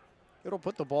 It'll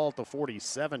put the ball at the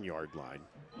 47-yard line.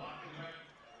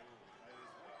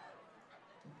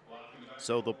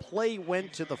 So the play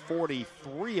went to the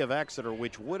 43 of Exeter,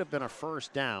 which would have been a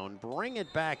first down. Bring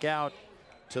it back out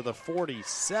to the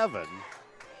 47,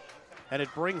 and it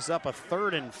brings up a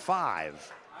 3rd and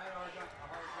 5.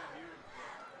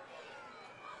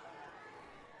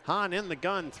 Hahn in the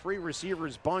gun, 3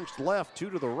 receivers bunched left,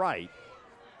 2 to the right.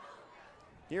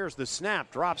 Here's the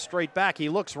snap, drops straight back. He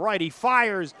looks right, he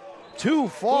fires too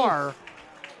far. Oof.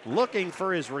 Looking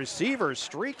for his receiver,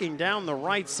 streaking down the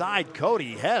right side,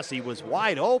 Cody Hess. He was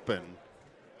wide open.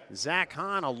 Zach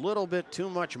Hahn, a little bit too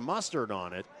much mustard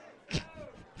on it.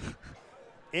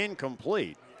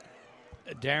 Incomplete.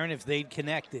 Darren, if they'd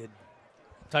connected,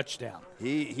 touchdown.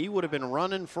 He would have been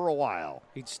running for a while.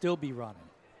 He'd still be running.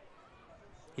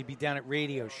 He'd be down at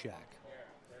Radio Shack.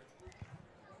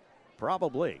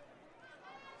 Probably.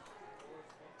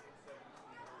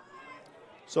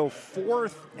 So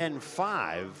 4th and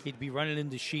 5. He'd be running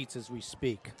into sheets as we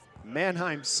speak.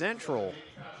 Manheim Central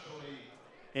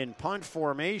in punt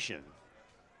formation.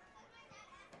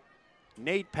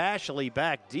 Nate Pashley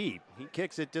back deep. He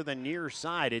kicks it to the near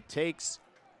side. It takes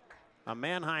a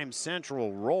Manheim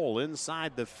Central roll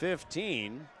inside the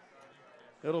 15.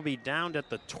 It'll be down at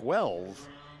the 12.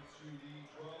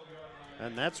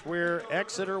 And that's where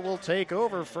Exeter will take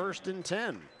over 1st and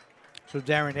 10. So,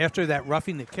 Darren, after that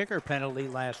roughing the kicker penalty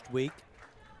last week,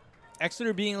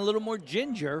 Exeter being a little more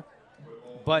ginger,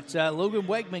 but Logan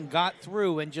Wegman got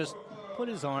through and just put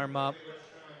his arm up.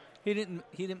 He didn't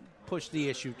push the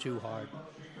issue too hard.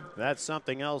 That's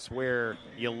something else where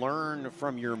you learn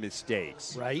from your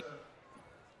mistakes. Right.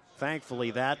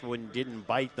 Thankfully, that one didn't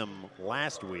bite them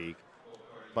last week,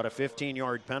 but a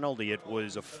 15-yard penalty. It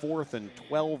was a 4th and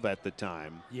 12 at the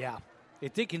time. Yeah,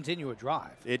 it did continue a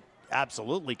drive. It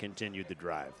absolutely continued the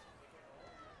drive.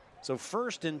 So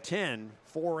 1st and 10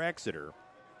 for Exeter.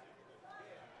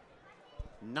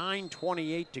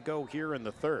 9:28 to go here in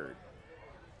the 3rd.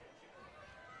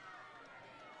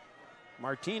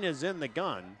 Martinez in the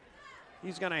gun.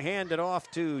 He's going to hand it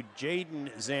off to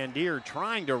Jaden Zandier,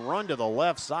 trying to run to the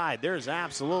left side. There's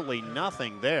absolutely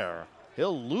nothing there.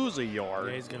 He'll lose a yard.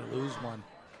 Yeah, he's going to lose one.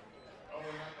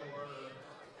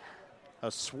 A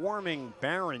swarming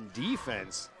Barron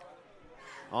defense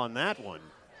on that one.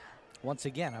 Once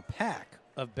again, a pack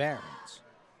of Barons.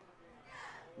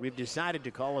 We've decided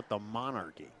to call it the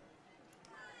Monarchy.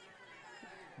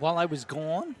 While I was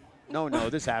gone? No,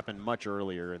 this happened much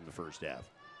earlier in the first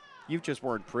half. You just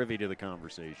weren't privy to the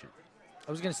conversation.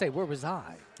 I was going to say, where was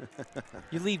I?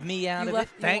 You leave me out of it?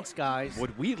 Thanks, guys.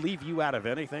 Would we leave you out of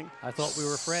anything? I thought we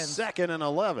were friends. 2nd and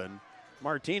 11.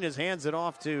 Martinez hands it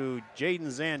off to Jaden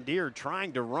Zandier,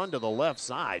 trying to run to the left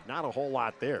side. Not a whole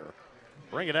lot there.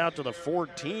 Bring it out to the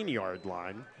 14-yard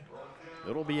line.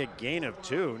 It'll be a gain of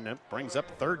 2, and that brings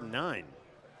up 3rd and 9.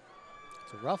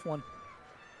 It's a rough one.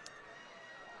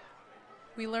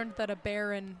 We learned that a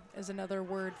baron is another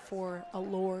word for a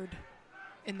lord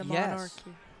in the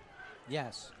monarchy.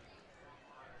 Yes.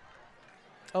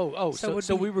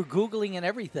 So we were Googling and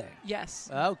everything. Yes.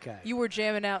 Okay. You were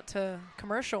jamming out to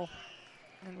commercial.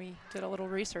 And we did a little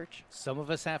research. Some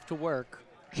of us have to work.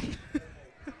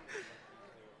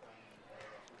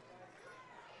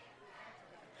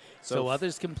 So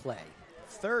others can play.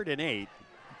 3rd and 8.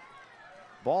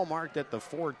 Ball marked at the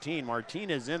 14.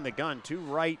 Martinez in the gun. 2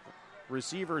 right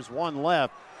receivers, 1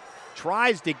 left.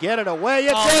 Tries to get it away.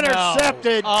 It's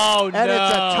intercepted. Oh, no. And it's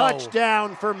a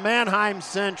touchdown for Manheim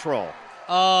Central.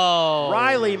 Oh.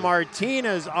 Riley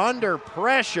Martinez under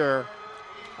pressure.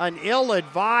 An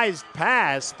ill-advised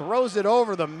pass. Throws it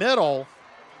over the middle.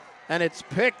 And it's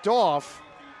picked off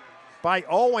by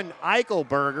Owen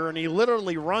Eichelberger, and he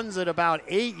literally runs it about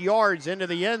 8 yards into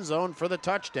the end zone for the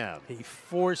touchdown. He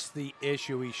forced the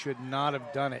issue. He should not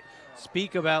have done it.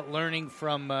 Speak about learning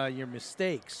from your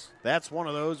mistakes. That's one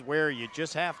of those where you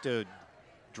just have to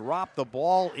drop the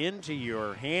ball into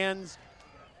your hands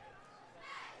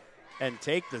and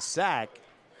take the sack.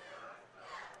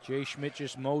 Jay Schmidt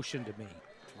just motioned to me.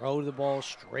 Throw the ball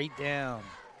straight down.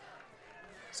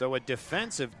 So a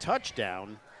defensive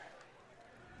touchdown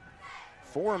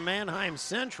for Manheim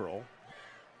Central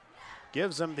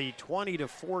gives them the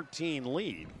 20-14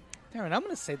 lead. Darren, I'm going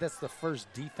to say that's the first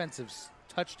defensive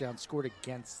touchdown scored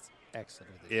against Exeter.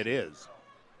 It is.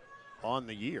 On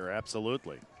the year,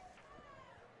 absolutely.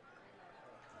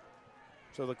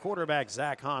 So the quarterback,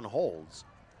 Zach Hahn, holds.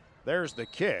 There's the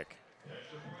kick.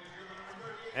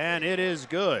 And it is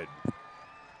good.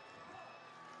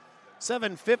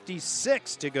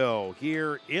 7:56 to go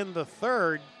here in the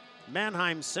third.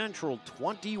 Manheim Central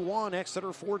 21,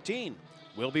 Exeter 14.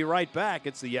 We'll be right back.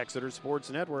 It's the Exeter Sports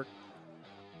Network.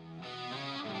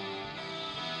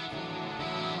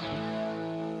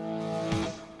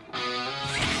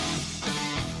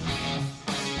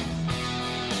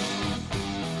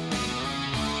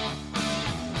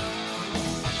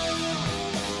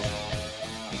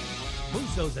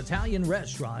 Musso's Italian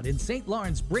Restaurant in St.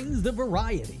 Lawrence brings the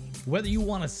variety. Whether you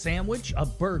want a sandwich, a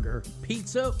burger,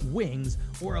 pizza, wings,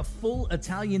 or a full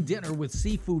Italian dinner with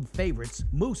seafood favorites,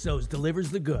 Musso's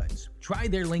delivers the goods. Try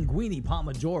their linguine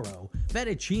pomodoro,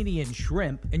 fettuccine and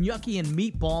shrimp, and gnocchi and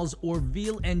meatballs or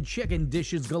veal and chicken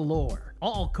dishes galore.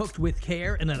 All cooked with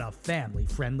care and at a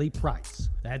family-friendly price.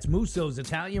 That's Musso's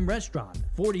Italian Restaurant,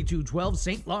 4212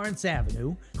 St. Lawrence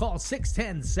Avenue. Call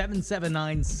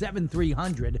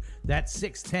 610-779-7300. That's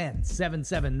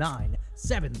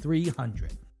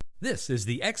 610-779-7300. This is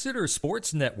the Exeter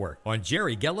Sports Network on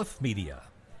Jerry Gelliff Media.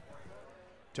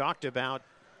 Talked about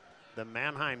the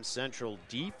Manheim Central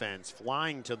defense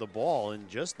flying to the ball in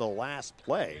just the last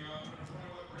play.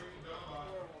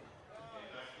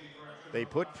 They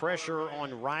put pressure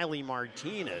on Riley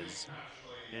Martinez,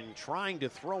 and trying to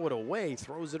throw it away,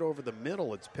 throws it over the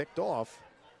middle. It's picked off,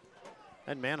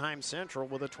 and Manheim Central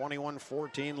with a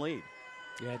 21-14 lead.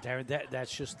 Yeah, Darren,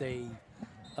 that's just a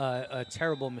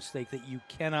terrible mistake that you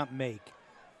cannot make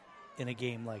in a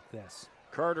game like this.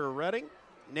 Carter Redding,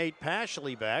 Nate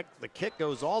Pashley back. The kick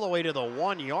goes all the way to the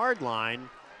 1-yard line.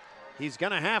 He's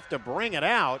going to have to bring it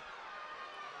out.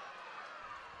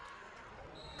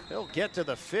 He'll get to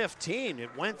the 15. It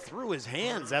went through his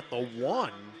hands at the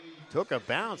 1. Took a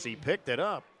bounce. He picked it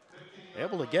up.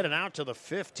 Able to get it out to the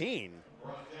 15.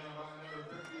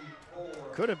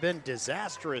 Could have been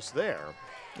disastrous there.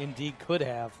 Indeed could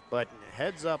have. But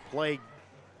heads up play,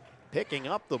 picking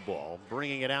up the ball,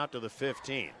 bringing it out to the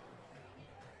 15.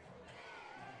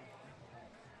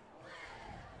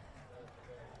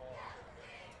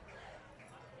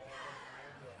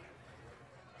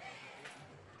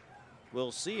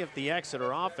 We'll see if the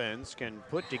Exeter offense can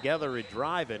put together a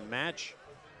drive and match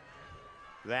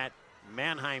that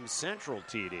Manheim Central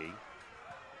TD.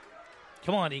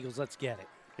 Come on, Eagles, let's get it.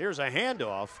 Here's a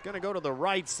handoff, going to go to the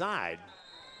right side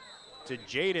to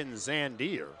Jaden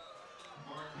Zandier.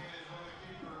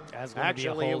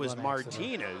 Actually, it was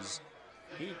Martinez.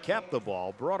 He kept the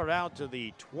ball, brought it out to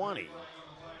the 20.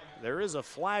 There is a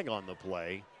flag on the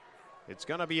play. It's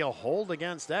going to be a hold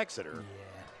against Exeter. Yeah.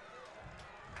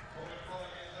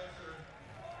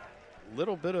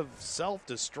 Little bit of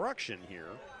self-destruction here.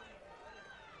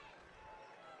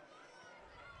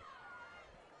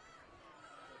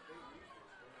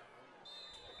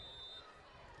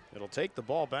 It'll take the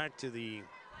ball back to the,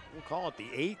 we'll call it the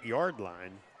 8-yard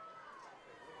line.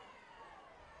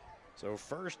 So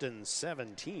 1st and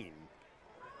 17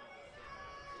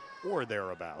 or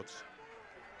thereabouts.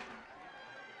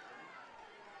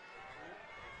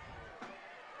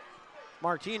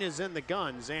 Martinez in the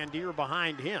gun, Zandier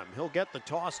behind him. He'll get the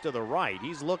toss to the right.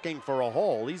 He's looking for a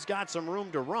hole. He's got some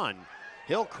room to run.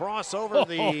 He'll cross over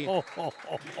the,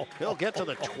 he'll get to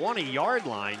the 20-yard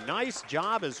line. Nice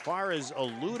job as far as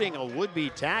eluding a would-be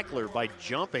tackler by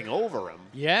jumping over him.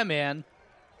 Yeah, man.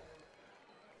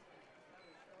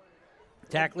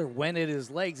 Tackler went at his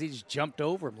legs. He just jumped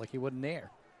over him like he wasn't there.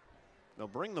 They'll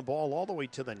bring the ball all the way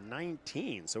to the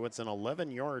 19, so it's an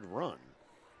 11-yard run.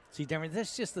 See, Darren,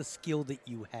 that's just the skill that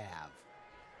you have.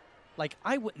 Like,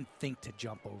 I wouldn't think to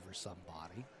jump over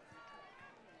somebody.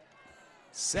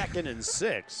 2nd and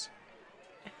 6.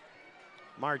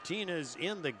 Martinez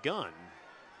in the gun.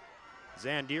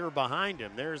 Zandier behind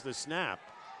him. There's the snap.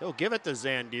 He'll give it to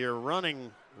Zandier,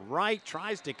 running right,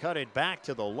 tries to cut it back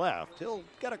to the left. He'll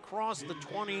get across the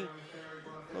 20.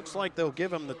 Looks like they'll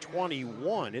give him the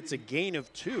 21. It's a gain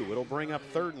of 2. It'll bring up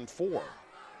 3rd and 4.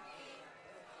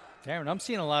 Darren, I'm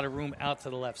seeing a lot of room out to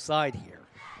the left side here.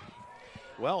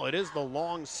 Well, it is the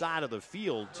long side of the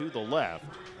field to the left.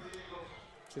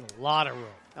 It's a lot of room.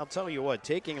 I'll tell you what,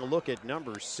 taking a look at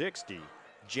number 60,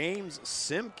 James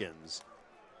Simpkins.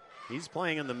 He's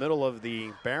playing in the middle of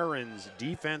the Barons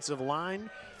defensive line,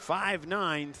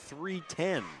 5'9",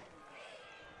 310.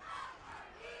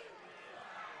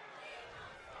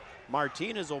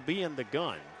 Martinez will be in the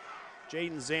gun.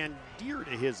 Jaden Zandier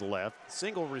to his left.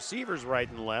 Single receivers right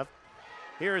and left.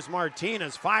 Here's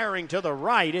Martinez firing to the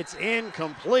right. It's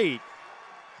incomplete.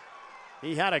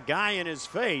 He had a guy in his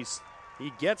face.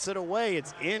 He gets it away.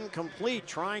 It's incomplete,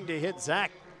 trying to hit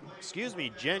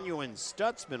Genuine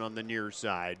Stutzman on the near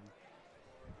side.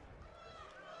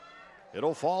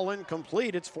 It'll fall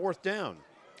incomplete. It's 4th down.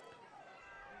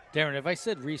 Darren, have I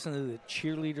said recently that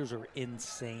cheerleaders are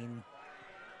insane?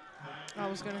 I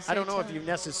was going to say I don't know if you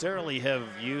necessarily have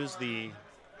used the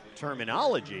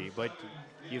terminology, but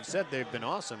you've said they've been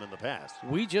awesome in the past.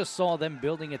 We just saw them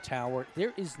building a tower.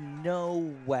 There is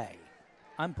no way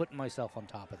I'm putting myself on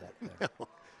top of that thing.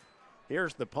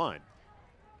 Here's the punt.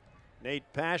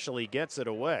 Nate Pashley gets it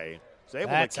away. He's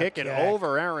able That's to kick it kick.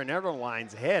 over Aaron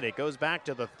Enderline's head. It goes back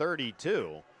to the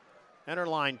 32.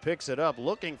 Enderline picks it up,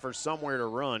 looking for somewhere to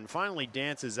run. Finally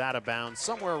dances out of bounds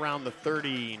somewhere around the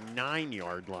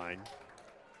 39-yard line.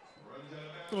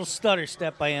 Little stutter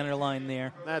step by Enderline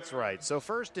there. That's right. So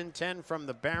 1st and 10 from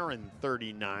the Baron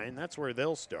 39. That's where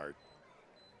they'll start.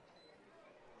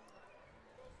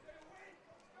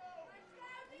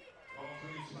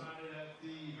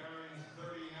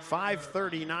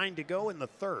 .539 to go in the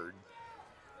 3rd.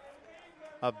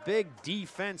 A big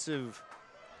defensive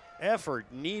effort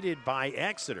needed by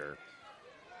Exeter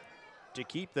to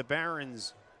keep the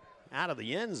Barons out of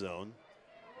the end zone,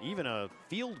 even a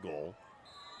field goal.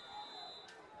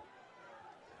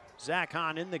 Zach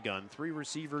Hahn in the gun, 3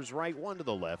 receivers right, 1 to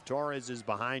the left. Torres is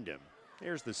behind him.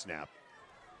 Here's the snap.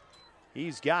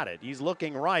 He's got it. He's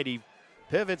looking right. He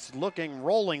pivots, looking,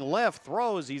 rolling left,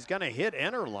 throws. He's going to hit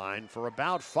Enderline for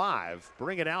about 5.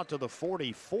 Bring it out to the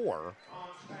 44.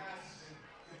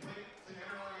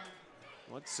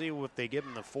 Let's see if they give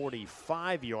him the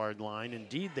 45-yard line.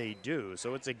 Indeed, they do.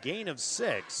 So it's a gain of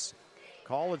 6.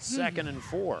 Call it 2nd and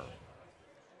 4.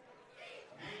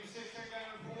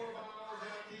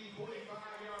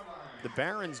 The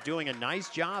Barons doing a nice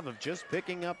job of just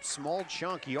picking up small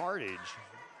chunk yardage.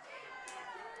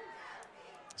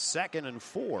 2nd and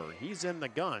 4. He's in the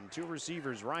gun. 2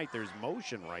 receivers right. There's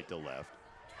motion right to left.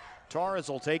 Torres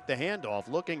will take the handoff,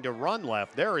 looking to run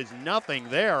left. There is nothing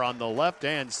there on the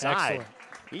left-hand side. Excellent.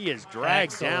 He is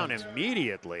dragged down Excellent.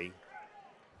 immediately.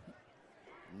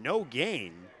 No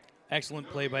gain. Excellent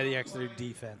play by the Exeter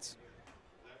defense.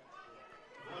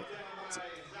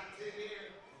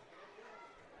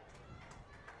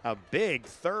 A big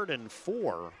 3rd and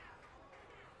 4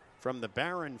 from the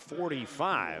Baron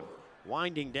 45,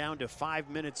 winding down to 5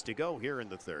 minutes to go here in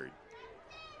the 3rd.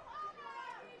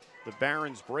 The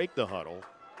Barons break the huddle.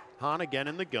 Hahn again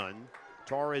in the gun.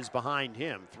 Torres behind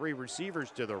him. 3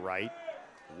 receivers to the right,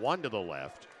 1 to the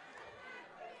left.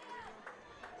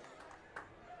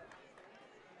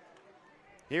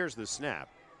 Here's the snap.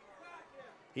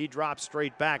 He drops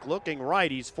straight back, looking right.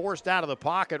 He's forced out of the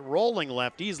pocket, rolling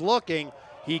left. He's looking.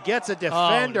 He gets a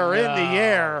defender in the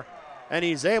air, and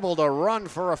he's able to run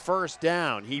for a 1st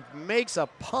down. He makes a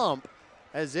pump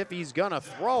as if he's going to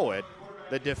throw it.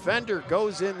 The defender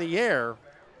goes in the air.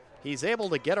 He's able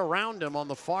to get around him on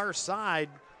the far side,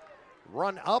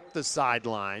 run up the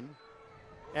sideline,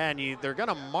 and they're going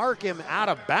to mark him out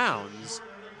of bounds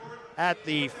at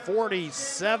the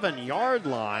 47-yard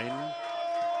line.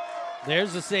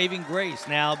 There's the saving grace.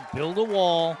 Now build a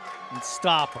wall and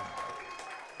stop him.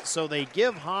 So they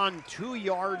give Hahn 2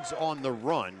 yards on the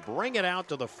run, bring it out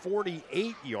to the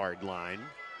 48-yard line.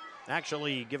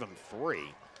 Actually, give him 3.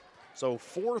 So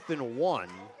 4th and 1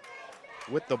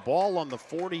 with the ball on the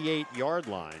 48-yard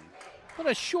line. But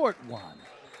a short one.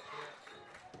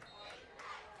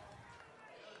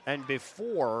 And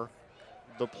before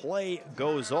the play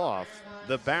goes off,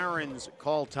 the Barons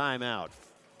call timeout.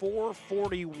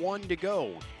 4:41 to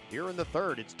go. Here in the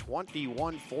third, it's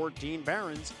 21-14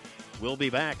 Barons. We'll be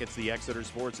back. It's the Exeter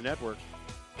Sports Network.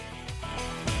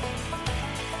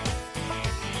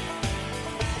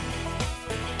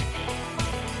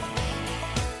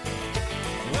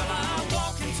 Well, I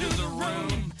walk into the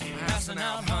room, passing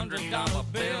out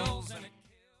 $100 bills.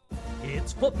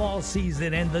 It's football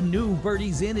season, and the new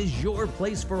Birdies Inn is your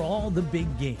place for all the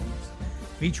big games.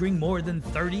 Featuring more than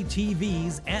 30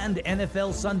 TVs and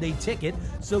NFL Sunday Ticket,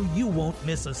 so you won't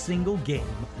miss a single game,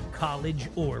 college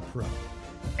or pro.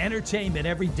 Entertainment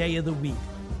every day of the week.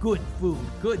 Good food,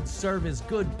 good service,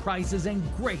 good prices, and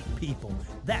great people.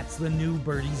 That's the new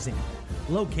Birdies Inn.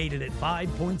 Located at 5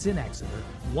 Points in Exeter,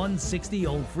 160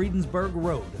 Old Friedensburg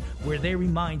Road, where they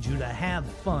remind you to have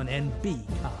fun and be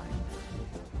kind.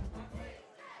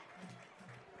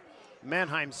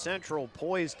 Manheim Central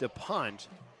poised to punt,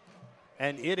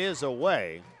 and it is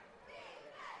away.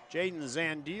 Jaden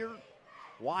Zandier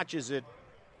watches it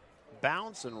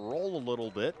bounce and roll a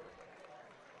little bit.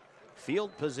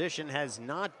 Field position has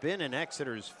not been in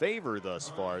Exeter's favor thus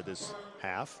far this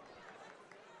half.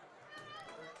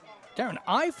 Darren,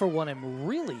 I, for one, am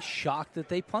really shocked that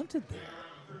they punted there.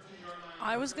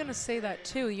 I was going to say that,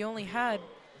 too. You only had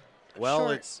Well,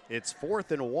 short. it's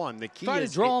 4th and 1. The key Try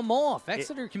is to draw them off.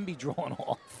 Exeter can be drawn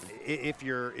off. If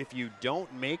you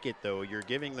don't make it, though, you're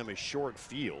giving them a short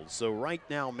field. So right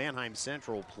now, Manheim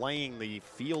Central playing the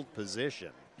field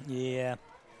position. Yeah.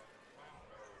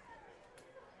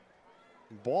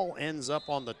 Ball ends up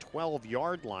on the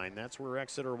 12-yard line. That's where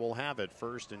Exeter will have it,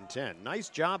 1st and 10. Nice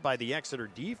job by the Exeter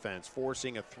defense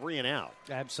forcing a 3-and-out.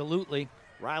 Absolutely.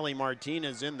 Riley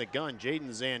Martinez in the gun.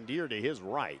 Jaden Zandier to his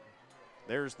right.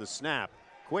 There's the snap.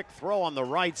 Quick throw on the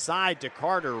right side to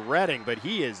Carter Redding, but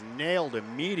he is nailed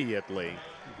immediately.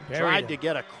 Tried to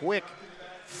get a quick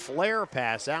flare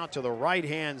pass out to the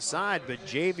right-hand side, but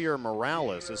Javier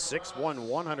Morales, a 6'1",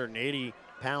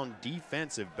 180-pound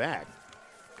defensive back,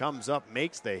 comes up,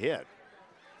 makes the hit.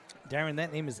 Darren,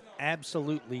 that name is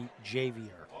absolutely Javier.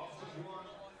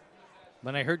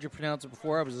 When I heard you pronounce it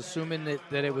before, I was assuming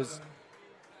that it was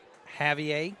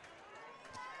Javier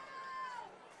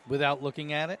without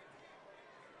looking at it.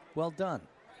 Well done.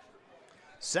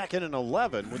 2nd and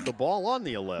 11 with the ball on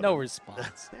the 11. No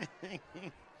response.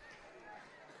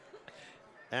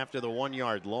 After the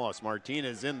 1-yard loss,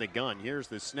 Martinez in the gun. Here's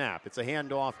the snap. It's a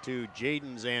handoff to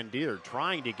Jaden Zandier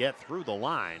trying to get through the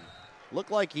line.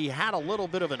 Looked like he had a little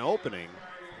bit of an opening,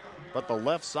 but the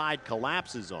left side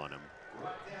collapses on him.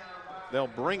 They'll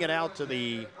bring it out to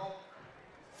the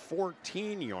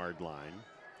 14-yard line.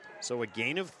 So a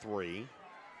gain of 3.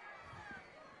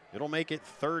 It'll make it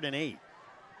 3rd and 8.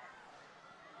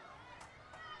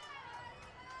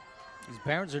 These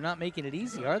Barons are not making it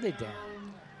easy, are they, Dan?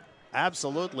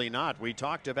 Absolutely not. We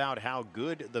talked about how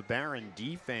good the Baron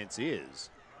defense is.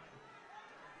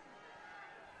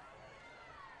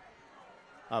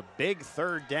 A big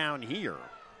 3rd down here.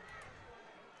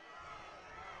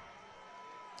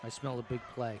 I smell a big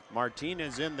play.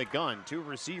 Martinez in the gun. 2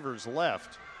 receivers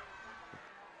left.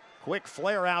 Quick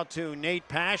flare out to Nate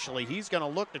Pashley. He's going to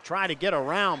look to try to get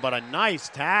around, but a nice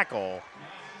tackle.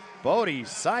 Bodie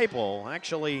Seipel,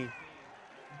 actually,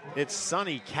 it's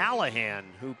Sonny Callahan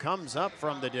who comes up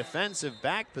from the defensive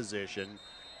back position,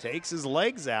 takes his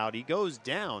legs out. He goes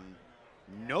down.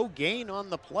 No gain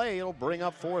on the play. It'll bring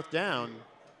up 4th down.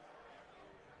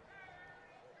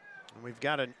 And we've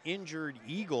got an injured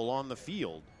Eagle on the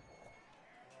field.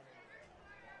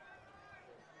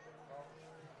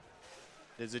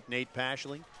 Is it Nate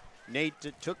Pashley? Nate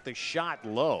took the shot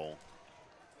low,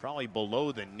 probably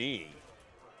below the knee.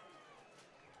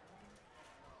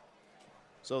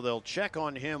 So they'll check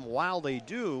on him. While they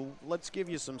do, let's give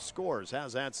you some scores.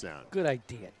 How's that sound? Good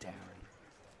idea, Darren.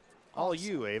 All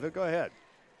you, Ava. Go ahead.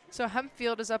 So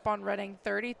Hempfield is up on Reading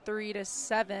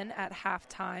 33-7 at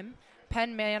halftime.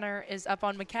 Penn Manor is up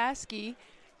on McCaskey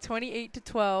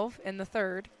 28-12 in the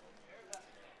third.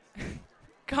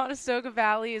 Conestoga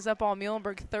Valley is up on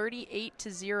Muhlenberg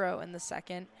 38-0 in the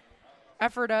second.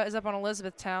 Ephrata is up on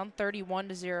Elizabethtown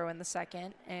 31-0 in the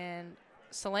second. And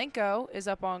Solenko is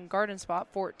up on Garden Spot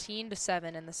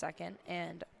 14-7 in the second.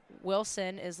 And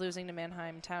Wilson is losing to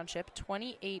Manheim Township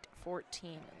 28-14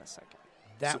 in the second.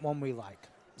 That one we like.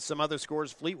 Some other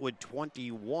scores: Fleetwood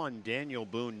 21, Daniel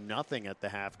Boone nothing at the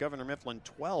half. Governor Mifflin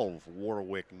 12,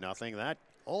 Warwick nothing. That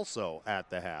also at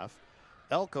the half.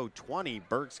 Elko 20,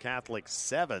 Berks Catholic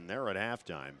 7. They're at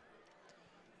halftime.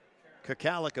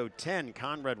 Cocalico 10,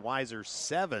 Conrad Weiser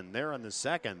 7. They're in the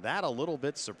second. That a little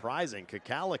bit surprising.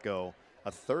 Cocalico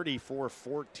a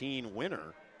 34-14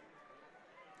 winner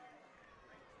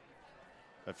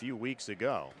a few weeks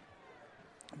ago.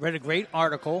 Read a great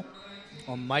article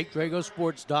on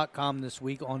MikeDragosports.com this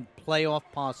week on playoff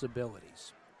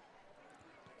possibilities.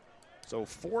 So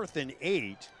 4th and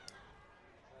 8.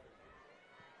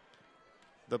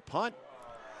 The punt,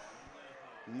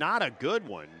 not a good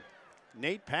one.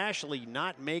 Nate Pashley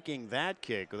not making that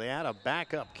kick. They had a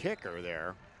backup kicker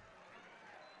there.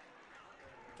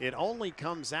 It only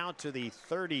comes out to the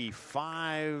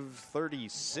 35,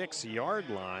 36 yard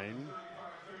line.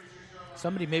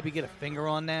 Somebody maybe get a finger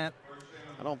on that?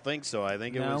 I don't think so. I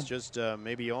think it was just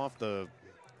maybe off the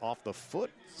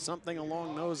foot, something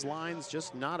along those lines.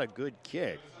 Just not a good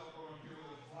kick.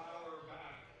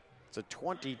 It's a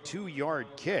 22-yard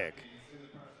kick.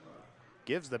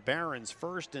 Gives the Barons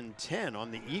 1st and 10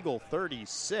 on the Eagle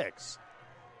 36.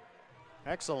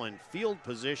 Excellent field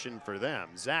position for them.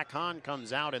 Zach Hahn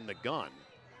comes out in the gun.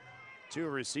 2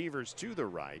 receivers to the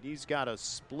right. He's got a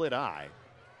split eye.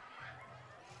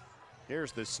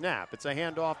 Here's the snap. It's a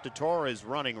handoff to Torres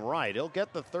running right. He'll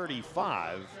get the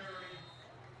 35.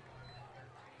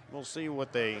 We'll see where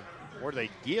they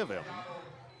give him.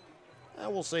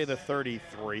 We'll say the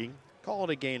 33. Call it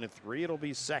a gain of 3. It'll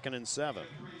be 2nd and 7.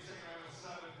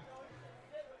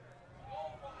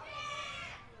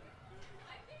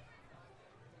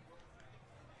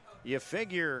 You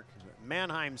figure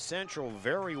Manheim Central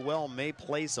very well may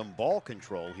play some ball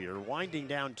control here, winding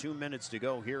down 2 minutes to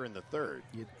go here in the 3rd.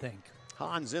 You'd think.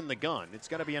 Hahn's in the gun. It's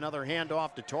going to be another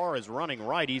handoff to Torres running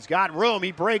right. He's got room.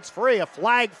 He breaks free. A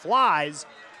flag flies.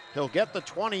 He'll get the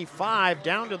 25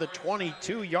 down to the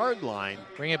 22-yard line.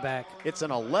 Bring it back. It's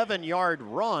an 11-yard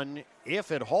run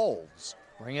if it holds.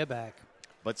 Bring it back.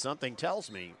 But something tells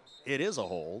me it is a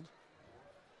hold.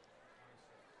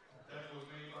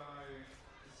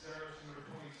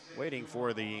 Waiting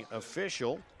for the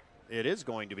official. It is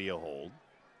going to be a hold.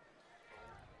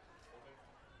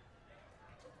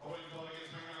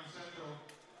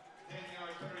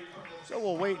 So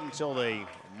we'll wait until they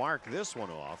mark this one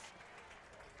off.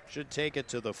 Should take it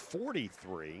to the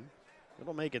 43.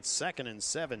 It'll make it 2nd and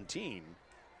 17.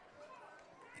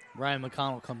 Ryan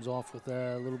McConnell comes off with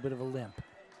a little bit of a limp.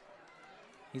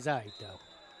 He's all right, though.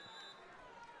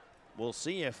 We'll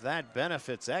see if that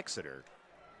benefits Exeter.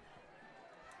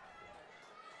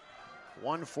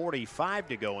 1:45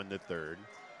 to go in the 3rd.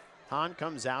 Hahn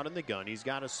comes out in the gun. He's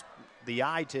got the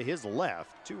eye to his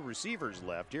left. 2 receivers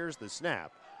left. Here's the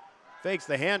snap. Fakes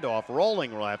the handoff.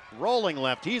 Rolling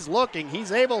left. He's looking.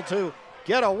 He's able to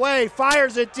get away.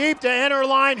 Fires it deep to inner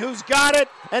line. Who's got it?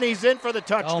 And he's in for the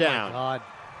touchdown. Oh, my God.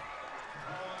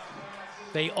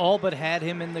 They all but had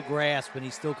him in the grasp, and he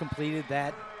still completed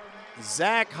that.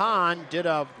 Zach Hahn did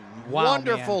a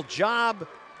wonderful job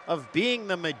of being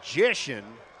the magician.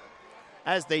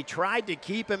 As they tried to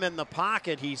keep him in the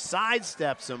pocket, he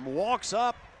sidesteps him, walks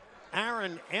up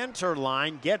Aaron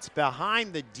Enterline, gets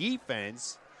behind the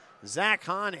defense. Zach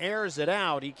Hahn airs it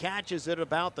out. He catches it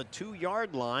about the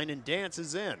 2-yard line and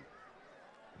dances in.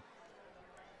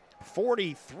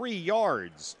 43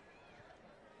 yards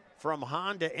from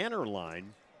Hahn to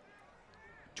Enterline.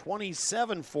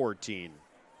 27-14,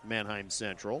 Manheim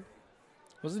Central.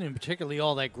 Wasn't even particularly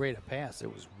all that great a pass.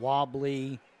 It was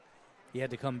wobbly. He had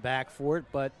to come back for it,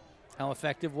 but how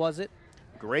effective was it?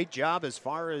 Great job as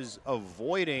far as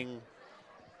avoiding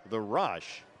the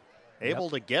rush.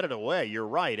 Able to get it away. You're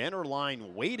right.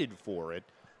 Enterline waited for it,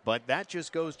 but that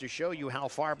just goes to show you how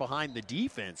far behind the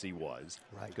defense he was.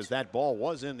 Right. Because that ball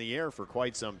was in the air for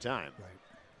quite some time. Right.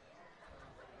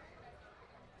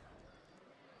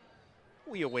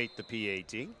 We await the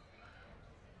PAT.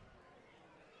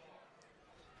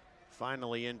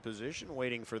 Finally in position,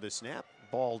 waiting for the snap.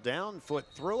 Ball down, foot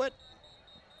through it.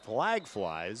 Flag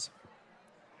flies.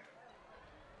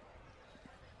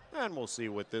 And we'll see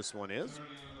what this one is.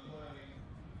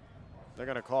 They're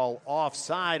going to call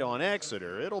offside on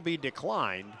Exeter. It'll be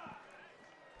declined.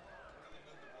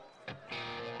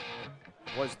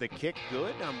 Was the kick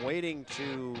good? I'm waiting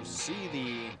to see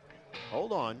the...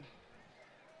 Hold on.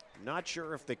 Not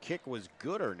sure if the kick was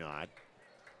good or not.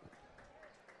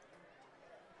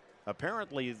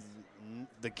 Apparently,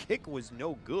 the kick was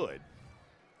no good.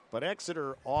 But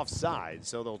Exeter offside,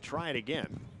 so they'll try it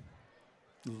again.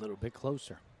 A little bit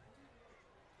closer.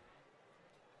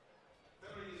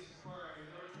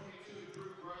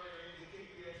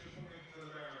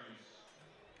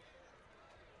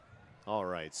 All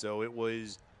right, so it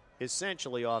was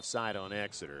essentially offside on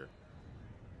Exeter.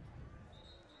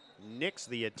 Nicks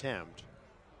the attempt.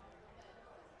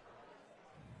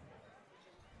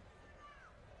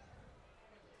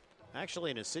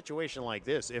 Actually, in a situation like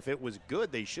this, if it was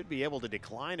good, they should be able to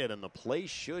decline it and the play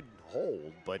should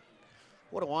hold. But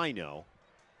what do I know?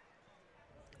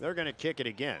 They're going to kick it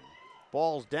again.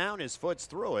 Ball's down, his foot's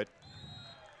through it.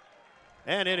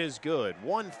 And it is good.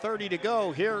 1:30 to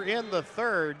go here in the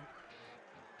third.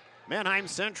 Manheim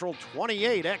Central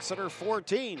 28, Exeter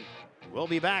 14. We'll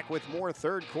be back with more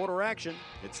third quarter action.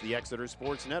 It's the Exeter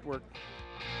Sports Network.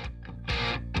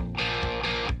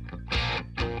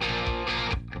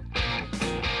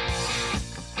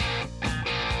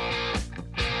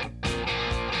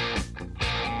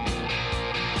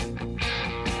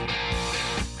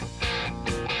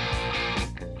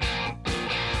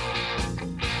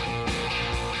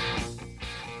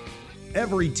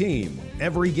 Every team,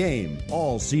 every game,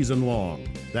 all season long.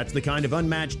 That's the kind of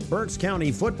unmatched Berks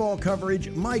County football coverage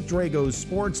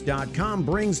MikeDragosSports.com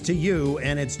brings to you,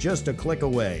 and it's just a click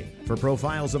away. For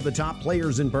profiles of the top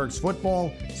players in Berks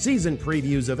football, season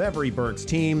previews of every Berks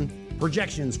team,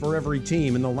 projections for every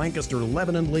team in the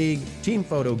Lancaster-Lebanon League, team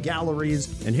photo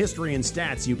galleries, and history and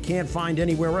stats you can't find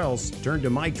anywhere else, turn to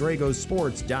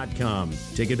MikeDragosSports.com.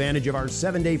 Take advantage of our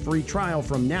 7-day free trial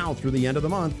from now through the end of the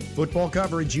month. Football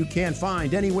coverage you can't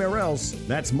find anywhere else.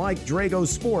 That's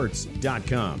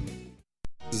MikeDragosSports.com.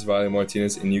 This is Riley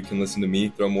Martinez, and you can listen to me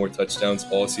throw more touchdowns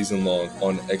all season long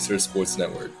on Exeter Sports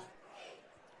Network.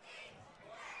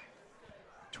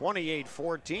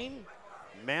 28-14.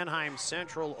 Manheim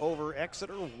Central over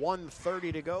Exeter.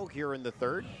 1:30 to go here in the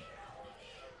third.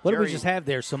 What did we just have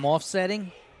there? Some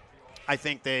offsetting? I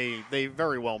think they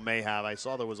very well may have. I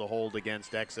saw there was a hold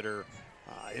against Exeter.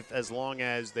 As long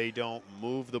as they don't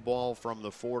move the ball from the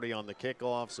 40 on the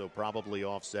kickoff, so probably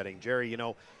offsetting. Jerry,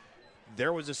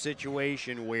 there was a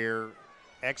situation where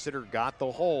Exeter got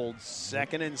the hold,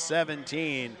 2nd and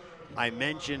 17. I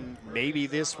mentioned maybe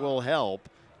this will help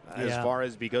as far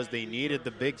as because they needed the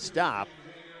big stop.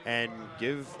 And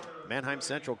give Manheim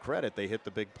Central credit, they hit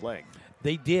the big play.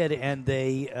 They did, and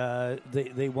they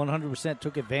 100%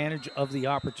 took advantage of the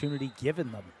opportunity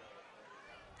given them.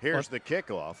 Here's the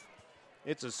kickoff.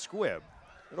 It's a squib.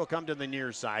 It'll come to the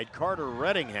near side. Carter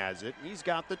Redding has it. He's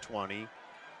got the 20,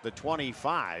 the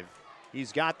 25.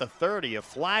 He's got the 30. A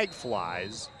flag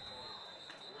flies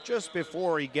just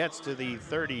before he gets to the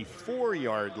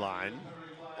 34-yard line.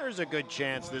 There's a good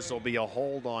chance this will be a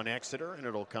hold on Exeter, and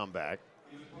it'll come back.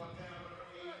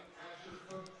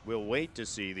 We'll wait to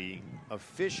see the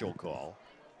official call.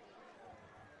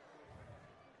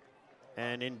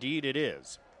 And indeed it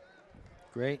is.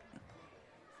 Great.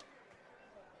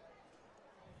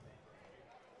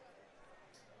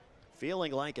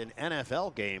 Feeling like an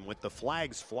NFL game with the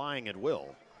flags flying at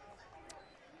will.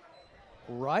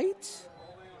 Right?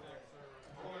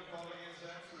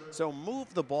 So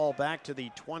move the ball back to the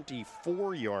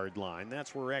 24-yard line.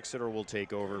 That's where Exeter will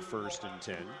take over 1st and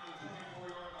 10.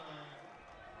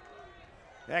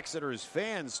 Exeter's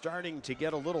fans starting to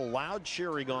get a little loud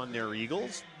cheering on their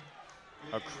Eagles.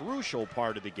 A crucial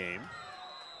part of the game.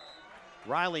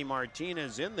 Riley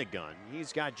Martinez in the gun.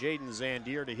 He's got Jaden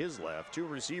Zandier to his left. 2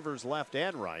 receivers left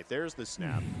and right. There's the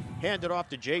snap. Handed off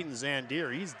to Jaden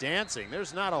Zandier. He's dancing.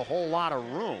 There's not a whole lot of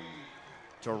room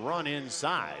to run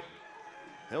inside.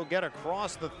 He'll get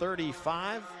across the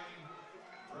 35.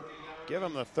 Give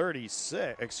him the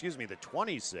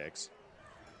 26.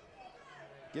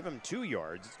 Give him 2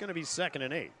 yards. It's going to be 2nd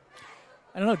and 8.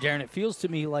 I don't know, Darren. It feels to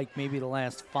me like maybe the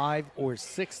last 5 or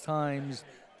 6 times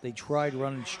they tried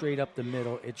running straight up the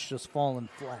middle, it's just fallen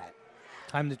flat.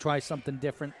 Time to try something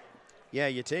different. Yeah,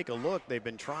 you take a look. They've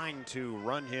been trying to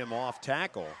run him off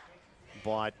tackle,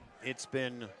 but it's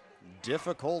been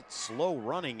difficult, slow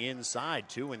running inside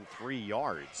 2 and 3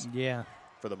 yards. Yeah.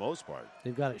 For the most part.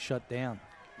 They've got it shut down.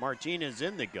 Martinez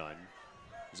in the gun.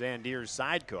 Zandier's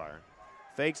sidecar.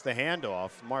 Fakes the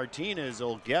handoff. Martinez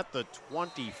will get the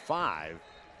 25.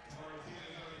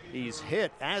 He's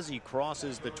hit as he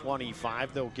crosses the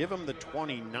 25. They'll give him the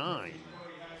 29.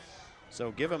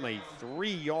 So give him a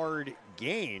 3-yard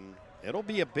gain. It'll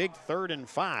be a big 3rd and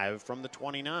 5 from the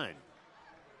 29.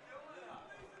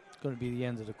 It's going to be the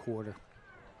end of the quarter.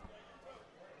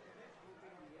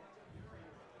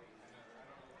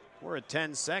 We're at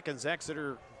 10 seconds.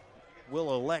 Exeter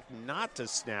will elect not to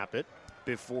snap it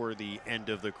before the end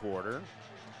of the quarter.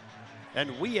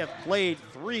 And we have played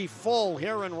 3 full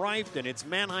here in Rifton. It's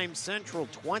Manheim Central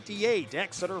 28,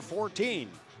 Exeter 14.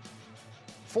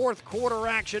 4th quarter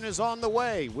action is on the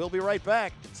way. We'll be right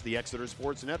back. It's the Exeter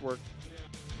Sports Network.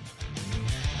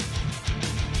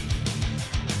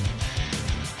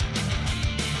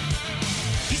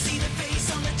 You see the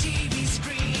face on the TV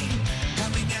screen,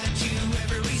 coming at you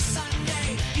every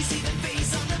Sunday. You see the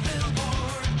face on the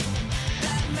billboard,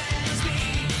 that man is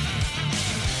me,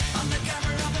 on the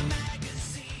cover of a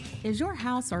magazine. Is your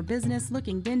house or business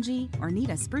looking dingy or need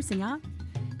a sprucing up?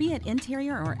 Be it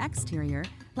interior or exterior,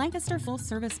 Lancaster Full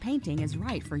Service Painting is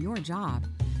right for your job.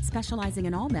 Specializing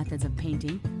in all methods of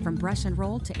painting, from brush and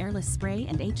roll to airless spray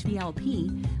and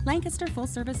HVLP, Lancaster Full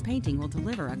Service Painting will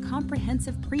deliver a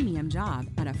comprehensive premium job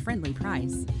at a friendly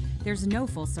price. There's no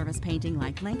full service painting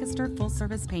like Lancaster Full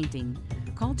Service Painting.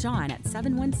 Call John at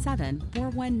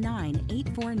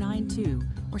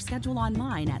 717-419-8492 or schedule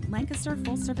online at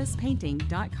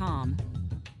lancasterfullservicepainting.com.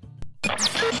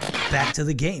 Back to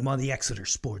the game on the Exeter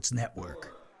Sports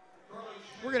Network.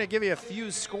 We're going to give you a few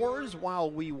scores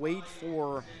while we wait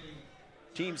for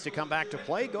teams to come back to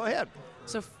play. Go ahead.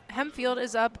 So Hempfield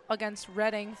is up against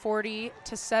Reading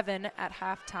 40-7 at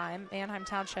halftime. Manheim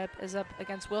Township is up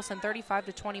against Wilson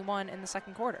 35-21 in the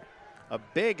second quarter. A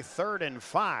big 3rd and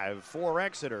 5 for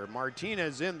Exeter.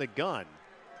 Martinez in the gun.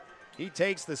 He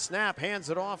takes the snap, hands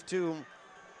it off to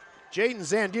Jaden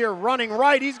Zandier running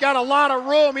right. He's got a lot of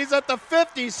room. He's at the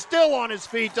 50, still on his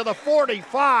feet to the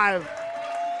 45.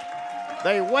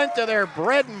 They went to their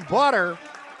bread and butter.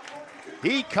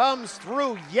 He comes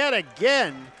through yet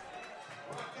again.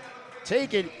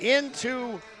 Take it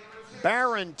into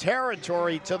Barron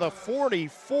territory to the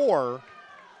 44.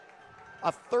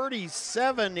 A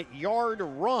 37-yard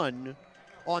run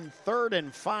on 3rd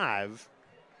and 5.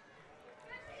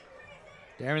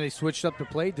 Darren, they switched up the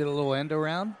play, did a little end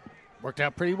around. Worked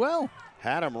out pretty well.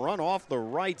 Had him run off the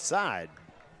right side.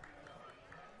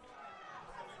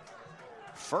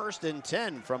 1st and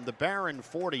 10 from the Barron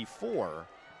 44.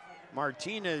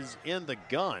 Martinez in the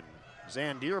gun.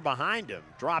 Zandier behind him.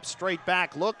 Drops straight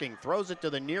back looking. Throws it to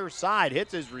the near side.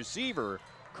 Hits his receiver,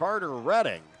 Carter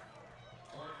Redding.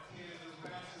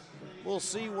 We'll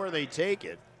see where they take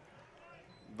it.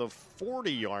 The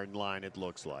 40-yard line, it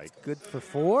looks like. Good for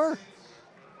 4?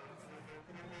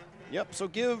 Yep, so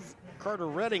give Carter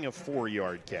Redding a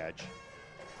 4-yard catch.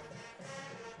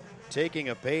 Taking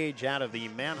a page out of the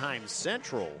Manheim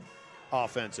Central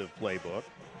offensive playbook.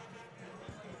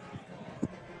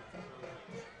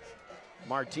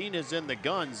 Martinez in the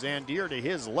gun, Zandier to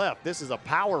his left. This is a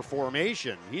power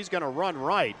formation. He's going to run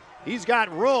right. He's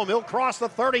got room. He'll cross the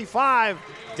 35,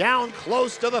 down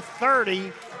close to the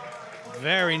 30.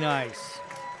 Very nice.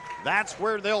 That's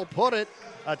where they'll put it.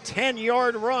 A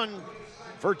 10-yard run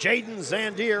for Jaden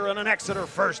Zandier and an Exeter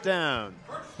first down.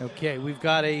 Okay, we've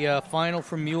got a final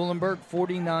from Muhlenberg,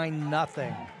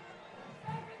 49-0.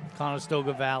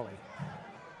 Conestoga Valley.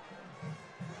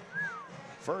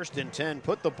 1st and 10,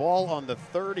 put the ball on the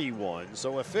 31,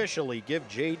 so officially give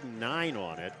Jaden 9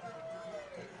 on it.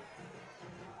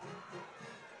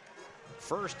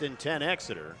 1st and 10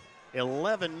 Exeter,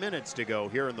 11 minutes to go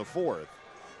here in the 4th.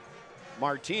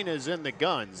 Martinez in the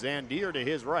gun, Zandier to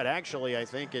his right. Actually, I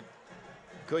think it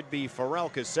could be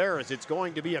Pharrell Caceres. It's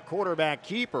going to be a quarterback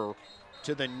keeper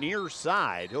to the near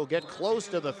side. He'll get close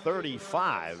to the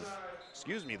 35,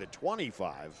 the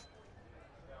 25.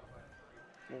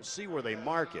 We'll see where they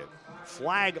mark it.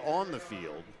 Flag on the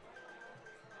field.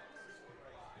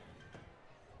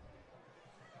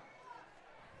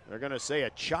 They're going to say a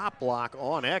chop block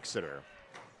on Exeter.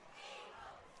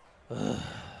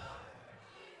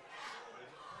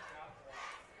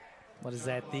 What is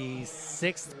that, the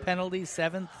 6th penalty,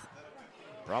 7th?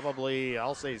 Probably,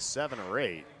 I'll say 7 or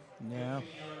 8. Yeah.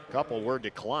 A couple were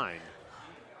declined.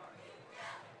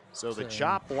 So the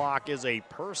chop block is a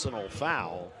personal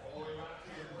foul.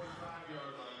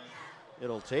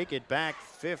 It'll take it back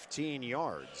 15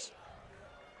 yards.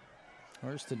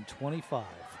 1st and 25.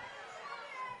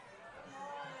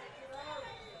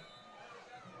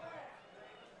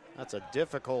 That's a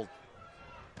difficult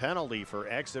penalty for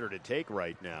Exeter to take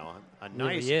right now. A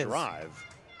nice really drive.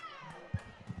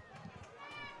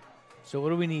 So what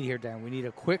do we need here, Dan? We need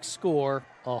a quick score,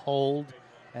 a hold,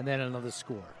 and then another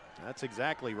score. That's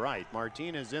exactly right.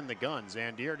 Martinez in the gun.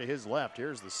 Zandier to his left.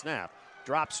 Here's the snap.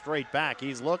 Drops straight back.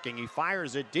 He's looking. He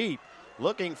fires it deep.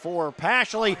 Looking for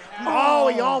Pashley. Oh,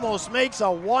 he almost makes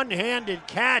a one-handed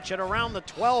catch at around the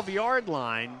 12-yard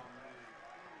line.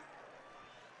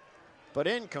 But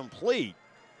incomplete.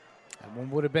 That one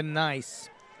would have been nice.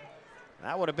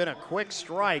 That would have been a quick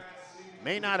strike.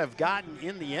 May not have gotten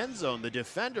in the end zone. The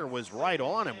defender was right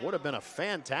on him. Would have been a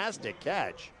fantastic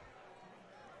catch.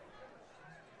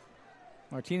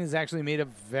 Martinez actually made a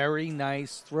very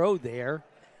nice throw there.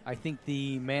 I think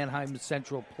the Manheim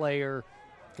Central player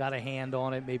got a hand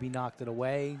on it, maybe knocked it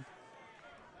away.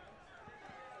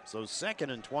 So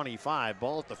 2nd and 25,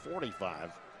 ball at the 45.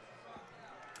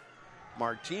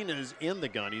 Martinez in the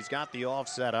gun. He's got the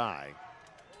offset eye.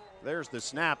 There's the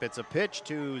snap. It's a pitch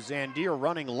to Zandier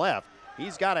running left.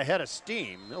 He's got a head of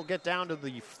steam. He'll get down to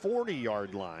the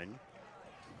 40-yard line.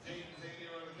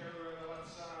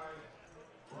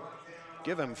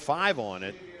 give him 5 on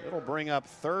it. It'll bring up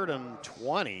 3rd and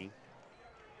 20.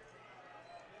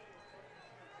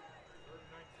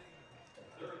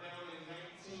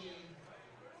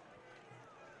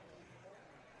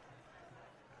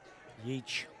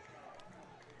 Yeech.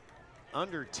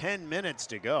 Under 10 minutes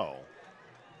to go.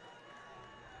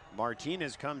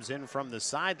 Martinez comes in from the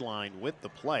sideline with the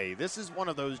play. This is one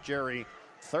of those, Jerry,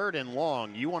 3rd and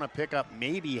long. You want to pick up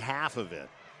maybe half of it.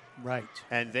 Right.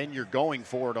 And then you're going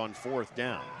for it on 4th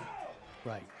down.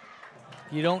 Right.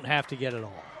 You don't have to get it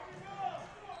all.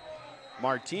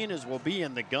 Martinez will be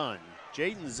in the gun.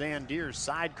 Jaden Zandier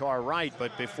sidecar right,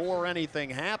 but before anything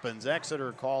happens,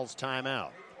 Exeter calls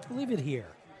timeout. Leave it here.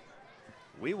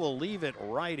 We will leave it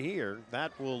right here.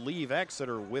 That will leave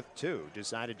Exeter with 2.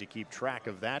 Decided to keep track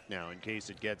of that now in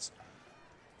case it gets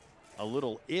a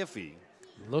little iffy.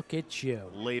 Look at you.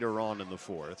 Later on in the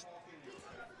 4th.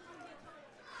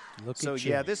 So,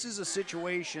 yeah, this is a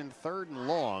situation 3rd and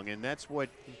long, and that's what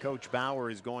Coach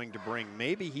Bauer is going to bring.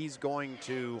 Maybe he's going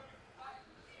to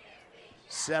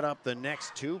set up the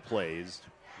next 2 plays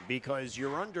because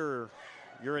you're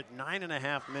at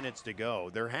 9.5 minutes to go.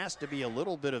 There has to be a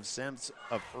little bit of sense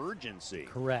of urgency.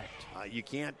 Correct. You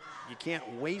can't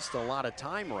waste a lot of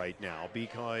time right now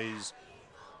because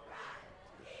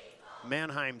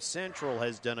Manheim Central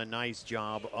has done a nice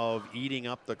job of eating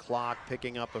up the clock,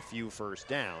 picking up a few first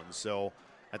downs. So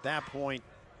at that point,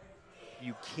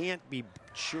 you can't be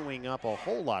chewing up a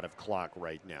whole lot of clock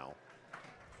right now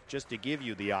just to give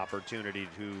you the opportunity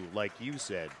to, like you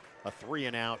said, a 3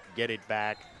 and out, get it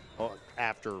back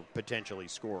after potentially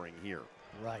scoring here.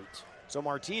 Right. So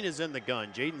Martinez in the gun.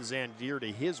 Jaden Zandier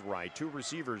to his right. 2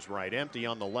 receivers right. Empty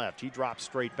on the left. He drops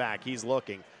straight back. He's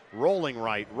looking. Rolling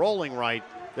right. Rolling right.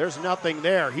 There's nothing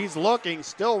there. He's looking.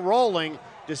 Still rolling.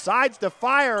 Decides to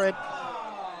fire it.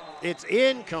 It's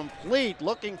incomplete.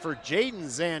 Looking for Jaden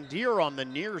Zandier on the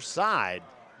near side.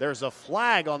 There's a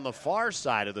flag on the far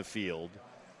side of the field.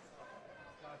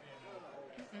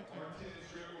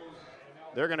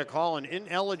 They're going to call an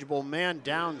ineligible man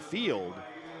downfield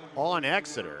on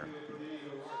Exeter.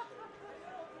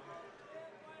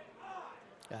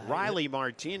 Riley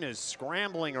Martinez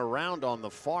scrambling around on the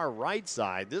far right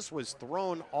side. This was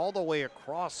thrown all the way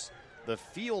across the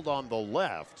field on the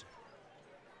left.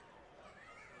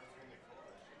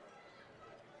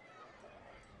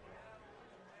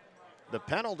 The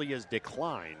penalty is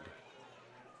declined.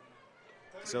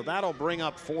 So that'll bring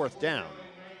up 4th down.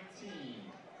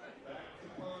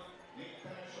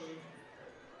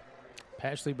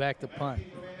 Pashley back to punt.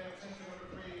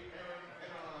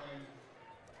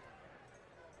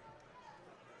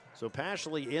 So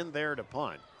Pashley in there to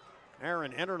punt.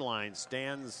 Aaron Enterline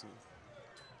stands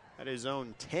at his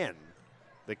own 10.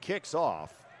 The kick's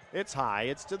off. It's high.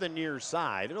 It's to the near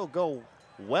side. It'll go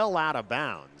well out of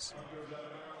bounds.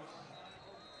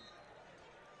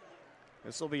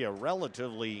 This will be a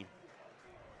relatively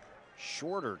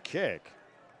shorter kick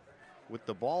with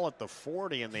the ball at the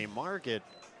 40, and they mark it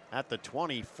at the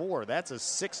 24. That's a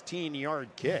 16-yard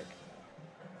kick.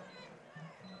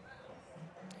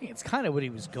 It's kind of what he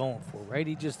was going for, right?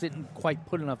 He just didn't quite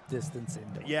put enough distance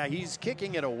into it. Yeah, he's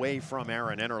kicking it away from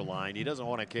Aaron Enterline. He doesn't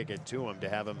want to kick it to him to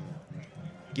have him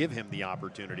give him the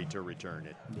opportunity to return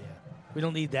it. Yeah, we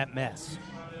don't need that mess.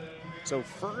 So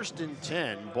 1st and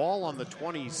 10, ball on the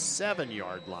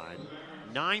 27-yard line.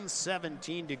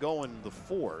 9:17 to go in the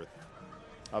 4th.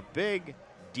 A big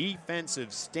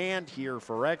defensive stand here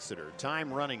for Exeter.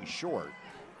 Time running short.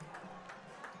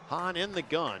 Hahn in the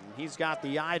gun. He's got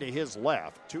the eye to his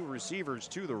left. 2 receivers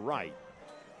to the right.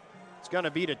 It's going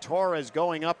to be to Torres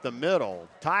going up the middle.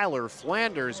 Tyler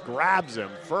Flanders grabs him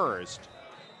first.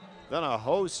 Then a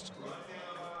host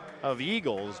of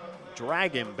Eagles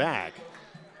drag him back.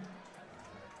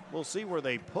 We'll see where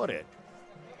they put it.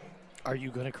 Are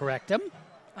you going to correct him?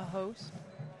 A host?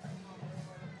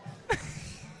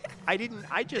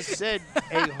 I just said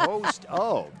a host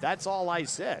of. That's all I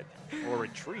said. Or a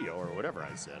trio or whatever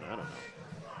I said. I don't know.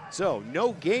 So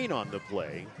no gain on the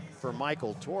play for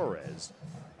Michael Torres.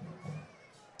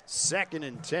 2nd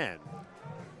and 10.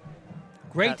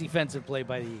 Great defensive play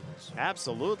by the Eagles.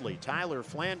 Absolutely. Tyler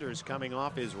Flanders coming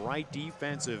off his right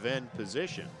defensive end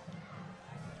position.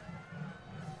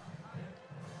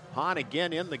 Hahn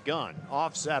again in the gun.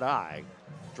 Offset eye.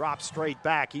 Drops straight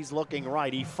back. He's looking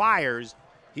right. He fires.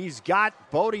 He's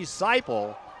got Bodie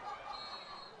Seipel.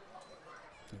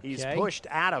 He's pushed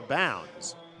out of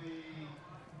bounds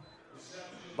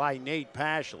by Nate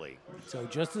Pashley. So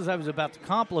just as I was about to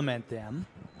compliment them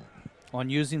on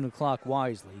using the clock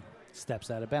wisely,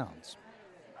 steps out of bounds.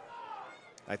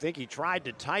 I think he tried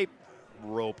to type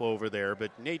rope over there,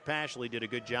 but Nate Pashley did a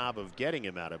good job of getting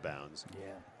him out of bounds.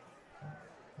 Yeah.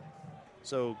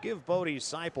 So give Bodie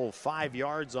Seipel 5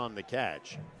 yards on the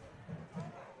catch.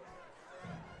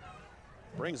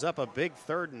 Brings up a big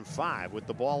 3rd and 5 with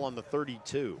the ball on the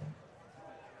 32.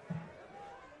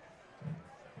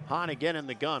 Hahn again in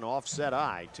the gun, offset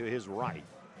eye to his right.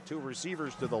 2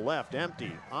 receivers to the left,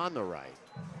 empty on the right.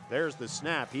 There's the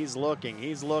snap. He's looking.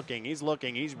 He's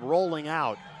rolling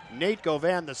out. Nate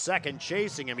Govan, the second,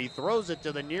 chasing him. He throws it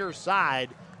to the near side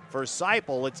for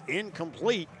Seipel. It's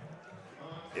incomplete.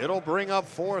 It'll bring up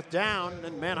 4th down,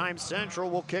 and Manheim Central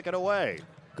will kick it away.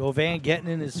 Govan getting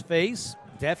in his face,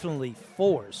 definitely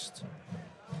forced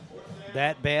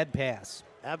that bad pass.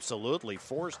 Absolutely.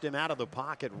 Forced him out of the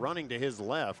pocket, running to his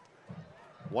left.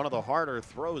 One of the harder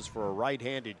throws for a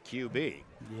right-handed QB.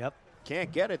 Yep.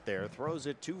 Can't get it there. Throws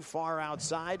it too far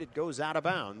outside. It goes out of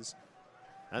bounds,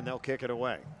 and they'll kick it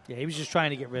away. Yeah, he was just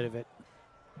trying to get rid of it.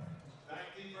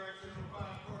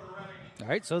 All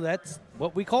right, so that's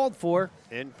what we called for.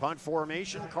 In punt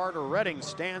formation, Carter Redding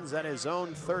stands at his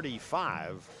own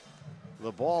 35.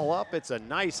 The ball up. It's a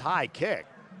nice high kick.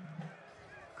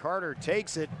 Carter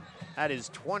takes it at his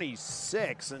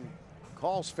 26 and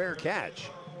calls fair catch.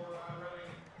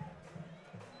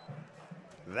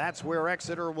 That's where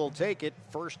Exeter will take it,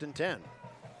 1st and 10.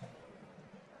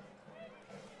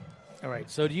 All right,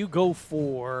 so do you go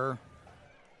for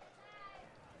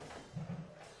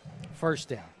 1st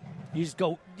down? You just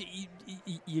go,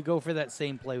 you go for that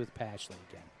same play with Pashley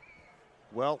again.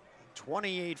 Well,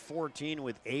 28-14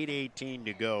 with 8:18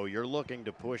 to go. You're looking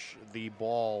to push the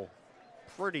ball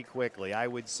pretty quickly. I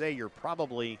would say you're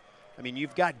probably,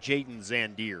 you've got Jaden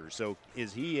Zandier, so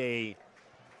is he a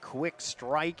quick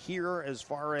strike here as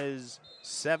far as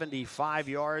 75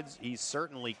 yards? He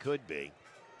certainly could be.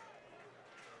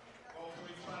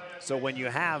 So when you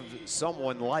have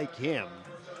someone like him,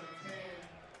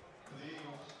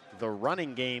 the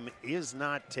running game is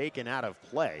not taken out of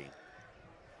play.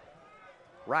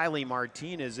 Riley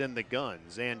Martinez in the gun.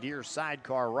 Zandier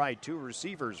sidecar right, 2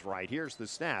 receivers right. Here's the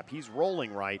snap. He's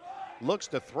rolling right. Looks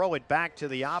to throw it back to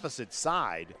the opposite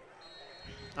side.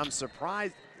 I'm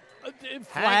surprised.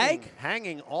 Flag?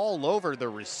 Hanging all over the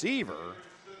receiver.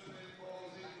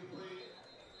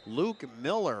 Luke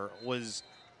Miller was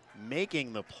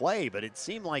making the play, but it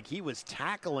seemed like he was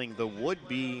tackling the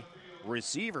would-be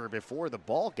receiver before the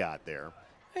ball got there.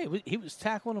 Hey, he was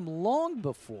tackling him long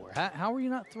before. How are you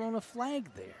not throwing a flag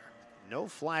there? No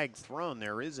flag thrown.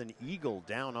 There is an eagle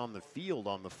down on the field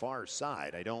on the far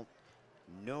side. I don't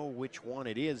know which one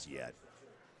it is yet.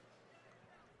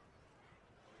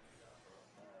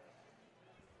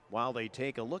 While they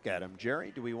take a look at him,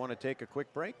 Jerry, do we want to take a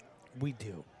quick break? We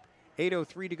do.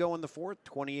 8:03 to go in the 4th,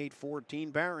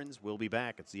 28-14 Barons. We'll be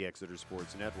back. It's the Exeter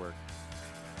Sports Network.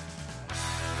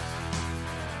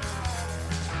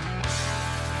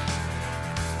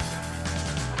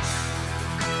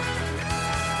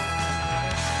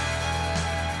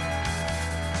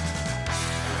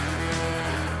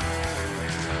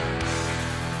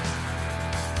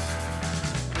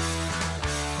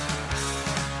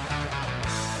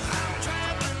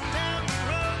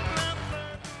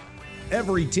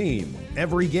 Every team,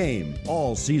 every game,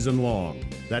 all season long.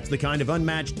 That's the kind of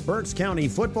unmatched Berks County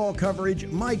football coverage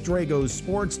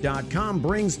MikeDragosSports.com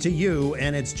brings to you,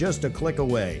 and it's just a click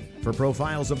away. For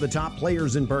profiles of the top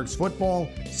players in Berks football,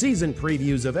 season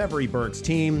previews of every Berks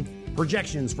team,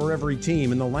 projections for every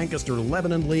team in the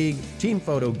Lancaster-Lebanon League, team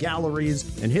photo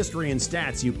galleries, and history and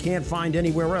stats you can't find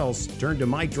anywhere else, turn to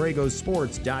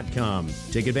MikeDragosSports.com.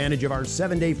 Take advantage of our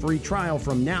 7-day free trial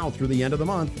from now through the end of the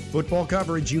month. Football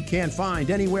coverage you can't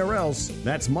find anywhere else.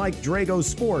 That's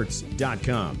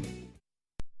MikeDragosSports.com.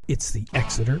 It's the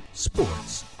Exeter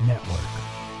Sports Network.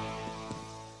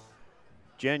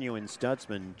 Genuine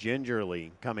Stutzman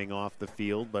gingerly coming off the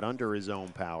field, but under his own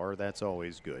power. That's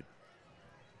always good.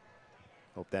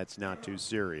 Hope that's not too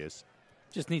serious.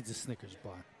 Just needs a Snickers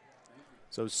bar.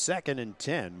 So 2nd and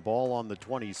 10, ball on the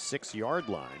 26-yard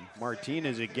line.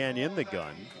 Martinez again in the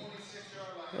gun.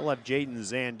 He'll have Jaden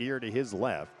Zandier to his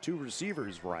left. 2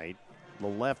 receivers right. The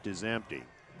left is empty.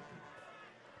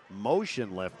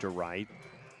 Motion left to right.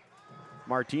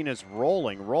 Martinez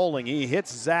rolling. He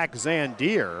hits Zach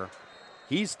Zandier.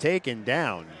 He's taken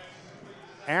down.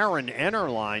 Aaron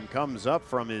Ennerline comes up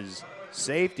from his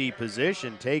safety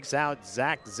position, takes out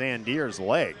Zach Zandier's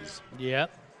legs. Yep.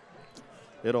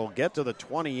 It'll get to the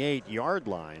 28-yard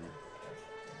line.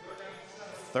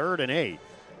 3rd and 8.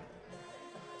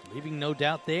 Leaving no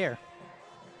doubt there.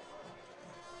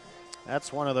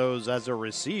 That's one of those, as a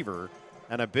receiver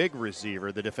and a big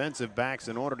receiver, the defensive backs,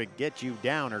 in order to get you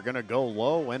down, are going to go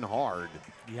low and hard.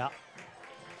 Yep.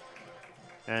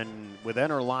 And with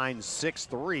Enterline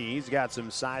 6'3", he's got some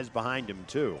size behind him,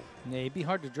 too. Yeah, he'd be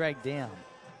hard to drag down.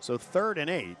 So 3rd and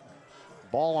 8.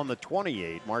 Ball on the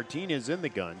 28. Martinez in the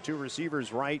gun. 2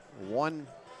 receivers right, 1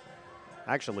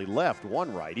 actually left,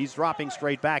 1 right. He's dropping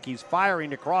straight back. He's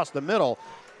firing across the middle,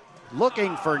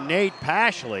 looking for Nate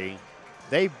Pashley.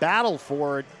 They battle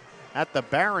for it at the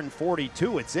Barron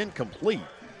 42. It's incomplete.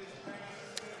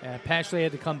 Pashley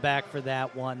had to come back for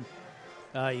that one.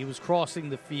 He was crossing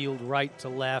the field right to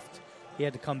left. He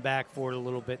had to come back for it a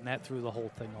little bit, and that threw the whole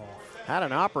thing off. Had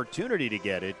an opportunity to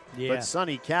get it, Yeah. but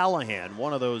Sonny Callahan,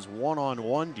 one of those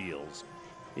one-on-one deals,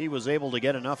 he was able to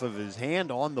get enough of his hand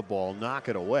on the ball, knock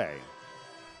it away.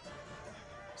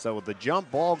 So the jump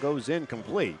ball goes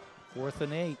incomplete. 4th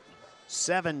and 8.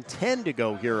 7:10 to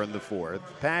go here in the 4th.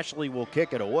 Pashley will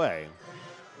kick it away.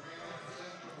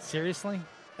 Seriously?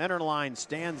 Enterline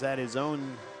stands at his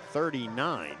own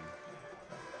 39.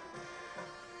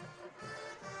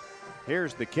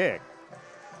 Here's the kick.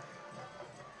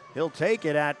 He'll take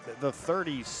it at the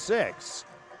 36.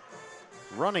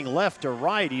 Running left to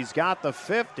right, he's got the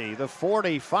 50, the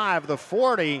 45, the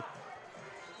 40.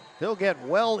 He'll get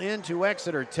well into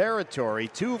Exeter territory.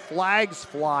 2 flags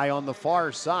fly on the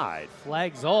far side.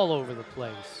 Flags all over the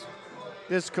place.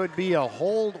 This could be a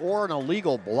hold or an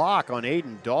illegal block on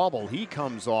Aiden Daubel. He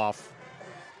comes off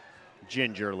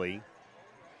gingerly.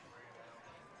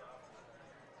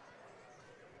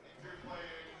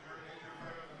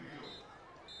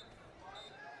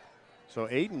 So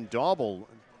Aiden Daubel,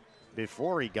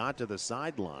 before he got to the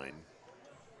sideline,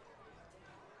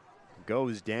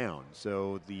 goes down.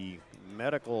 So the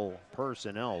medical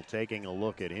personnel taking a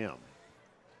look at him.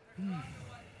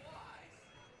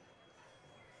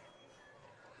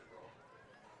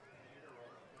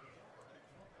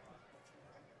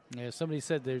 Yeah, somebody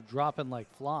said they're dropping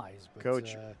like flies. But,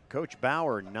 Coach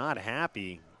Bauer not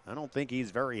happy. I don't think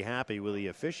he's very happy with the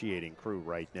officiating crew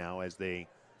right now as they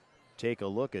take a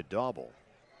look at Daubel.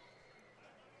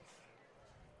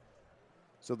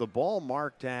 So the ball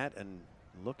marked at and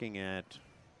looking at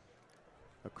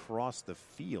across the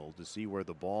field to see where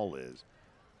the ball is.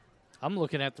 I'm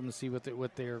looking at them to see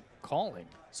what they're calling.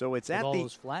 So it's with at all the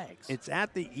those flags. It's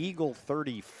at the Eagle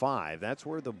 35. That's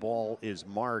where the ball is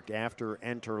marked after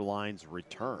Enterline's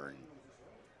return.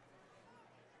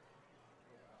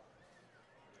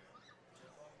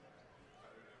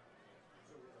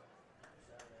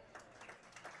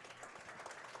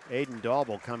 Aiden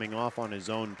Daubel coming off on his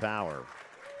own power.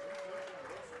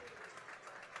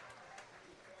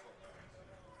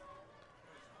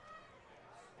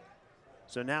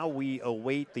 So now we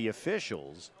await the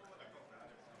officials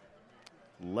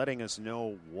letting us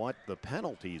know what the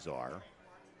penalties are.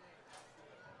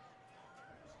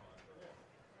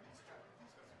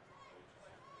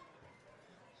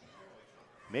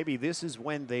 Maybe this is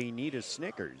when they need a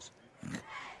Snickers.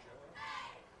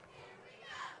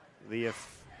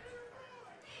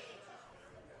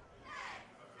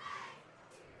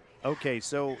 Okay,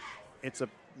 so it's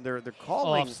they're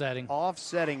calling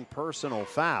offsetting personal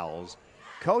fouls.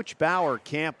 Coach Bauer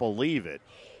can't believe it.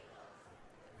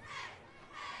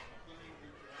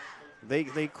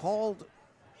 They called,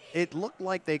 it looked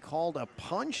like they called a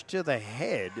punch to the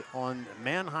head on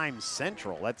Manheim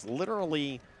Central. That's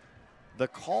literally the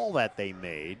call that they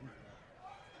made.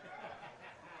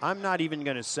 I'm not even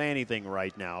going to say anything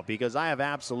right now because I have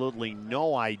absolutely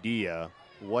no idea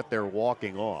what they're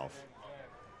walking off.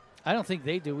 I don't think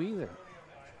they do either.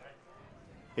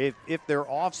 If they're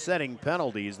offsetting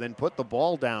penalties, then put the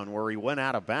ball down where he went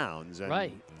out of bounds,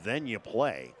 and then you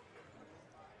play.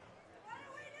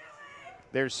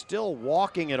 They're still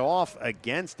walking it off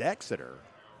against Exeter.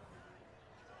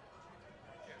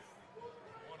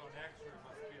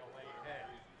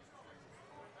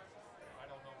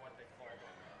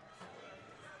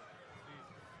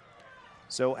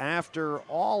 So after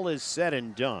all is said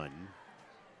and done,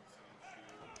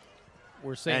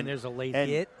 we're saying there's a late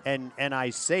hit. And I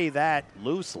say that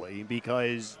loosely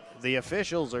because the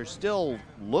officials are still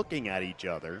looking at each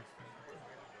other.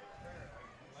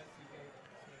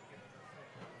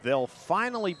 They'll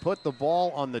finally put the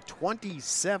ball on the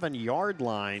 27-yard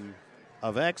line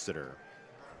of Exeter.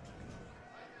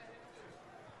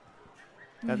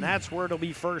 And that's where it'll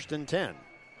be 1st and 10.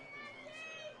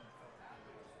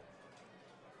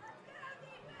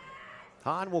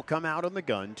 Hahn will come out in the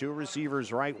gun. 2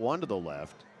 receivers right, 1 to the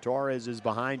left. Torres is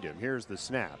behind him. Here's the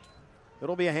snap.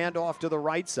 It'll be a handoff to the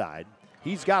right side.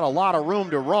 He's got a lot of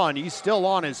room to run. He's still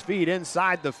on his feet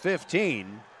inside the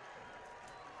 15.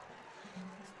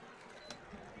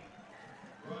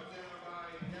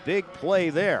 Big play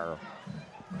there.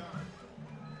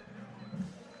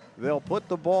 They'll put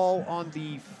the ball on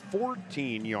the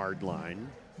 14-yard line.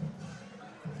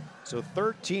 So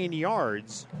 13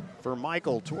 yards for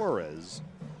Michael Torres.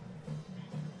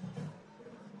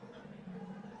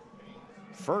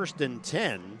 1st and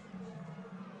 10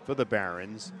 for the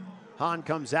Barons. Hahn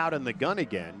comes out in the gun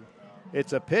again.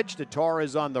 It's a pitch to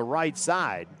Torres on the right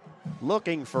side.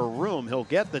 Looking for room. He'll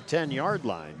get the 10-yard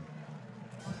line.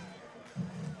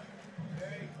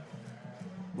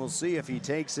 We'll see if he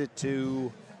takes it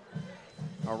to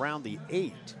around the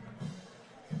 8.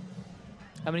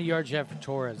 How many yards you have for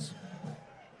Torres?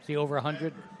 Is he over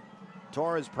 100?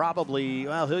 Torres probably,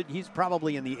 well, he's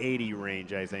probably in the 80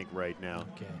 range, I think, right now.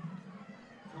 Okay.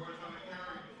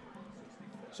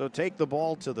 So take the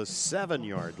ball to the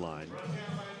 7-yard line.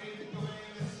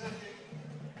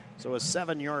 So a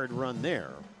 7-yard run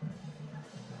there.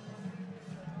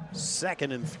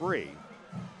 2nd and 3.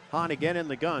 Hahn again in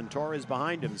the gun. Torres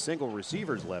behind him. Single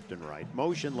receivers left and right.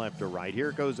 Motion left to right.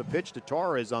 Here goes a pitch to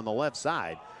Torres on the left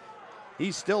side.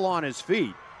 He's still on his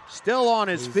feet. Still on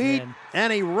his feet. In.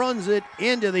 And he runs it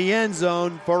into the end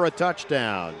zone for a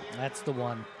touchdown. That's the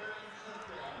one.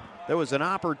 There was an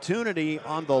opportunity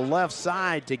on the left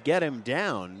side to get him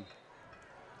down.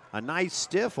 A nice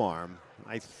stiff arm.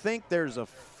 I think there's a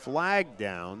flag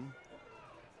down.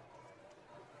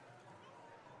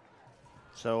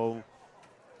 So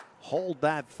hold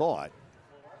that thought.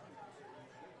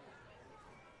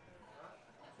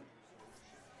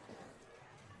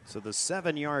 So the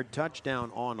 7-yard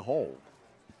touchdown on hold.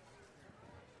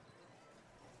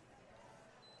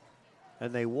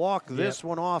 And they walk this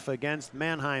one off against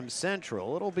Manheim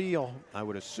Central. It'll be, I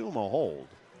would assume, a hold.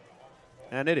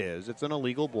 And it is. It's an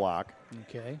illegal block.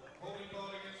 Okay.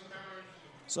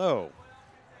 So,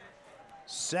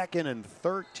 2nd and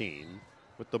 13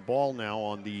 with the ball now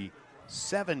on the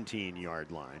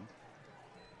 17-yard line.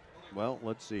 Well,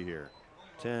 let's see here.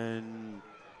 10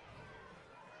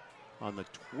 on the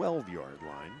 12-yard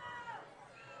line.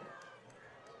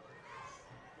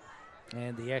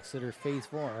 And the Exeter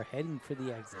faithful are heading for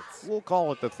the exits. We'll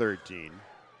call it the 13.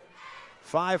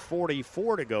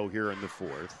 5:44 to go here in the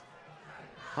 4th.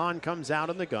 Hahn comes out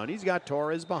in the gun. He's got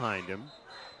Torres behind him.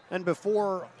 And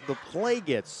before the play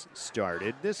gets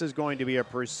started, this is going to be a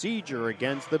procedure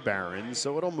against the Barons,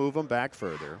 so it'll move them back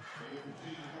further.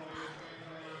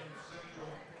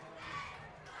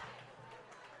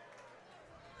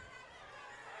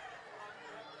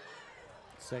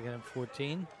 Second and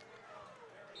 14.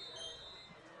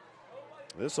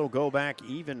 This will go back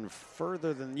even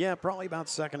further than, probably about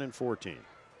 2nd and 14.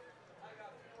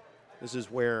 This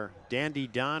is where Dandy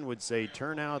Don would say,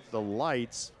 turn out the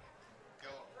lights.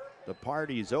 The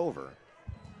party's over.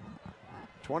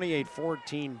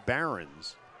 28-14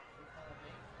 Barons.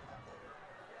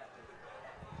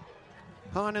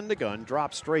 Hahn in the gun,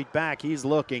 drops straight back. He's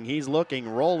looking,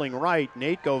 rolling right.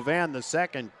 Nate Govan the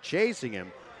second chasing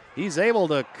him. He's able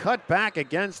to cut back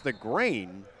against the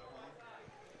grain.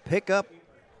 Pick up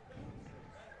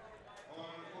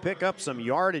some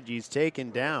yardage. He's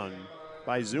taken down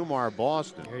by Zumar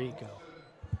Boston. There you go.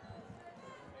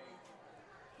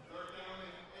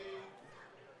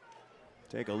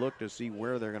 Take a look to see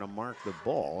where they're going to mark the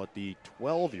ball at the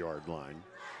 12-yard line.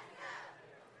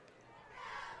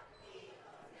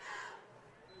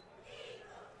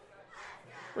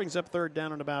 Brings up 3rd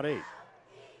down and about 8.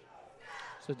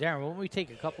 So, Darren, why don't we take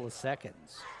a couple of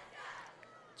seconds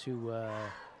to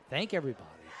thank everybody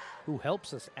who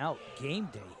helps us out game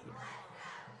day here.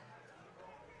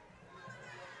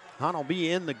 Hahn will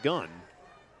be in the gun.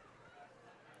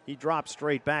 He drops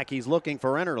straight back. He's looking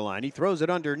for Enterline. He throws it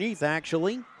underneath,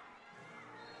 actually.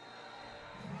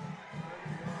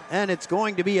 And it's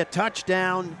going to be a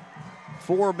touchdown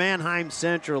for Manheim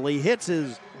Central. He hits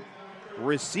his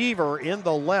receiver in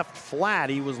the left flat.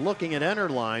 He was looking at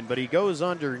Enterline, but he goes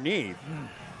underneath.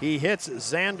 He hits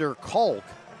Xander Kolk,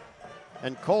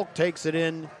 and Kolk takes it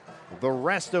in the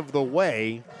rest of the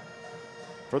way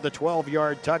for the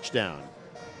 12-yard touchdown.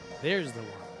 There's the one.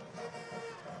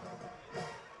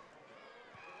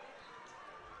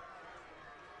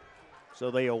 So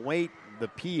they await the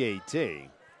PAT.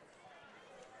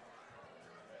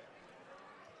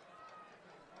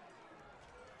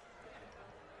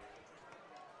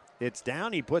 It's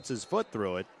down. He puts his foot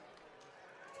through it.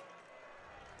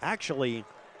 Actually,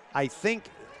 I think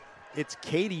it's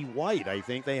Katie White. I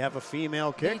think they have a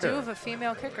female kicker. They do have a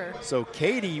female kicker. So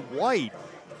Katie White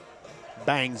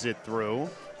bangs it through.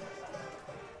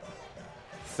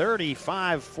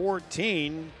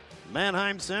 35-14,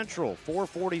 Manheim Central.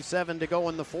 4:47 to go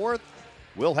in the 4th.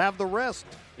 We'll have the rest.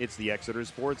 It's the Exeter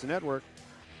Sports Network.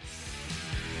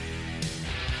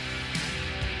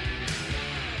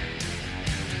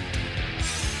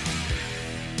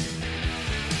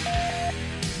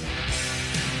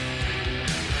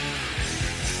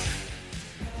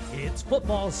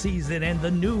 Football season and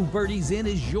the new Birdies Inn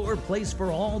is your place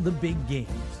for all the big games.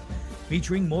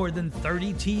 Featuring more than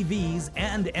 30 TVs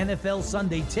and NFL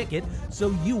Sunday Ticket,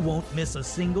 so you won't miss a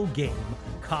single game,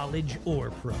 college or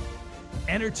pro.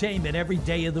 Entertainment every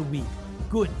day of the week.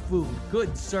 Good food,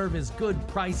 good service, good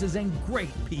prices, and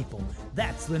great people.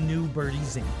 That's the new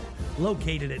Birdies Inn.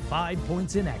 Located at 5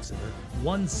 Points in Exeter,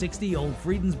 160 Old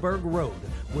Friedensburg Road,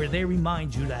 where they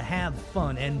remind you to have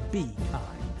fun and be kind.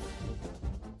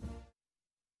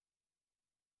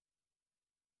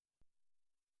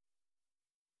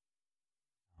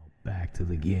 Back to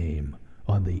the game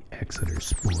on the Exeter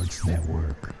Sports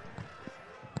Network.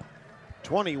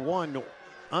 21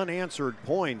 unanswered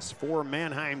points for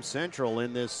Manheim Central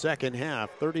in this second half.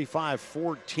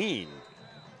 35-14,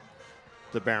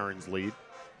 the Barons lead.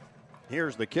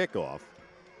 Here's the kickoff.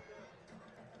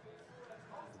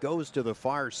 Goes to the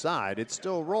far side. It's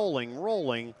still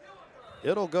rolling.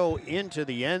 It'll go into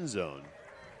the end zone.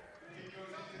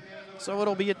 So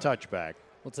it'll be a touchback.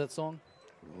 What's that song?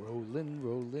 Rollin',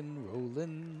 rollin',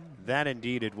 rollin'. That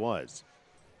indeed it was.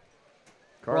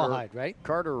 Rawhide, right?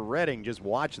 Carter Redding just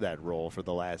watched that roll for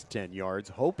the last 10 yards,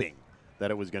 hoping that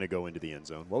it was going to go into the end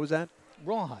zone. What was that?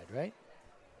 Rawhide, right?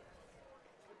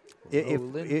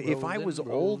 If I was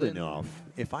old enough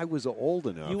You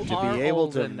to are be able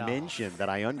old to enough. mention that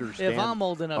I understand If I'm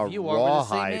old enough, a you are the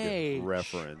same Rawhide age.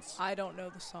 reference. I don't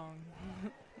know the song.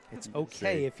 It's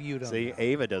okay See, if you don't. See, know.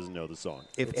 Ava doesn't know the song.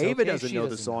 If It's Ava okay doesn't she know the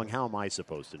doesn't song, know. how am I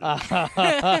supposed to know?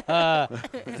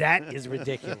 That is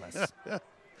ridiculous.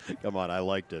 Come on, I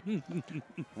liked it.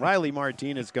 Riley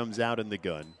Martinez comes out in the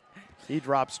gun. He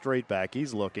drops straight back.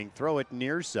 He's looking. Throw it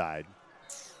near side.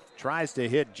 Tries to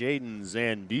hit Jaden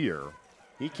Zandier.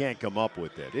 He can't come up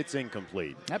with it. It's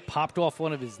incomplete. That popped off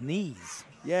one of his knees.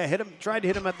 Yeah, hit him. Tried to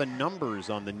hit him at the numbers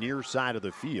on the near side of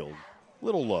the field.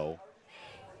 Little low.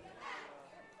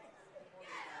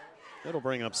 It'll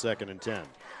bring up 2nd and 10.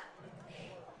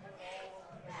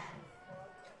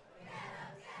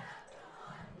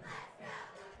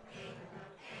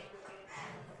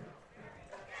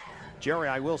 Jerry,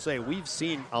 I will say we've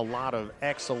seen a lot of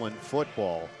excellent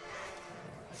football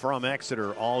from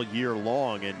Exeter all year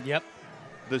long, and Yep.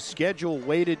 the schedule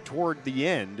weighted toward the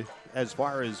end as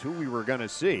far as who we were going to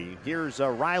see. Here's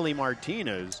Riley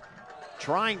Martinez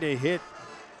trying to hit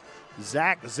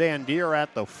Zach Zandier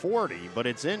at the 40, but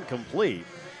it's incomplete.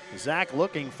 Zach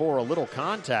looking for a little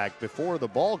contact before the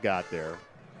ball got there.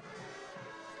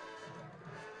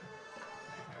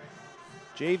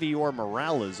 JV or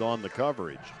Morales on the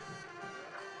coverage.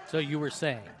 So you were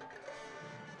saying.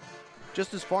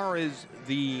 Just as far as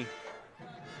the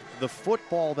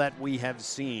football that we have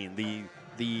seen,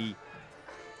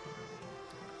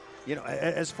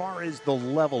 as far as the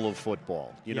level of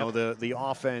football, the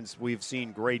offense, we've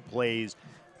seen great plays.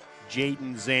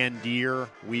 Jaden Zandier,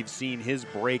 we've seen his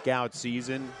breakout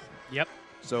season. Yep.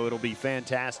 So it'll be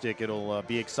fantastic. It'll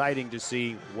be exciting to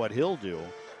see what he'll do.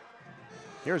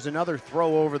 Here's another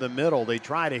throw over the middle. They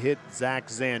try to hit Zach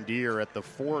Zandier at the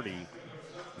 40.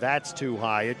 That's too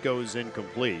high. It goes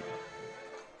incomplete.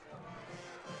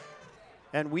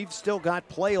 And we've still got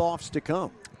playoffs to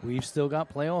come. We've still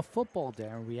got playoff football,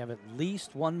 Darren. We have at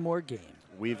least one more game.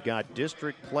 We've got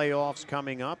district playoffs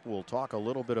coming up. We'll talk a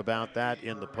little bit about that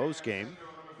in the postgame.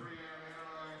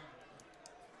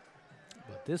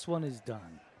 But this one is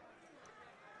done.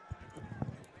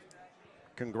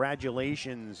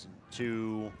 Congratulations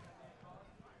to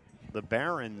the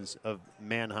Barons of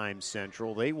Manheim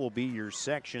Central. They will be your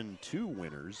Section 2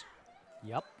 winners.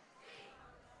 Yep.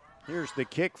 Here's the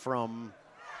kick from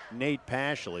Nate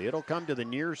Pashley. It'll come to the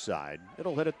near side.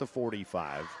 It'll hit at the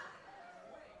 45.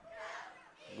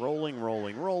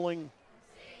 Rolling.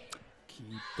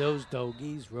 Keep those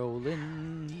doggies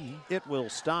rolling. It will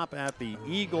stop at the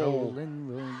Eagle.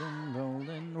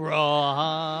 Rolling.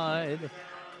 Rawhide.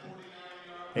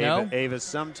 Ava,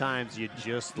 sometimes you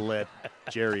just let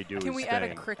Jerry do his thing. Can we add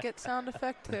a cricket sound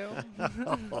effect, too?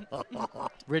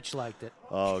 Rich liked it.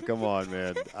 Oh, come on,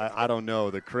 man. I don't know.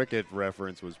 The cricket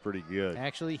reference was pretty good.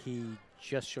 Actually, he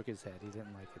just shook his head. He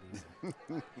didn't like it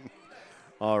either.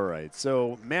 All right,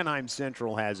 so Manheim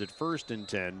Central has it 1st and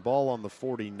 10. Ball on the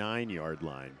 49-yard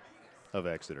line of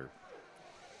Exeter.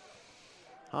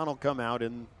 Hahn will come out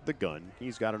in the gun.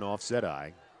 He's got an offset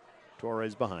eye.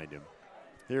 Torres behind him.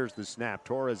 Here's the snap.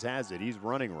 Torres has it. He's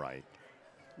running right.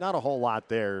 Not a whole lot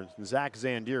there. Zach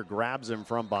Zandier grabs him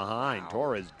from behind.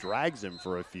 Torres drags him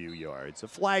for a few yards. A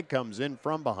flag comes in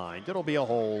from behind. It'll be a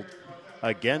hold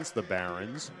against the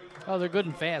Barons. Oh, they're good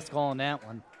and fast calling that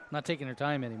one. Not taking their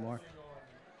time anymore.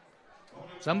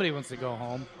 Somebody wants to go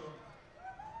home.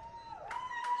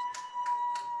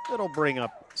 It'll bring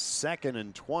up 2nd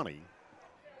and 20.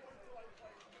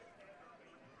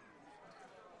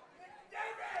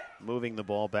 moving the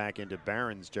ball back into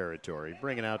Barons territory,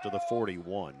 bring it out to the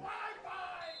 41.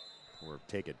 Or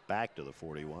take it back to the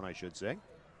 41, I should say.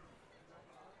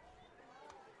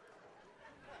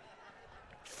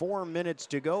 4 minutes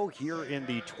to go here in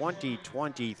the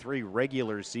 2023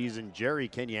 regular season. Jerry,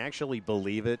 can you actually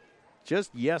believe it?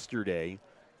 Just yesterday,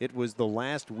 it was the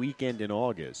last weekend in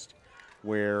August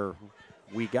where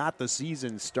we got the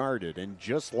season started, and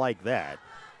just like that,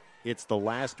 it's the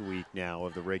last week now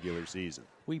of the regular season.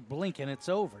 We blink and it's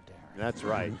over, Darren. That's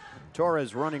right.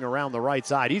 Torres running around the right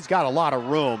side. He's got a lot of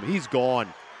room. He's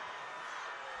gone.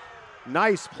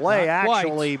 Nice play,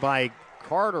 actually, by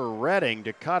Carter Redding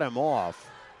to cut him off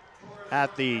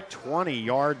at the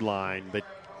 20-yard line, but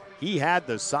he had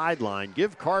the sideline.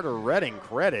 Give Carter Redding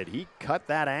credit. He cut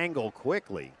that angle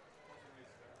quickly.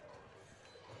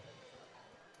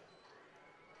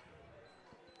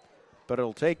 But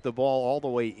it'll take the ball all the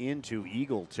way into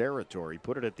Eagle territory,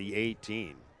 put it at the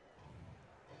 18.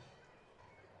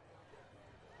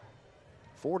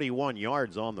 41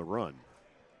 yards on the run.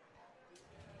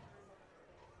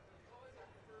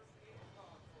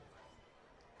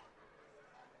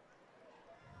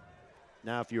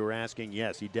 Now, if you were asking,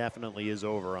 yes, he definitely is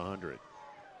over 100.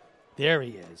 There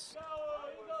he is.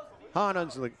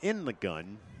 Hanan's in the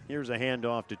gun. Here's a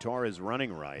handoff to Torres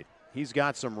running right. He's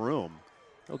got some room.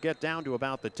 He'll get down to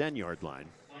about the 10-yard line.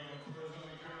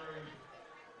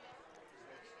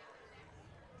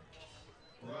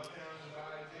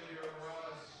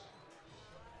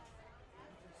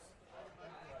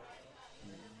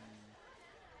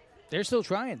 They're still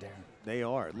trying, Darren. They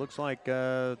are. It looks like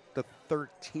the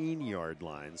 13-yard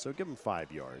line, so give them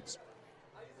 5 yards.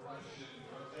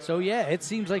 So, yeah, it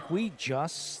seems like we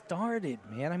just started,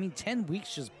 man. I mean, 10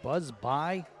 weeks just buzzed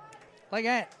by like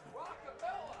that.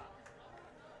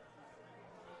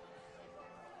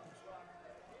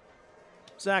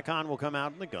 Zach Hahn will come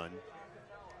out in the gun.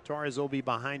 Torres will be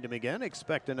behind him again.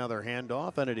 Expect another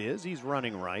handoff, and it is. He's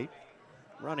running right.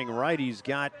 Running right, he's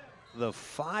got the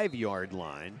 5-yard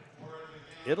line.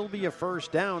 It'll be a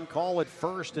first down. Call it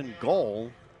 1st and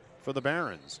goal for the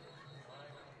Barons.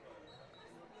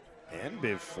 And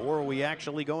before we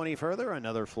actually go any further,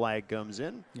 another flag comes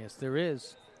in. Yes, there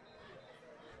is.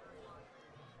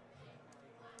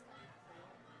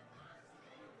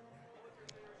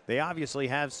 They obviously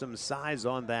have some size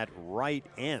on that right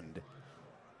end.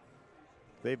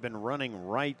 They've been running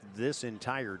right this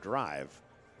entire drive.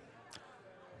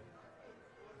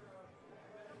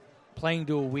 Playing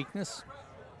to a weakness.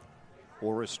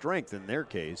 Or a strength in their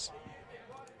case.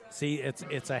 See,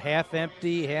 it's a half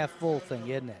empty, half full thing,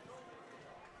 isn't it?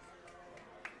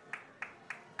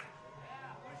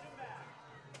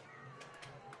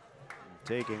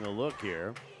 Taking a look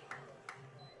here.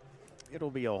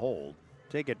 It'll be a hold.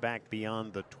 Take it back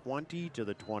beyond the 20 to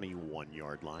the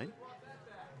 21-yard line.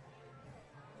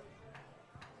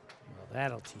 Well,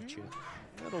 that'll teach you.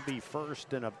 That'll be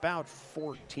first and about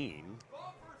 14.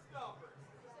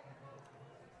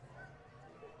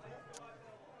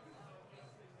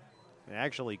 They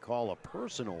actually call a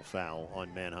personal foul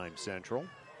on Manheim Central.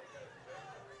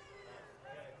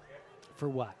 For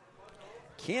what?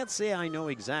 Can't say I know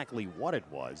exactly what it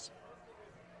was.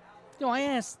 You know, I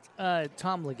asked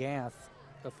Tom Legath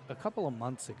a couple of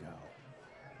months ago,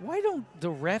 why don't the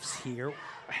refs here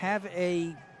have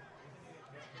a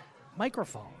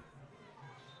microphone?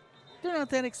 They're not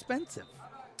that expensive.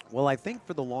 Well, I think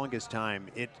for the longest time,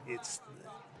 it's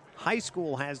high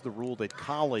school has the rule that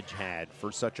college had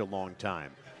for such a long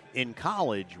time. In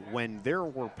college, when there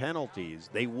were penalties,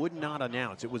 they would not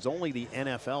announce. It was only the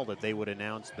NFL that they would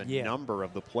announce the number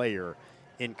of the player.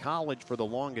 In college, for the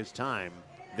longest time,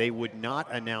 they would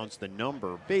not announce the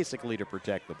number, basically to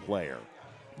protect the player.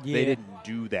 Yeah. They didn't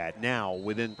do that. Now,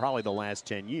 within probably the last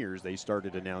 10 years, they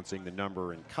started announcing the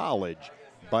number in college,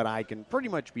 but I can pretty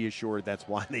much be assured that's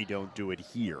why they don't do it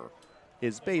here,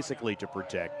 is basically to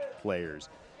protect players.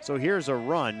 So here's a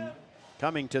run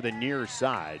coming to the near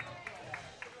side.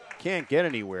 Can't get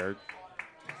anywhere.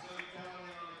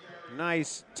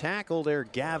 Nice tackle there,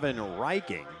 Gavin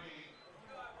Reiking.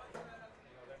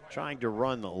 Trying to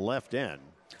run the left end.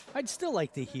 I'd still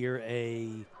like to hear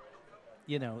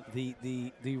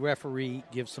the referee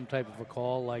give some type of a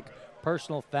call, like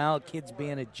personal foul, kids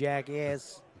being a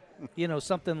jackass,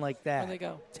 something like that. Where they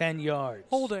go? 10 yards.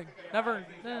 Holding. Never.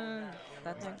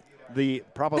 That thing.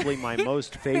 Probably my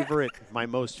most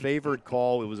favorite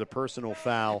call. It was a personal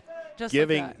foul. Just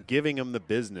giving him the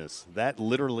business. That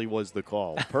literally was the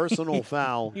call. Personal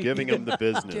foul, giving him the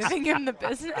business. Giving him the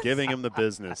business. Giving him the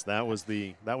business. That was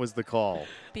the call.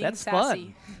 Being That's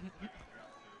sassy.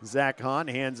 fun. Zach Hahn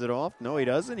hands it off. No, he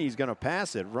doesn't. He's going to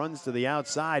pass it. Runs to the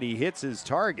outside. He hits his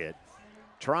target.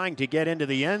 Trying to get into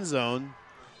the end zone.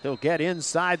 He'll get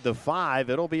inside the 5.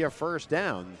 It'll be a first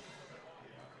down.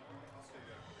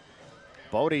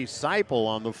 Bodie Seipel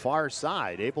on the far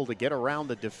side, able to get around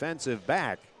the defensive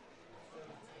back.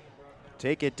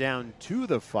 Take it down to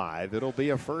the 5. It'll be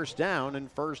a first down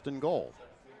and first and goal.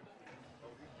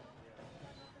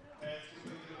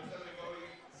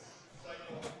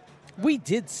 We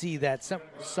did see that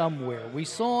somewhere. We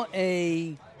saw at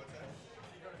a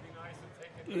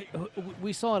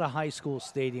high school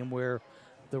stadium where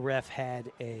the ref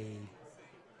had a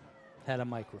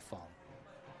microphone.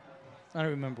 I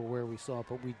don't remember where we saw it,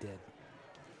 but we did.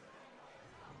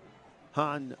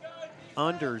 Hahn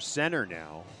under center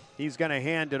now. He's going to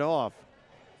hand it off.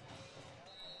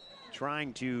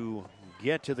 Trying to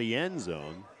get to the end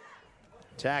zone.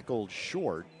 Tackled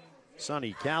short.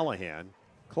 Sonny Callahan.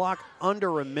 Clock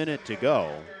under a minute to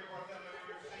go.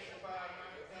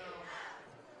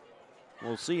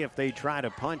 We'll see if they try to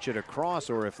punch it across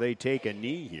or if they take a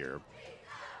knee here.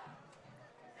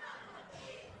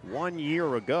 1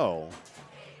 year ago,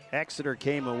 Exeter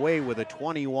came away with a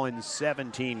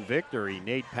 21-17 victory.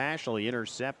 Nate Pashley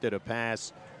intercepted a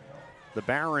pass. The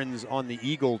Barons on the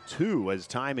Eagle 2 as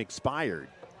time expired.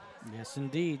 Yes,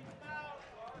 indeed.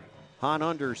 Hahn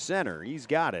under center. He's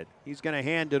got it. He's going to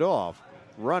hand it off.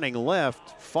 Running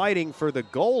left, fighting for the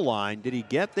goal line. Did he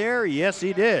get there? Yes,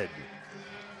 he did.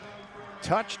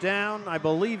 Touchdown. I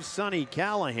believe Sonny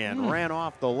Callahan ran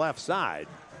off the left side.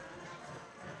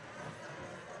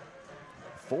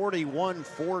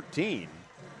 41-14.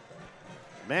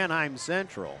 Manheim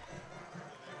Central.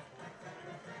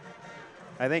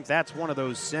 I think that's one of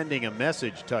those sending a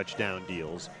message touchdown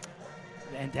deals.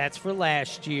 And that's for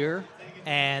last year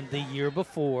and the year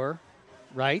before,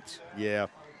 right? Yeah.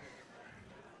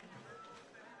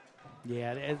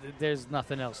 Yeah, there's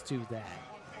nothing else to that.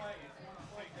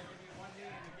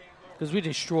 Because we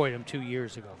destroyed them 2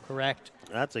 years ago, correct?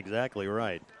 That's exactly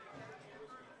right.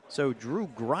 So Drew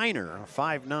Greiner, a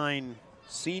 5'9"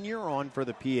 senior, on for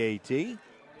the PAT.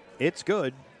 It's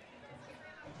good.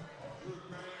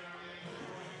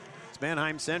 It's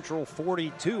Manheim Central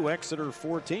 42, Exeter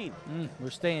 14.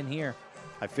 We're staying here.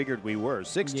 I figured we were.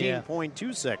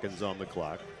 16.2 seconds on the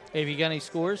clock. Hey, have you got any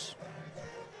scores?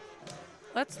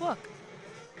 Let's look.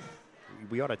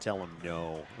 We ought to tell them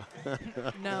no.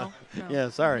 No. Yeah,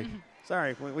 sorry.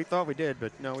 Sorry, we thought we did,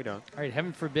 but no, we don't. All right,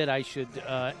 heaven forbid I should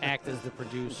act as the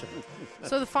producer.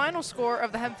 So the final score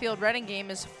of the Hempfield-Reading game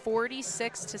is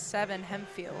 46-7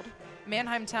 Hempfield.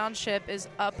 Manheim Township is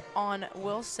up on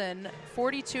Wilson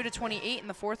 42-28 in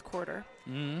the fourth quarter.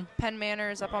 Penn Manor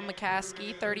is up on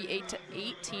McCaskey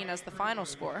 38-18 as the final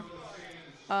score.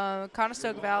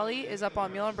 Conestoga Valley is up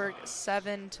on Muhlenberg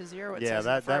 7-0. Yeah,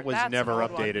 that was never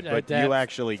updated, but you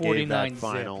actually gave that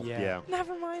final. Yeah.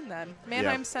 Never mind then.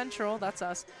 Manheim Central, that's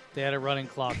us. They had a running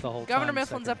clock the whole time. Governor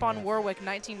Mifflin's up on Warwick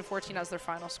 19-14 as their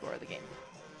final score of the game.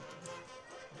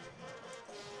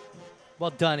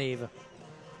 Well done, Ava.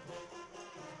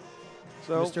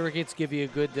 So, Mr. Ricketts give you a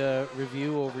good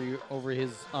review over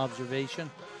his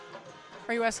observation.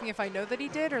 Are you asking if I know that he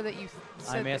did or that you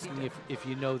said I'm that asking he did? if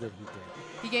you know that he did.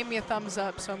 He gave me a thumbs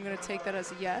up, so I'm going to take that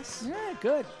as a yes. Yeah,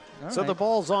 good. So the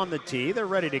ball's on the tee. They're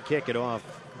ready to kick it off.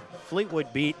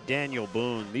 Fleetwood beat Daniel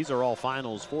Boone. These are all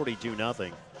finals,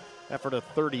 42-0. Effort of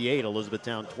 38,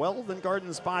 Elizabethtown 12, and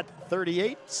Garden Spot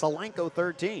 38, Solanco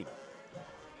 13.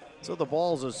 So the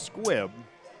ball's a squib.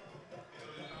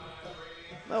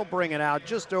 They'll bring it out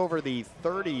just over the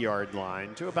 30-yard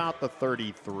line to about the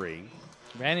 33.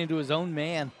 Ran into his own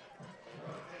man.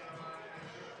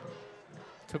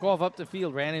 Took off up the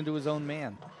field, ran into his own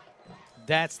man.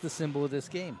 That's the symbol of this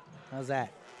game. How's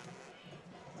that?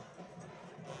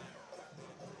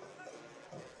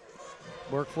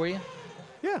 Work for you?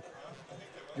 Yeah.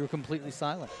 You were completely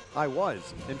silent. I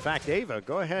was. In fact, Ava,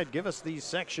 go ahead. Give us these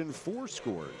Section 4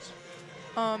 scores.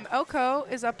 Elko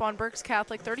is up on Berks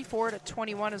Catholic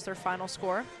 34-21 is their final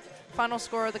score. Final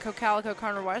score of the Cocalico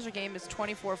Conrad Weiser game is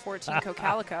 24-14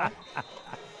 Cocalico.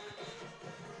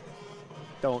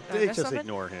 Just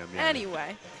ignore him. Yeah.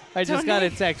 Anyway. I just got a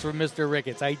text from Mr.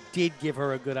 Ricketts. I did give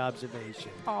her a good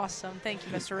observation. Awesome. Thank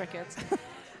you, Mr. Ricketts.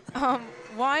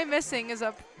 Why Missing is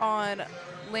up on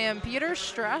Lampeter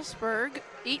Strasburg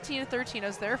 18-13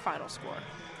 as their final score.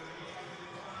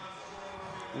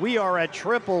 We are at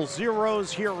 000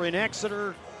 here in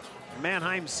Exeter.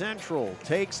 Manheim Central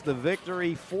takes the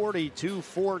victory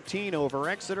 42-14 over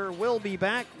Exeter. We'll be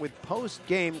back with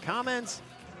post-game comments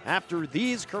after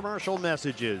these commercial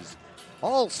messages.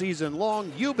 All season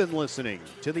long, you've been listening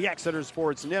to the Exeter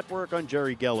Sports Network on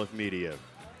Jerry Gelliff Media.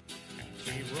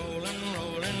 Keep rolling,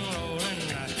 rolling, rolling.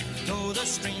 Though the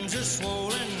streams are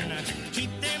swollen, keep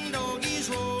them doggies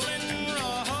rolling.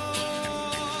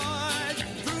 Right.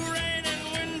 Through rain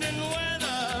and wind and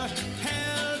weather,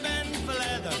 hell bent for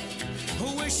leather.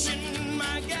 Wishing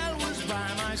my gal was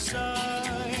by my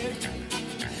side.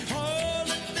 All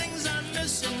the things I'm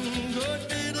missing, good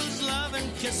fiddles, love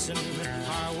and kissing,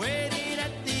 are waiting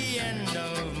at the end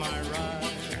of my ride.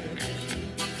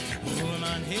 Move 'em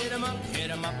on, hit 'em up,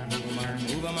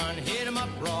 move 'em on, hit 'em up,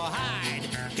 rawhide.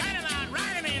 Cut 'em out,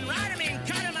 ride 'em in,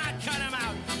 cut 'em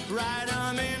out, ride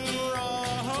 'em in,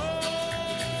 rawhide.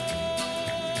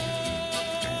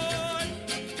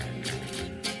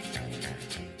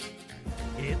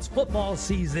 It's football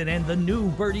season, and the new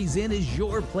Birdies Inn is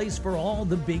your place for all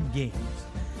the big games.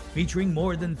 Featuring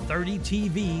more than 30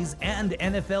 TVs and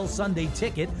NFL Sunday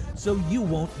Ticket, so you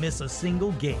won't miss a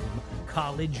single game,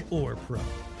 college or pro.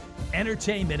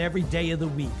 Entertainment every day of the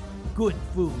week. Good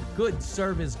food, good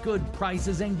service, good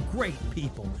prices, and great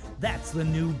people. That's the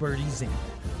new Birdies Inn.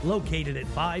 Located at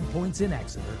 5 Points in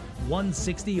Exeter,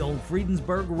 160 Old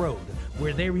Friedensburg Road,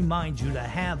 where they remind you to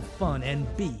have fun and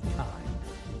be kind.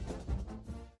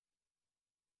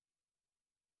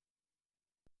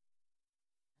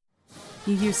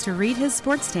 You used to read his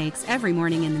sports takes every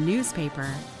morning in the newspaper.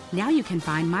 Now you can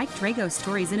find Mike Drago's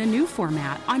stories in a new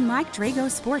format on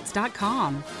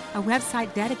MikeDragosports.com, a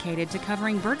website dedicated to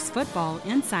covering Berks football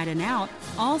inside and out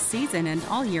all season and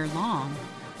all year long.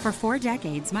 For 4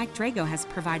 decades, Mike Drago has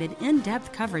provided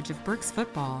in-depth coverage of Berks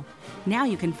football. Now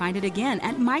you can find it again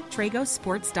at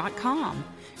MikeDragosports.com.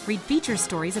 Read feature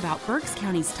stories about Berks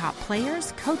County's top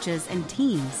players, coaches, and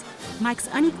teams. Mike's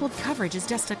unequaled coverage is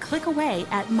just a click away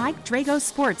at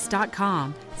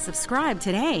MikeDragosports.com. Subscribe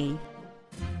today.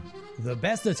 The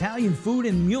best Italian food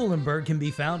in Muhlenberg can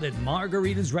be found at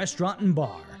Margarita's Restaurant and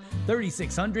Bar,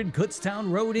 3600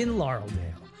 Kutztown Road in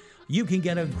Laureldale. You can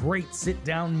get a great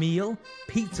sit-down meal,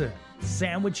 pizza,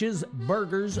 sandwiches,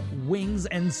 burgers, wings,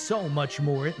 and so much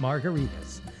more at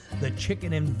Margarita's. The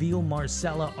chicken and veal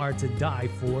marsala are to die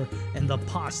for, and the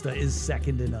pasta is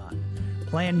second to none.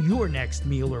 Plan your next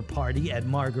meal or party at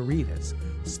Margarita's.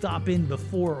 Stop in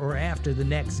before or after the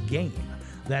next game.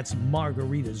 That's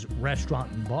Margarita's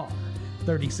Restaurant and Bar,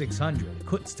 3600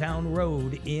 Kutztown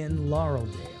Road in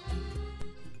Laureldale.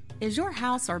 Is your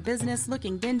house or business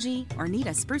looking dingy or need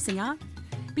a sprucing up?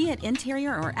 Be it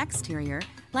interior or exterior,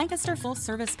 Lancaster Full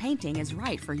Service Painting is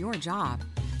right for your job.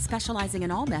 Specializing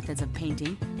in all methods of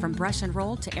painting, from brush and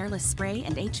roll to airless spray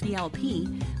and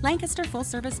HVLP, Lancaster Full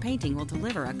Service Painting will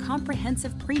deliver a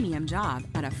comprehensive premium job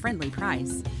at a friendly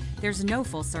price. There's no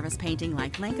full service painting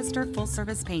like Lancaster Full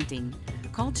Service Painting.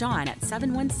 Call John at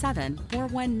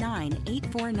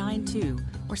 717-419-8492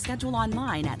 or schedule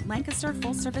online at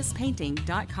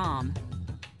lancasterfullservicepainting.com.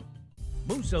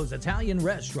 Musso's Italian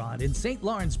Restaurant in St.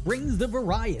 Lawrence brings the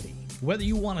variety. Whether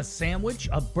you want a sandwich,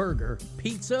 a burger,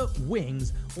 pizza,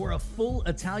 wings, or a full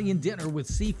Italian dinner with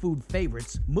seafood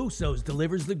favorites, Musso's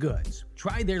delivers the goods.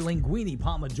 Try their linguine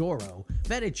pomodoro,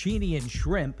 fettuccine and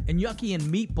shrimp, and gnocchi and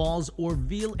meatballs or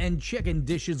veal and chicken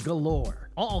dishes galore.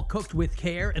 All cooked with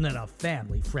care and at a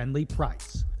family-friendly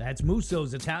price. That's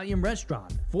Musso's Italian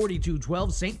Restaurant,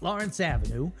 4212 St. Lawrence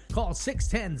Avenue. Call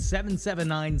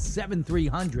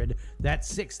 610-779-7300.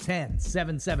 That's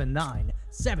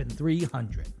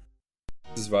 610-779-7300.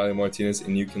 This is Riley Martinez,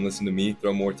 and you can listen to me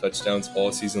throw more touchdowns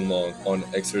all season long on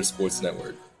Exeter Sports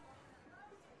Network.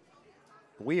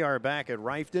 We are back at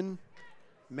Rifton.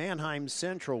 Manheim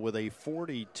Central with a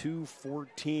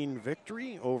 42-14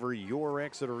 victory over your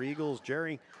Exeter Eagles.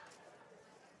 Jerry,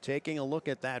 taking a look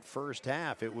at that first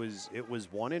half, it was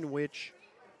one in which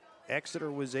Exeter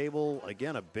was able,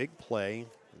 again, a big play.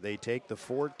 They take the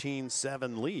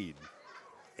 14-7 lead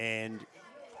and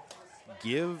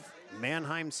give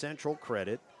Manheim Central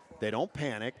credit. They don't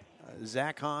panic.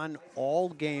 Zach Hahn all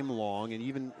game long, and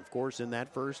even, of course, in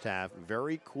that first half,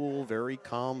 very cool, very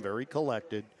calm, very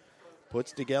collected,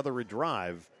 puts together a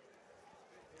drive,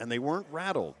 and they weren't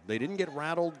rattled. They didn't get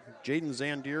rattled. Jaden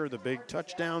Zandier, the big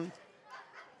touchdown,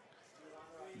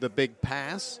 the big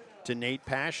pass to Nate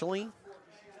Pashley,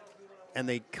 and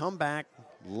they come back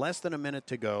less than a minute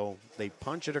to go. They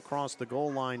punch it across the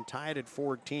goal line, tied at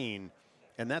 14,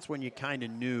 and that's when you kind of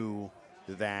knew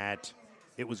that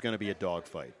it was going to be a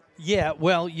dogfight. Yeah,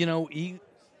 well, you know, the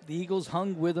Eagles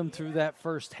hung with them through that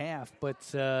first half, but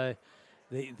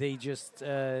they just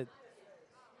they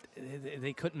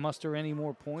couldn't muster any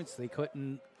more points. They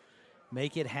couldn't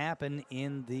make it happen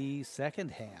in the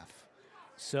second half.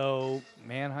 So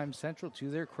Manheim Central, to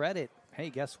their credit, hey,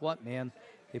 guess what, man?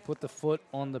 They put the foot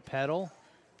on the pedal,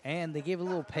 and they gave a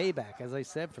little payback, as I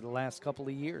said, for the last couple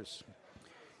of years.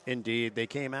 Indeed. They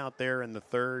came out there in the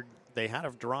third. They had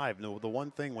a drive. The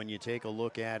one thing when you take a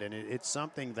look at, and it's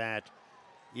something that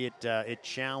it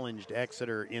challenged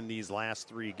Exeter in these last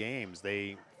 3 games.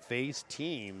 They faced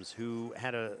teams who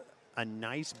had a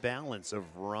nice balance of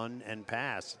run and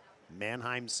pass.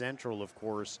 Manheim Central, of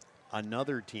course,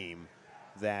 another team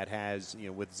that has,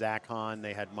 with Zach Hahn,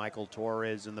 they had Michael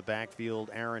Torres in the backfield,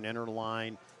 Aaron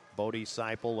Enterline, Bodie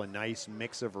Seipel, a nice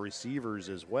mix of receivers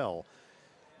as well.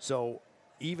 So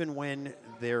even when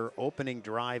their opening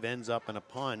drive ends up in a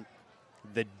punt,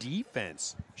 the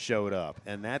defense showed up.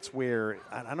 And that's where,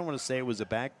 I don't want to say it was a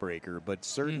backbreaker, but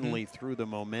certainly threw the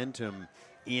momentum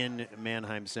in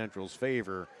Manheim Central's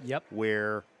favor. Yep.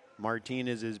 Where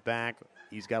Martinez is back.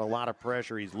 He's got a lot of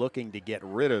pressure. He's looking to get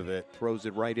rid of it. Throws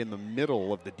it right in the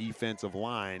middle of the defensive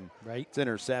line. Right. It's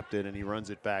intercepted, and he runs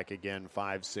it back again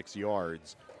 5-6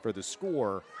 yards for the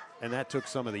score. And that took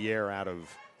some of the air out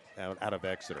of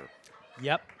Exeter.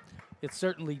 Yep, it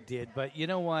certainly did. But you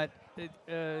know what?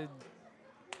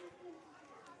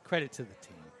 Credit to the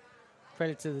team.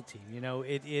 Credit to the team.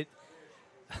 It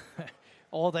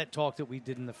all that talk that we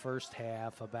did in the first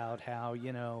half about how,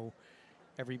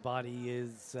 everybody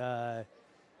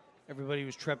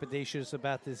was trepidatious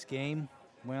about this game.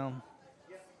 Well,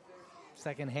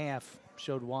 second half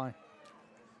showed why.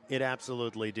 It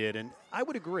absolutely did, and I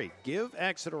would agree. Give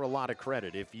Exeter a lot of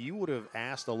credit. If you would have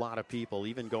asked a lot of people,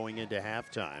 even going into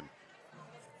halftime,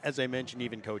 as I mentioned,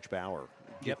 even Coach Bauer,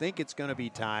 do you think it's going to be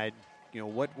tied?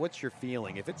 What's your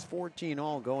feeling? If it's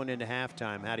 14-all going into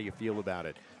halftime, how do you feel about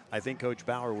it? I think Coach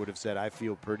Bauer would have said, I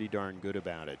feel pretty darn good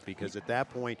about it, because at that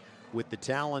point, with the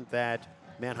talent that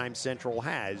Manheim Central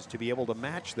has to be able to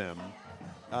match them,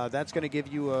 that's going to give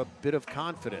you a bit of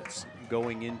confidence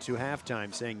going into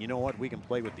halftime, saying, you know what, we can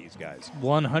play with these guys.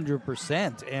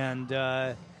 100%.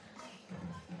 And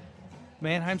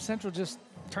Manheim Central just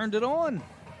turned it on.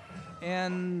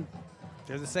 And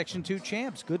they're the Section 2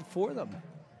 champs. Good for them.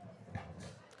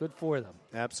 Good for them.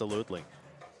 Absolutely.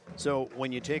 So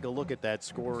when you take a look at that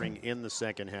scoring in the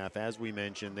second half, as we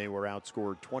mentioned, they were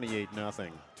outscored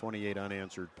 28-0, 28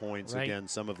 unanswered points. Right. Again,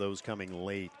 some of those coming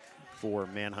late for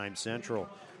Manheim Central.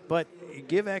 But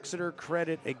give Exeter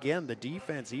credit, again, the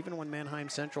defense, even when Manheim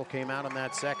Central came out in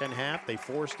that second half, they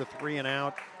forced a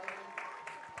 3-and-out.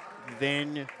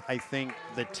 Then I think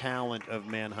the talent of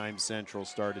Manheim Central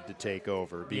started to take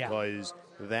over, because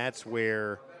that's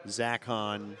where Zach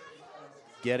Hahn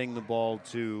getting the ball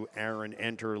to Aaron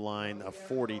Enterline, a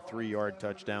 43-yard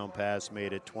touchdown pass,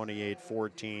 made it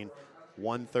 28-14,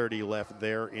 1:30 left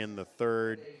there in the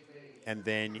third. And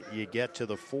then you get to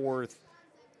the fourth,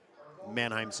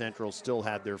 Manheim Central still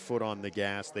had their foot on the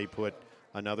gas. They put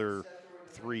another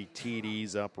 3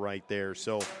 TDs up right there.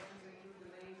 So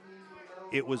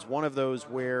it was one of those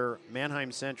where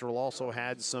Manheim Central also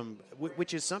had some,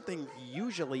 which is something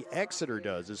usually Exeter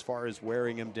does as far as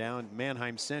wearing them down.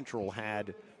 Manheim Central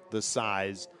had the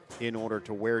size in order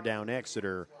to wear down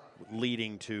Exeter,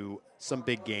 leading to some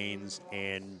big gains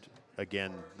and,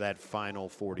 again, that final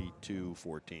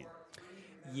 42-14.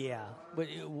 Yeah, but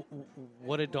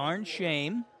what a darn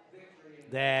shame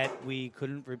that we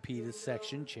couldn't repeat as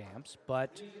section champs.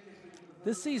 But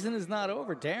this season is not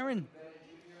over, Darren.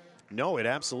 No, it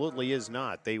absolutely is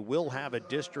not. They will have a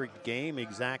district game.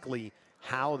 Exactly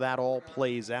how that all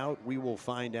plays out, we will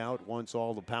find out once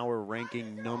all the power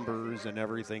ranking numbers and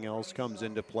everything else comes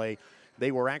into play.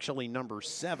 They were actually number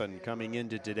 7 coming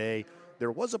into today.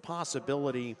 There was a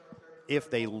possibility, if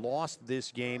they lost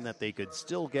this game, that they could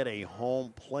still get a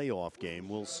home playoff game.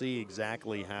 We'll see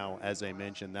exactly how, as I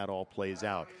mentioned, that all plays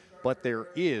out. But there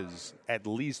is at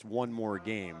least one more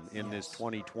game in this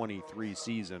 2023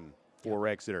 season for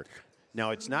Exeter. Now,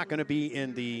 it's not going to be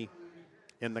in the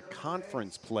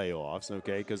conference playoffs,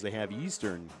 okay, because they have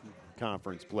Eastern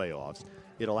Conference playoffs.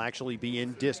 It'll actually be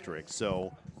in districts,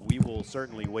 so we will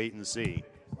certainly wait and see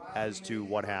as to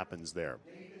what happens there.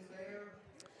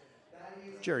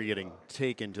 Jerry getting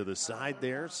taken to the side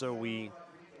there, so we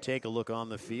take a look on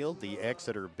the field. The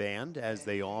Exeter band, as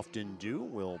they often do,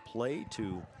 will play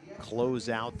to close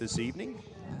out this evening.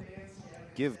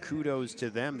 Give kudos to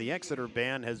them. The Exeter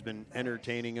band has been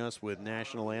entertaining us with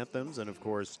national anthems and, of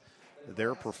course,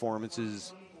 their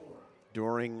performances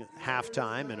during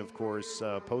halftime and, of course,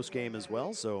 post-game as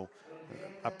well. So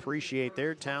appreciate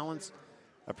their talents,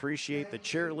 appreciate the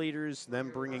cheerleaders, them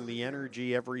bringing the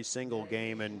energy every single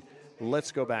game. And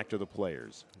let's go back to the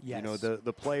players. Yes. You know,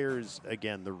 the players,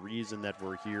 again, the reason that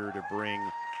we're here to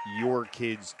bring your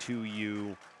kids to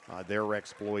you, their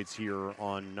exploits here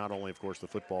on not only, of course, the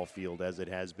football field as it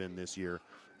has been this year,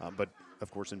 but,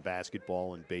 of course, in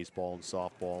basketball and baseball and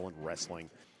softball and wrestling.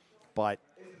 But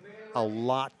a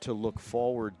lot to look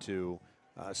forward to.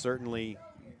 Certainly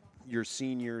your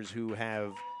seniors who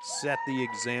have set the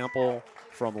example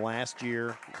from last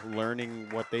year, learning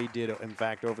what they did, in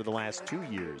fact, over the last 2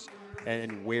 years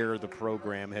and where the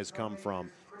program has come from.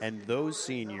 And those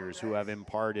seniors who have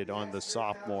imparted on the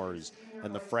sophomores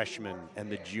and the freshmen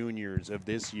and the juniors of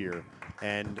this year.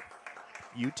 And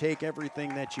you take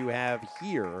everything that you have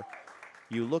here,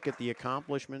 you look at the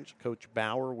accomplishments, Coach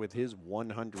Bauer with his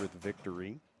 100th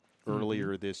victory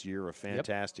earlier this year, a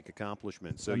fantastic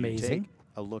accomplishment. So Amazing. You take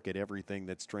a look at everything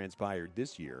that's transpired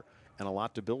this year and a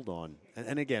lot to build on.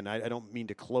 And again, I don't mean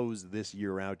to close this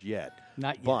year out yet.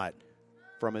 Not yet. But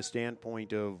from a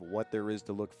standpoint of what there is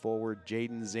to look forward,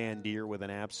 Jaden Zandier with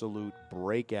an absolute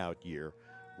breakout year.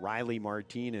 Riley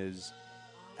Martinez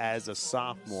as a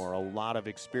sophomore, a lot of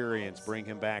experience, bring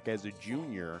him back as a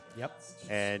junior. Yep.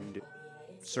 And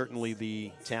certainly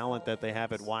the talent that they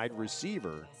have at wide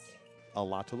receiver, a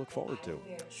lot to look forward to.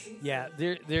 Yeah,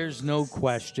 there's no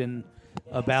question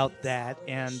about that.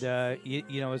 And,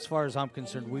 as far as I'm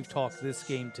concerned, we've talked this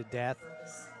game to death.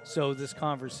 So this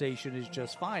conversation is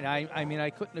just fine. I mean, I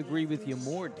couldn't agree with you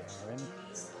more,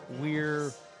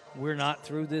 Darren. We're not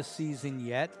through this season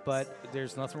yet, but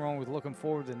there's nothing wrong with looking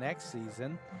forward to next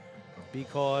season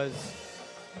because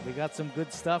we got some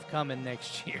good stuff coming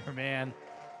next year, man.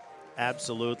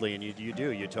 Absolutely, and you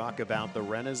do. You talk about the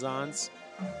Renaissance.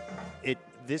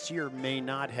 This year may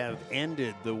not have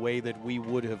ended the way that we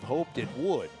would have hoped it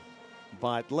would,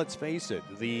 but let's face it,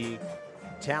 the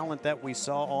talent that we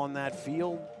saw on that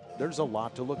field, there's a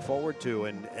lot to look forward to,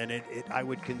 and I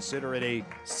would consider it a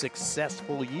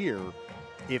successful year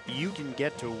if you can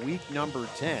get to week number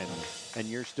 10 and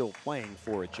you're still playing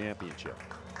for a championship.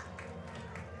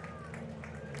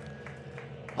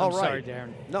 I'm sorry,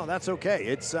 Darren. No, that's okay.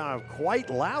 It's quite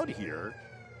loud here.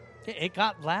 It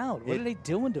got loud. What are they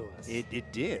doing to us?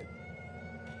 It did.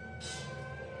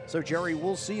 So, Jerry,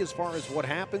 we'll see as far as what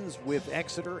happens with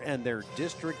Exeter and their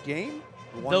district game.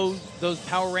 Those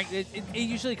power rank. It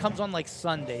usually comes on like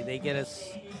Sunday. They get us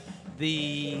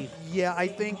the. Yeah, I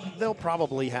think they'll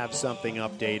probably have something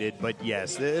updated, but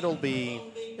yes, it'll be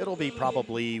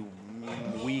probably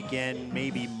weekend,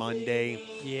 maybe Monday.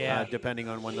 Yeah. Depending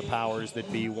on when the powers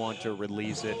that be want to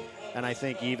release it. And I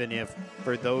think even if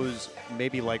for those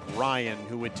maybe like Ryan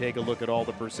who would take a look at all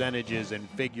the percentages and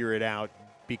figure it out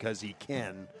because he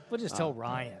can. We'll just tell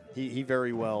Ryan. He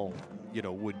very well,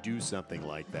 would do something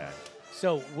like that.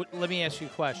 So let me ask you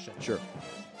a question. Sure.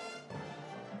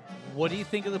 What do you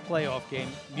think of the playoff game?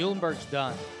 Muhlenberg's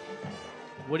done.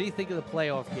 What do you think of the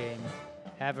playoff game,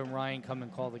 having Ryan come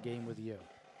and call the game with you?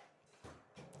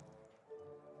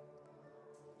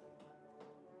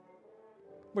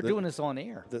 We're doing this on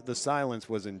air. The silence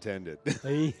was intended.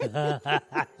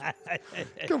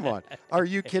 Come on. Are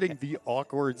you kidding? The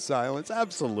awkward silence?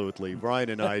 Absolutely. Brian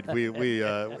and I, we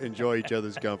enjoy each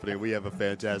other's company. We have a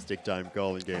fantastic time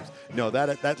calling games. No,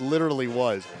 that literally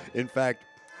was. In fact,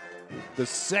 the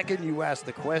second you asked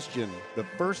the question, the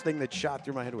first thing that shot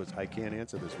through my head was, I can't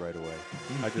answer this right away.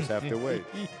 I just have to wait.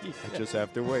 I just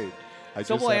have to wait.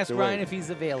 So we'll ask Ryan if he's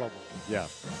available. Yeah.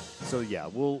 So, yeah,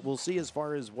 we'll see as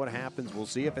far as what happens. We'll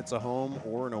see if it's a home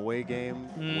or an away game,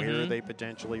 where they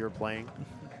potentially are playing.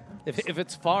 If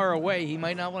it's far away, he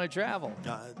might not want to travel.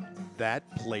 That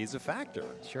plays a factor.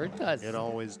 Sure it does. It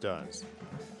always does.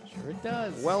 Sure it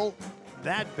does. Well,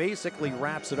 that basically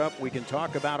wraps it up. We can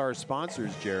talk about our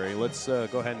sponsors, Jerry. Let's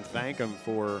go ahead and thank them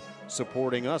for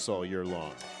supporting us all year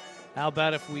long. How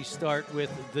about if we start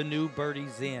with the new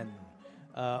Birdie's Inn?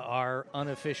 Our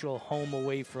unofficial home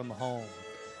away from home.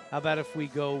 How about if we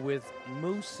go with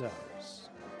Muso's,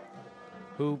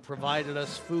 who provided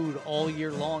us food all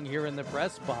year long here in the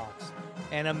press box.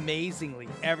 And amazingly,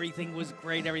 everything was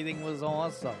great. Everything was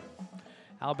awesome.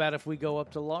 How about if we go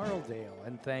up to Laureldale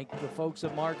and thank the folks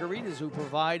at Margaritas who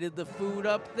provided the food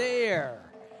up there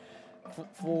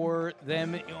for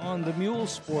them on the Mule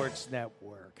Sports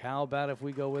Network? How about if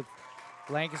we go with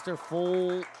Lancaster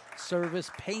Full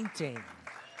Service Painting,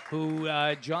 who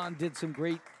John did some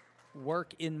great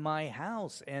work in my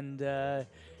house. And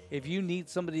if you need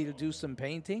somebody to do some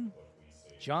painting,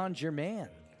 John's your man.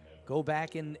 Go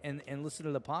back and listen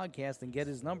to the podcast and get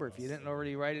his number if you didn't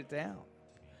already write it down.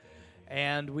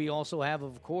 And we also have,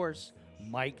 of course,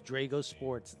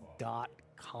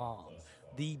 MikeDragosports.com.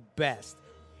 The best,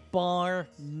 bar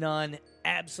none,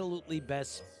 absolutely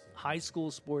best high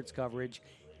school sports coverage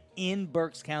in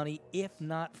Berks County, if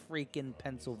not freaking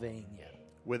Pennsylvania.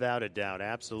 Without a doubt,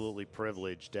 absolutely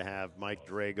privileged to have Mike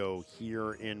Drago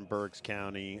here in Berks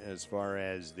County as far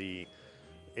as the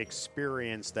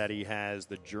experience that he has,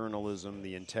 the journalism,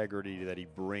 the integrity that he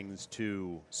brings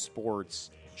to sports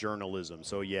journalism.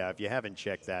 So, yeah, if you haven't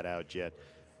checked that out yet,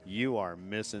 you are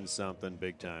missing something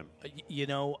big time. You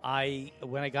know,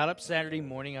 when I got up Saturday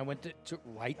morning, I went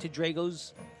right to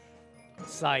Drago's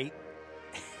site,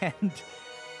 and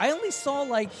I only saw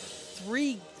like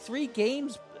three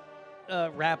games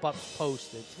wrap-ups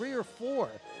posted, 3 or 4.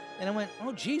 And I went,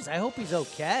 oh, geez, I hope he's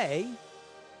okay,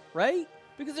 right?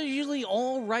 Because they're usually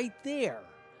all right there.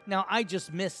 Now, I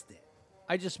just missed it.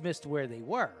 I just missed where they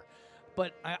were.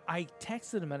 But I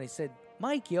texted him and I said,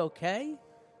 Mike, you okay?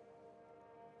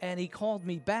 And he called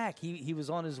me back. He was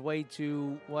on his way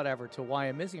to to why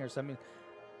I'm missing or something.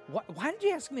 Why did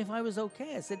you ask me if I was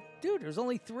okay? I said, dude, there's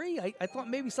only 3. I thought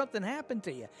maybe something happened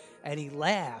to you. And he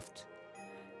laughed.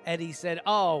 And he said,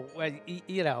 oh, well,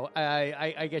 you know,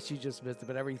 I guess you just missed it,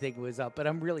 but everything was up. But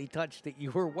I'm really touched that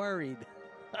you were worried.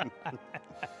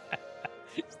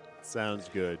 Sounds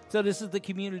good. So this is the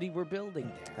community we're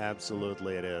building there.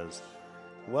 Absolutely it is.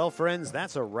 Well, friends,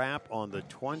 that's a wrap on the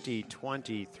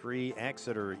 2023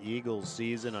 Exeter Eagles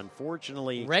season.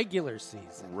 Unfortunately, regular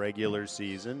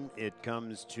season. It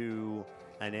comes to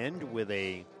an end with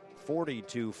a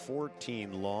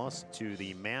 42-14 loss to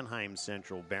the Manheim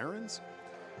Central Barons.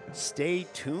 Stay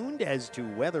tuned as to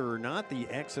whether or not the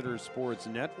Exeter Sports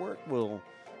Network will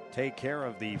take care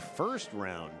of the first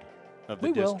round of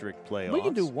the district playoffs. We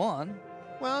can do one.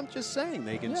 Well, I'm just saying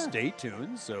they can stay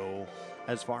tuned. So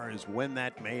as far as when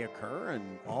that may occur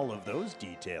and all of those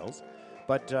details.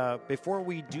 But before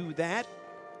we do that,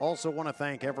 also want to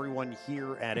thank everyone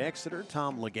here at Exeter,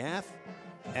 Tom Legath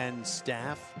and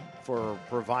staff, for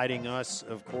providing us,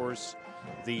 of course,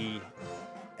 the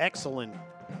excellent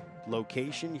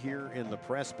location here in the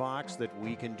press box that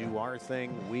we can do our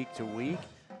thing week to week.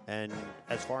 And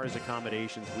as far as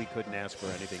accommodations, we couldn't ask for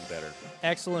anything better.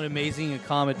 Excellent, amazing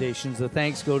accommodations. The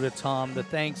thanks go to Tom. The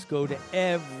thanks go to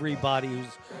everybody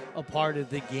who's a part of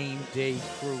the game day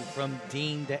crew, from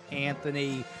Dean to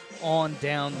Anthony on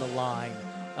down the line.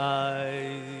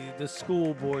 The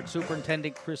school board,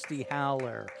 Superintendent Christy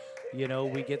Howler. You know,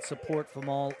 we get support from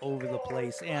all over the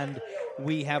place. And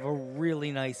we have a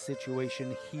really nice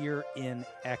situation here in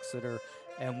Exeter.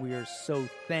 And we are so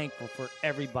thankful for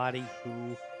everybody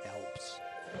who helps.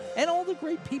 And all the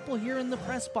great people here in the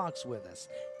press box with us.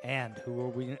 And who are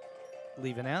we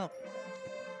leaving out?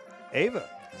 Ava.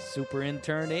 Super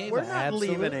intern Ava. We're not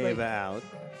Absolutely. leaving Ava out.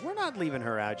 We're not leaving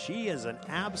her out. She is an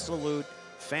absolute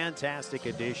fantastic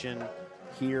addition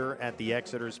here at the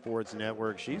Exeter Sports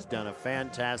Network. She's done a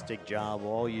fantastic job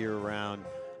all year round.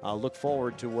 Look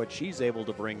forward to what she's able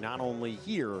to bring, not only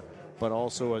here, but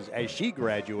also as she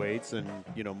graduates and,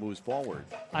 you know, moves forward.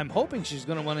 I'm hoping she's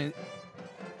going to want to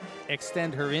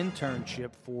extend her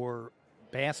internship for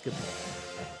basketball.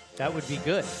 That would be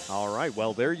good. All right.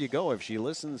 Well, there you go. If she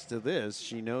listens to this,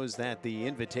 she knows that the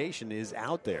invitation is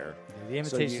out there. Yeah, the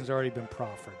invitation's already been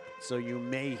proffered. So you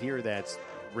may hear that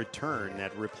return,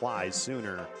 that reply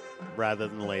sooner rather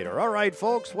than later. All right,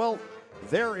 folks. Well,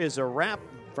 there is a wrap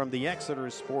from the Exeter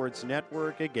Sports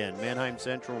Network. Again, Manheim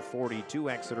Central 42,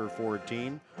 Exeter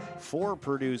 14. For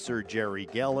producer Jerry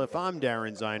Gelliff, I'm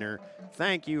Darren Zeiner.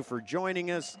 Thank you for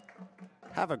joining us.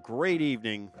 Have a great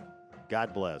evening.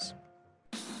 God bless.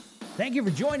 Thank you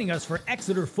for joining us for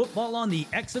Exeter football on the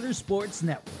Exeter Sports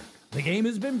Network. The game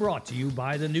has been brought to you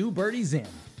by the New Birdie's Inn,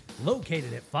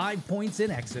 located at 5 Points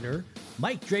in Exeter,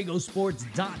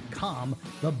 MikeDragosports.com,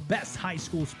 the best high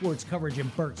school sports coverage in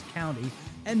Berks County,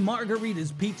 and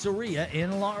Margarita's Pizzeria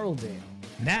in Laureldale.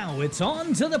 Now it's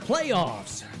on to the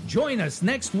playoffs. Join us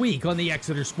next week on the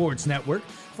Exeter Sports Network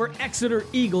for Exeter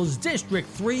Eagles District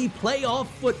 3 playoff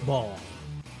football.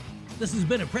 This has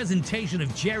been a presentation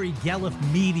of Jerry Gelliff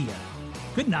Media.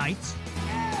 Good night.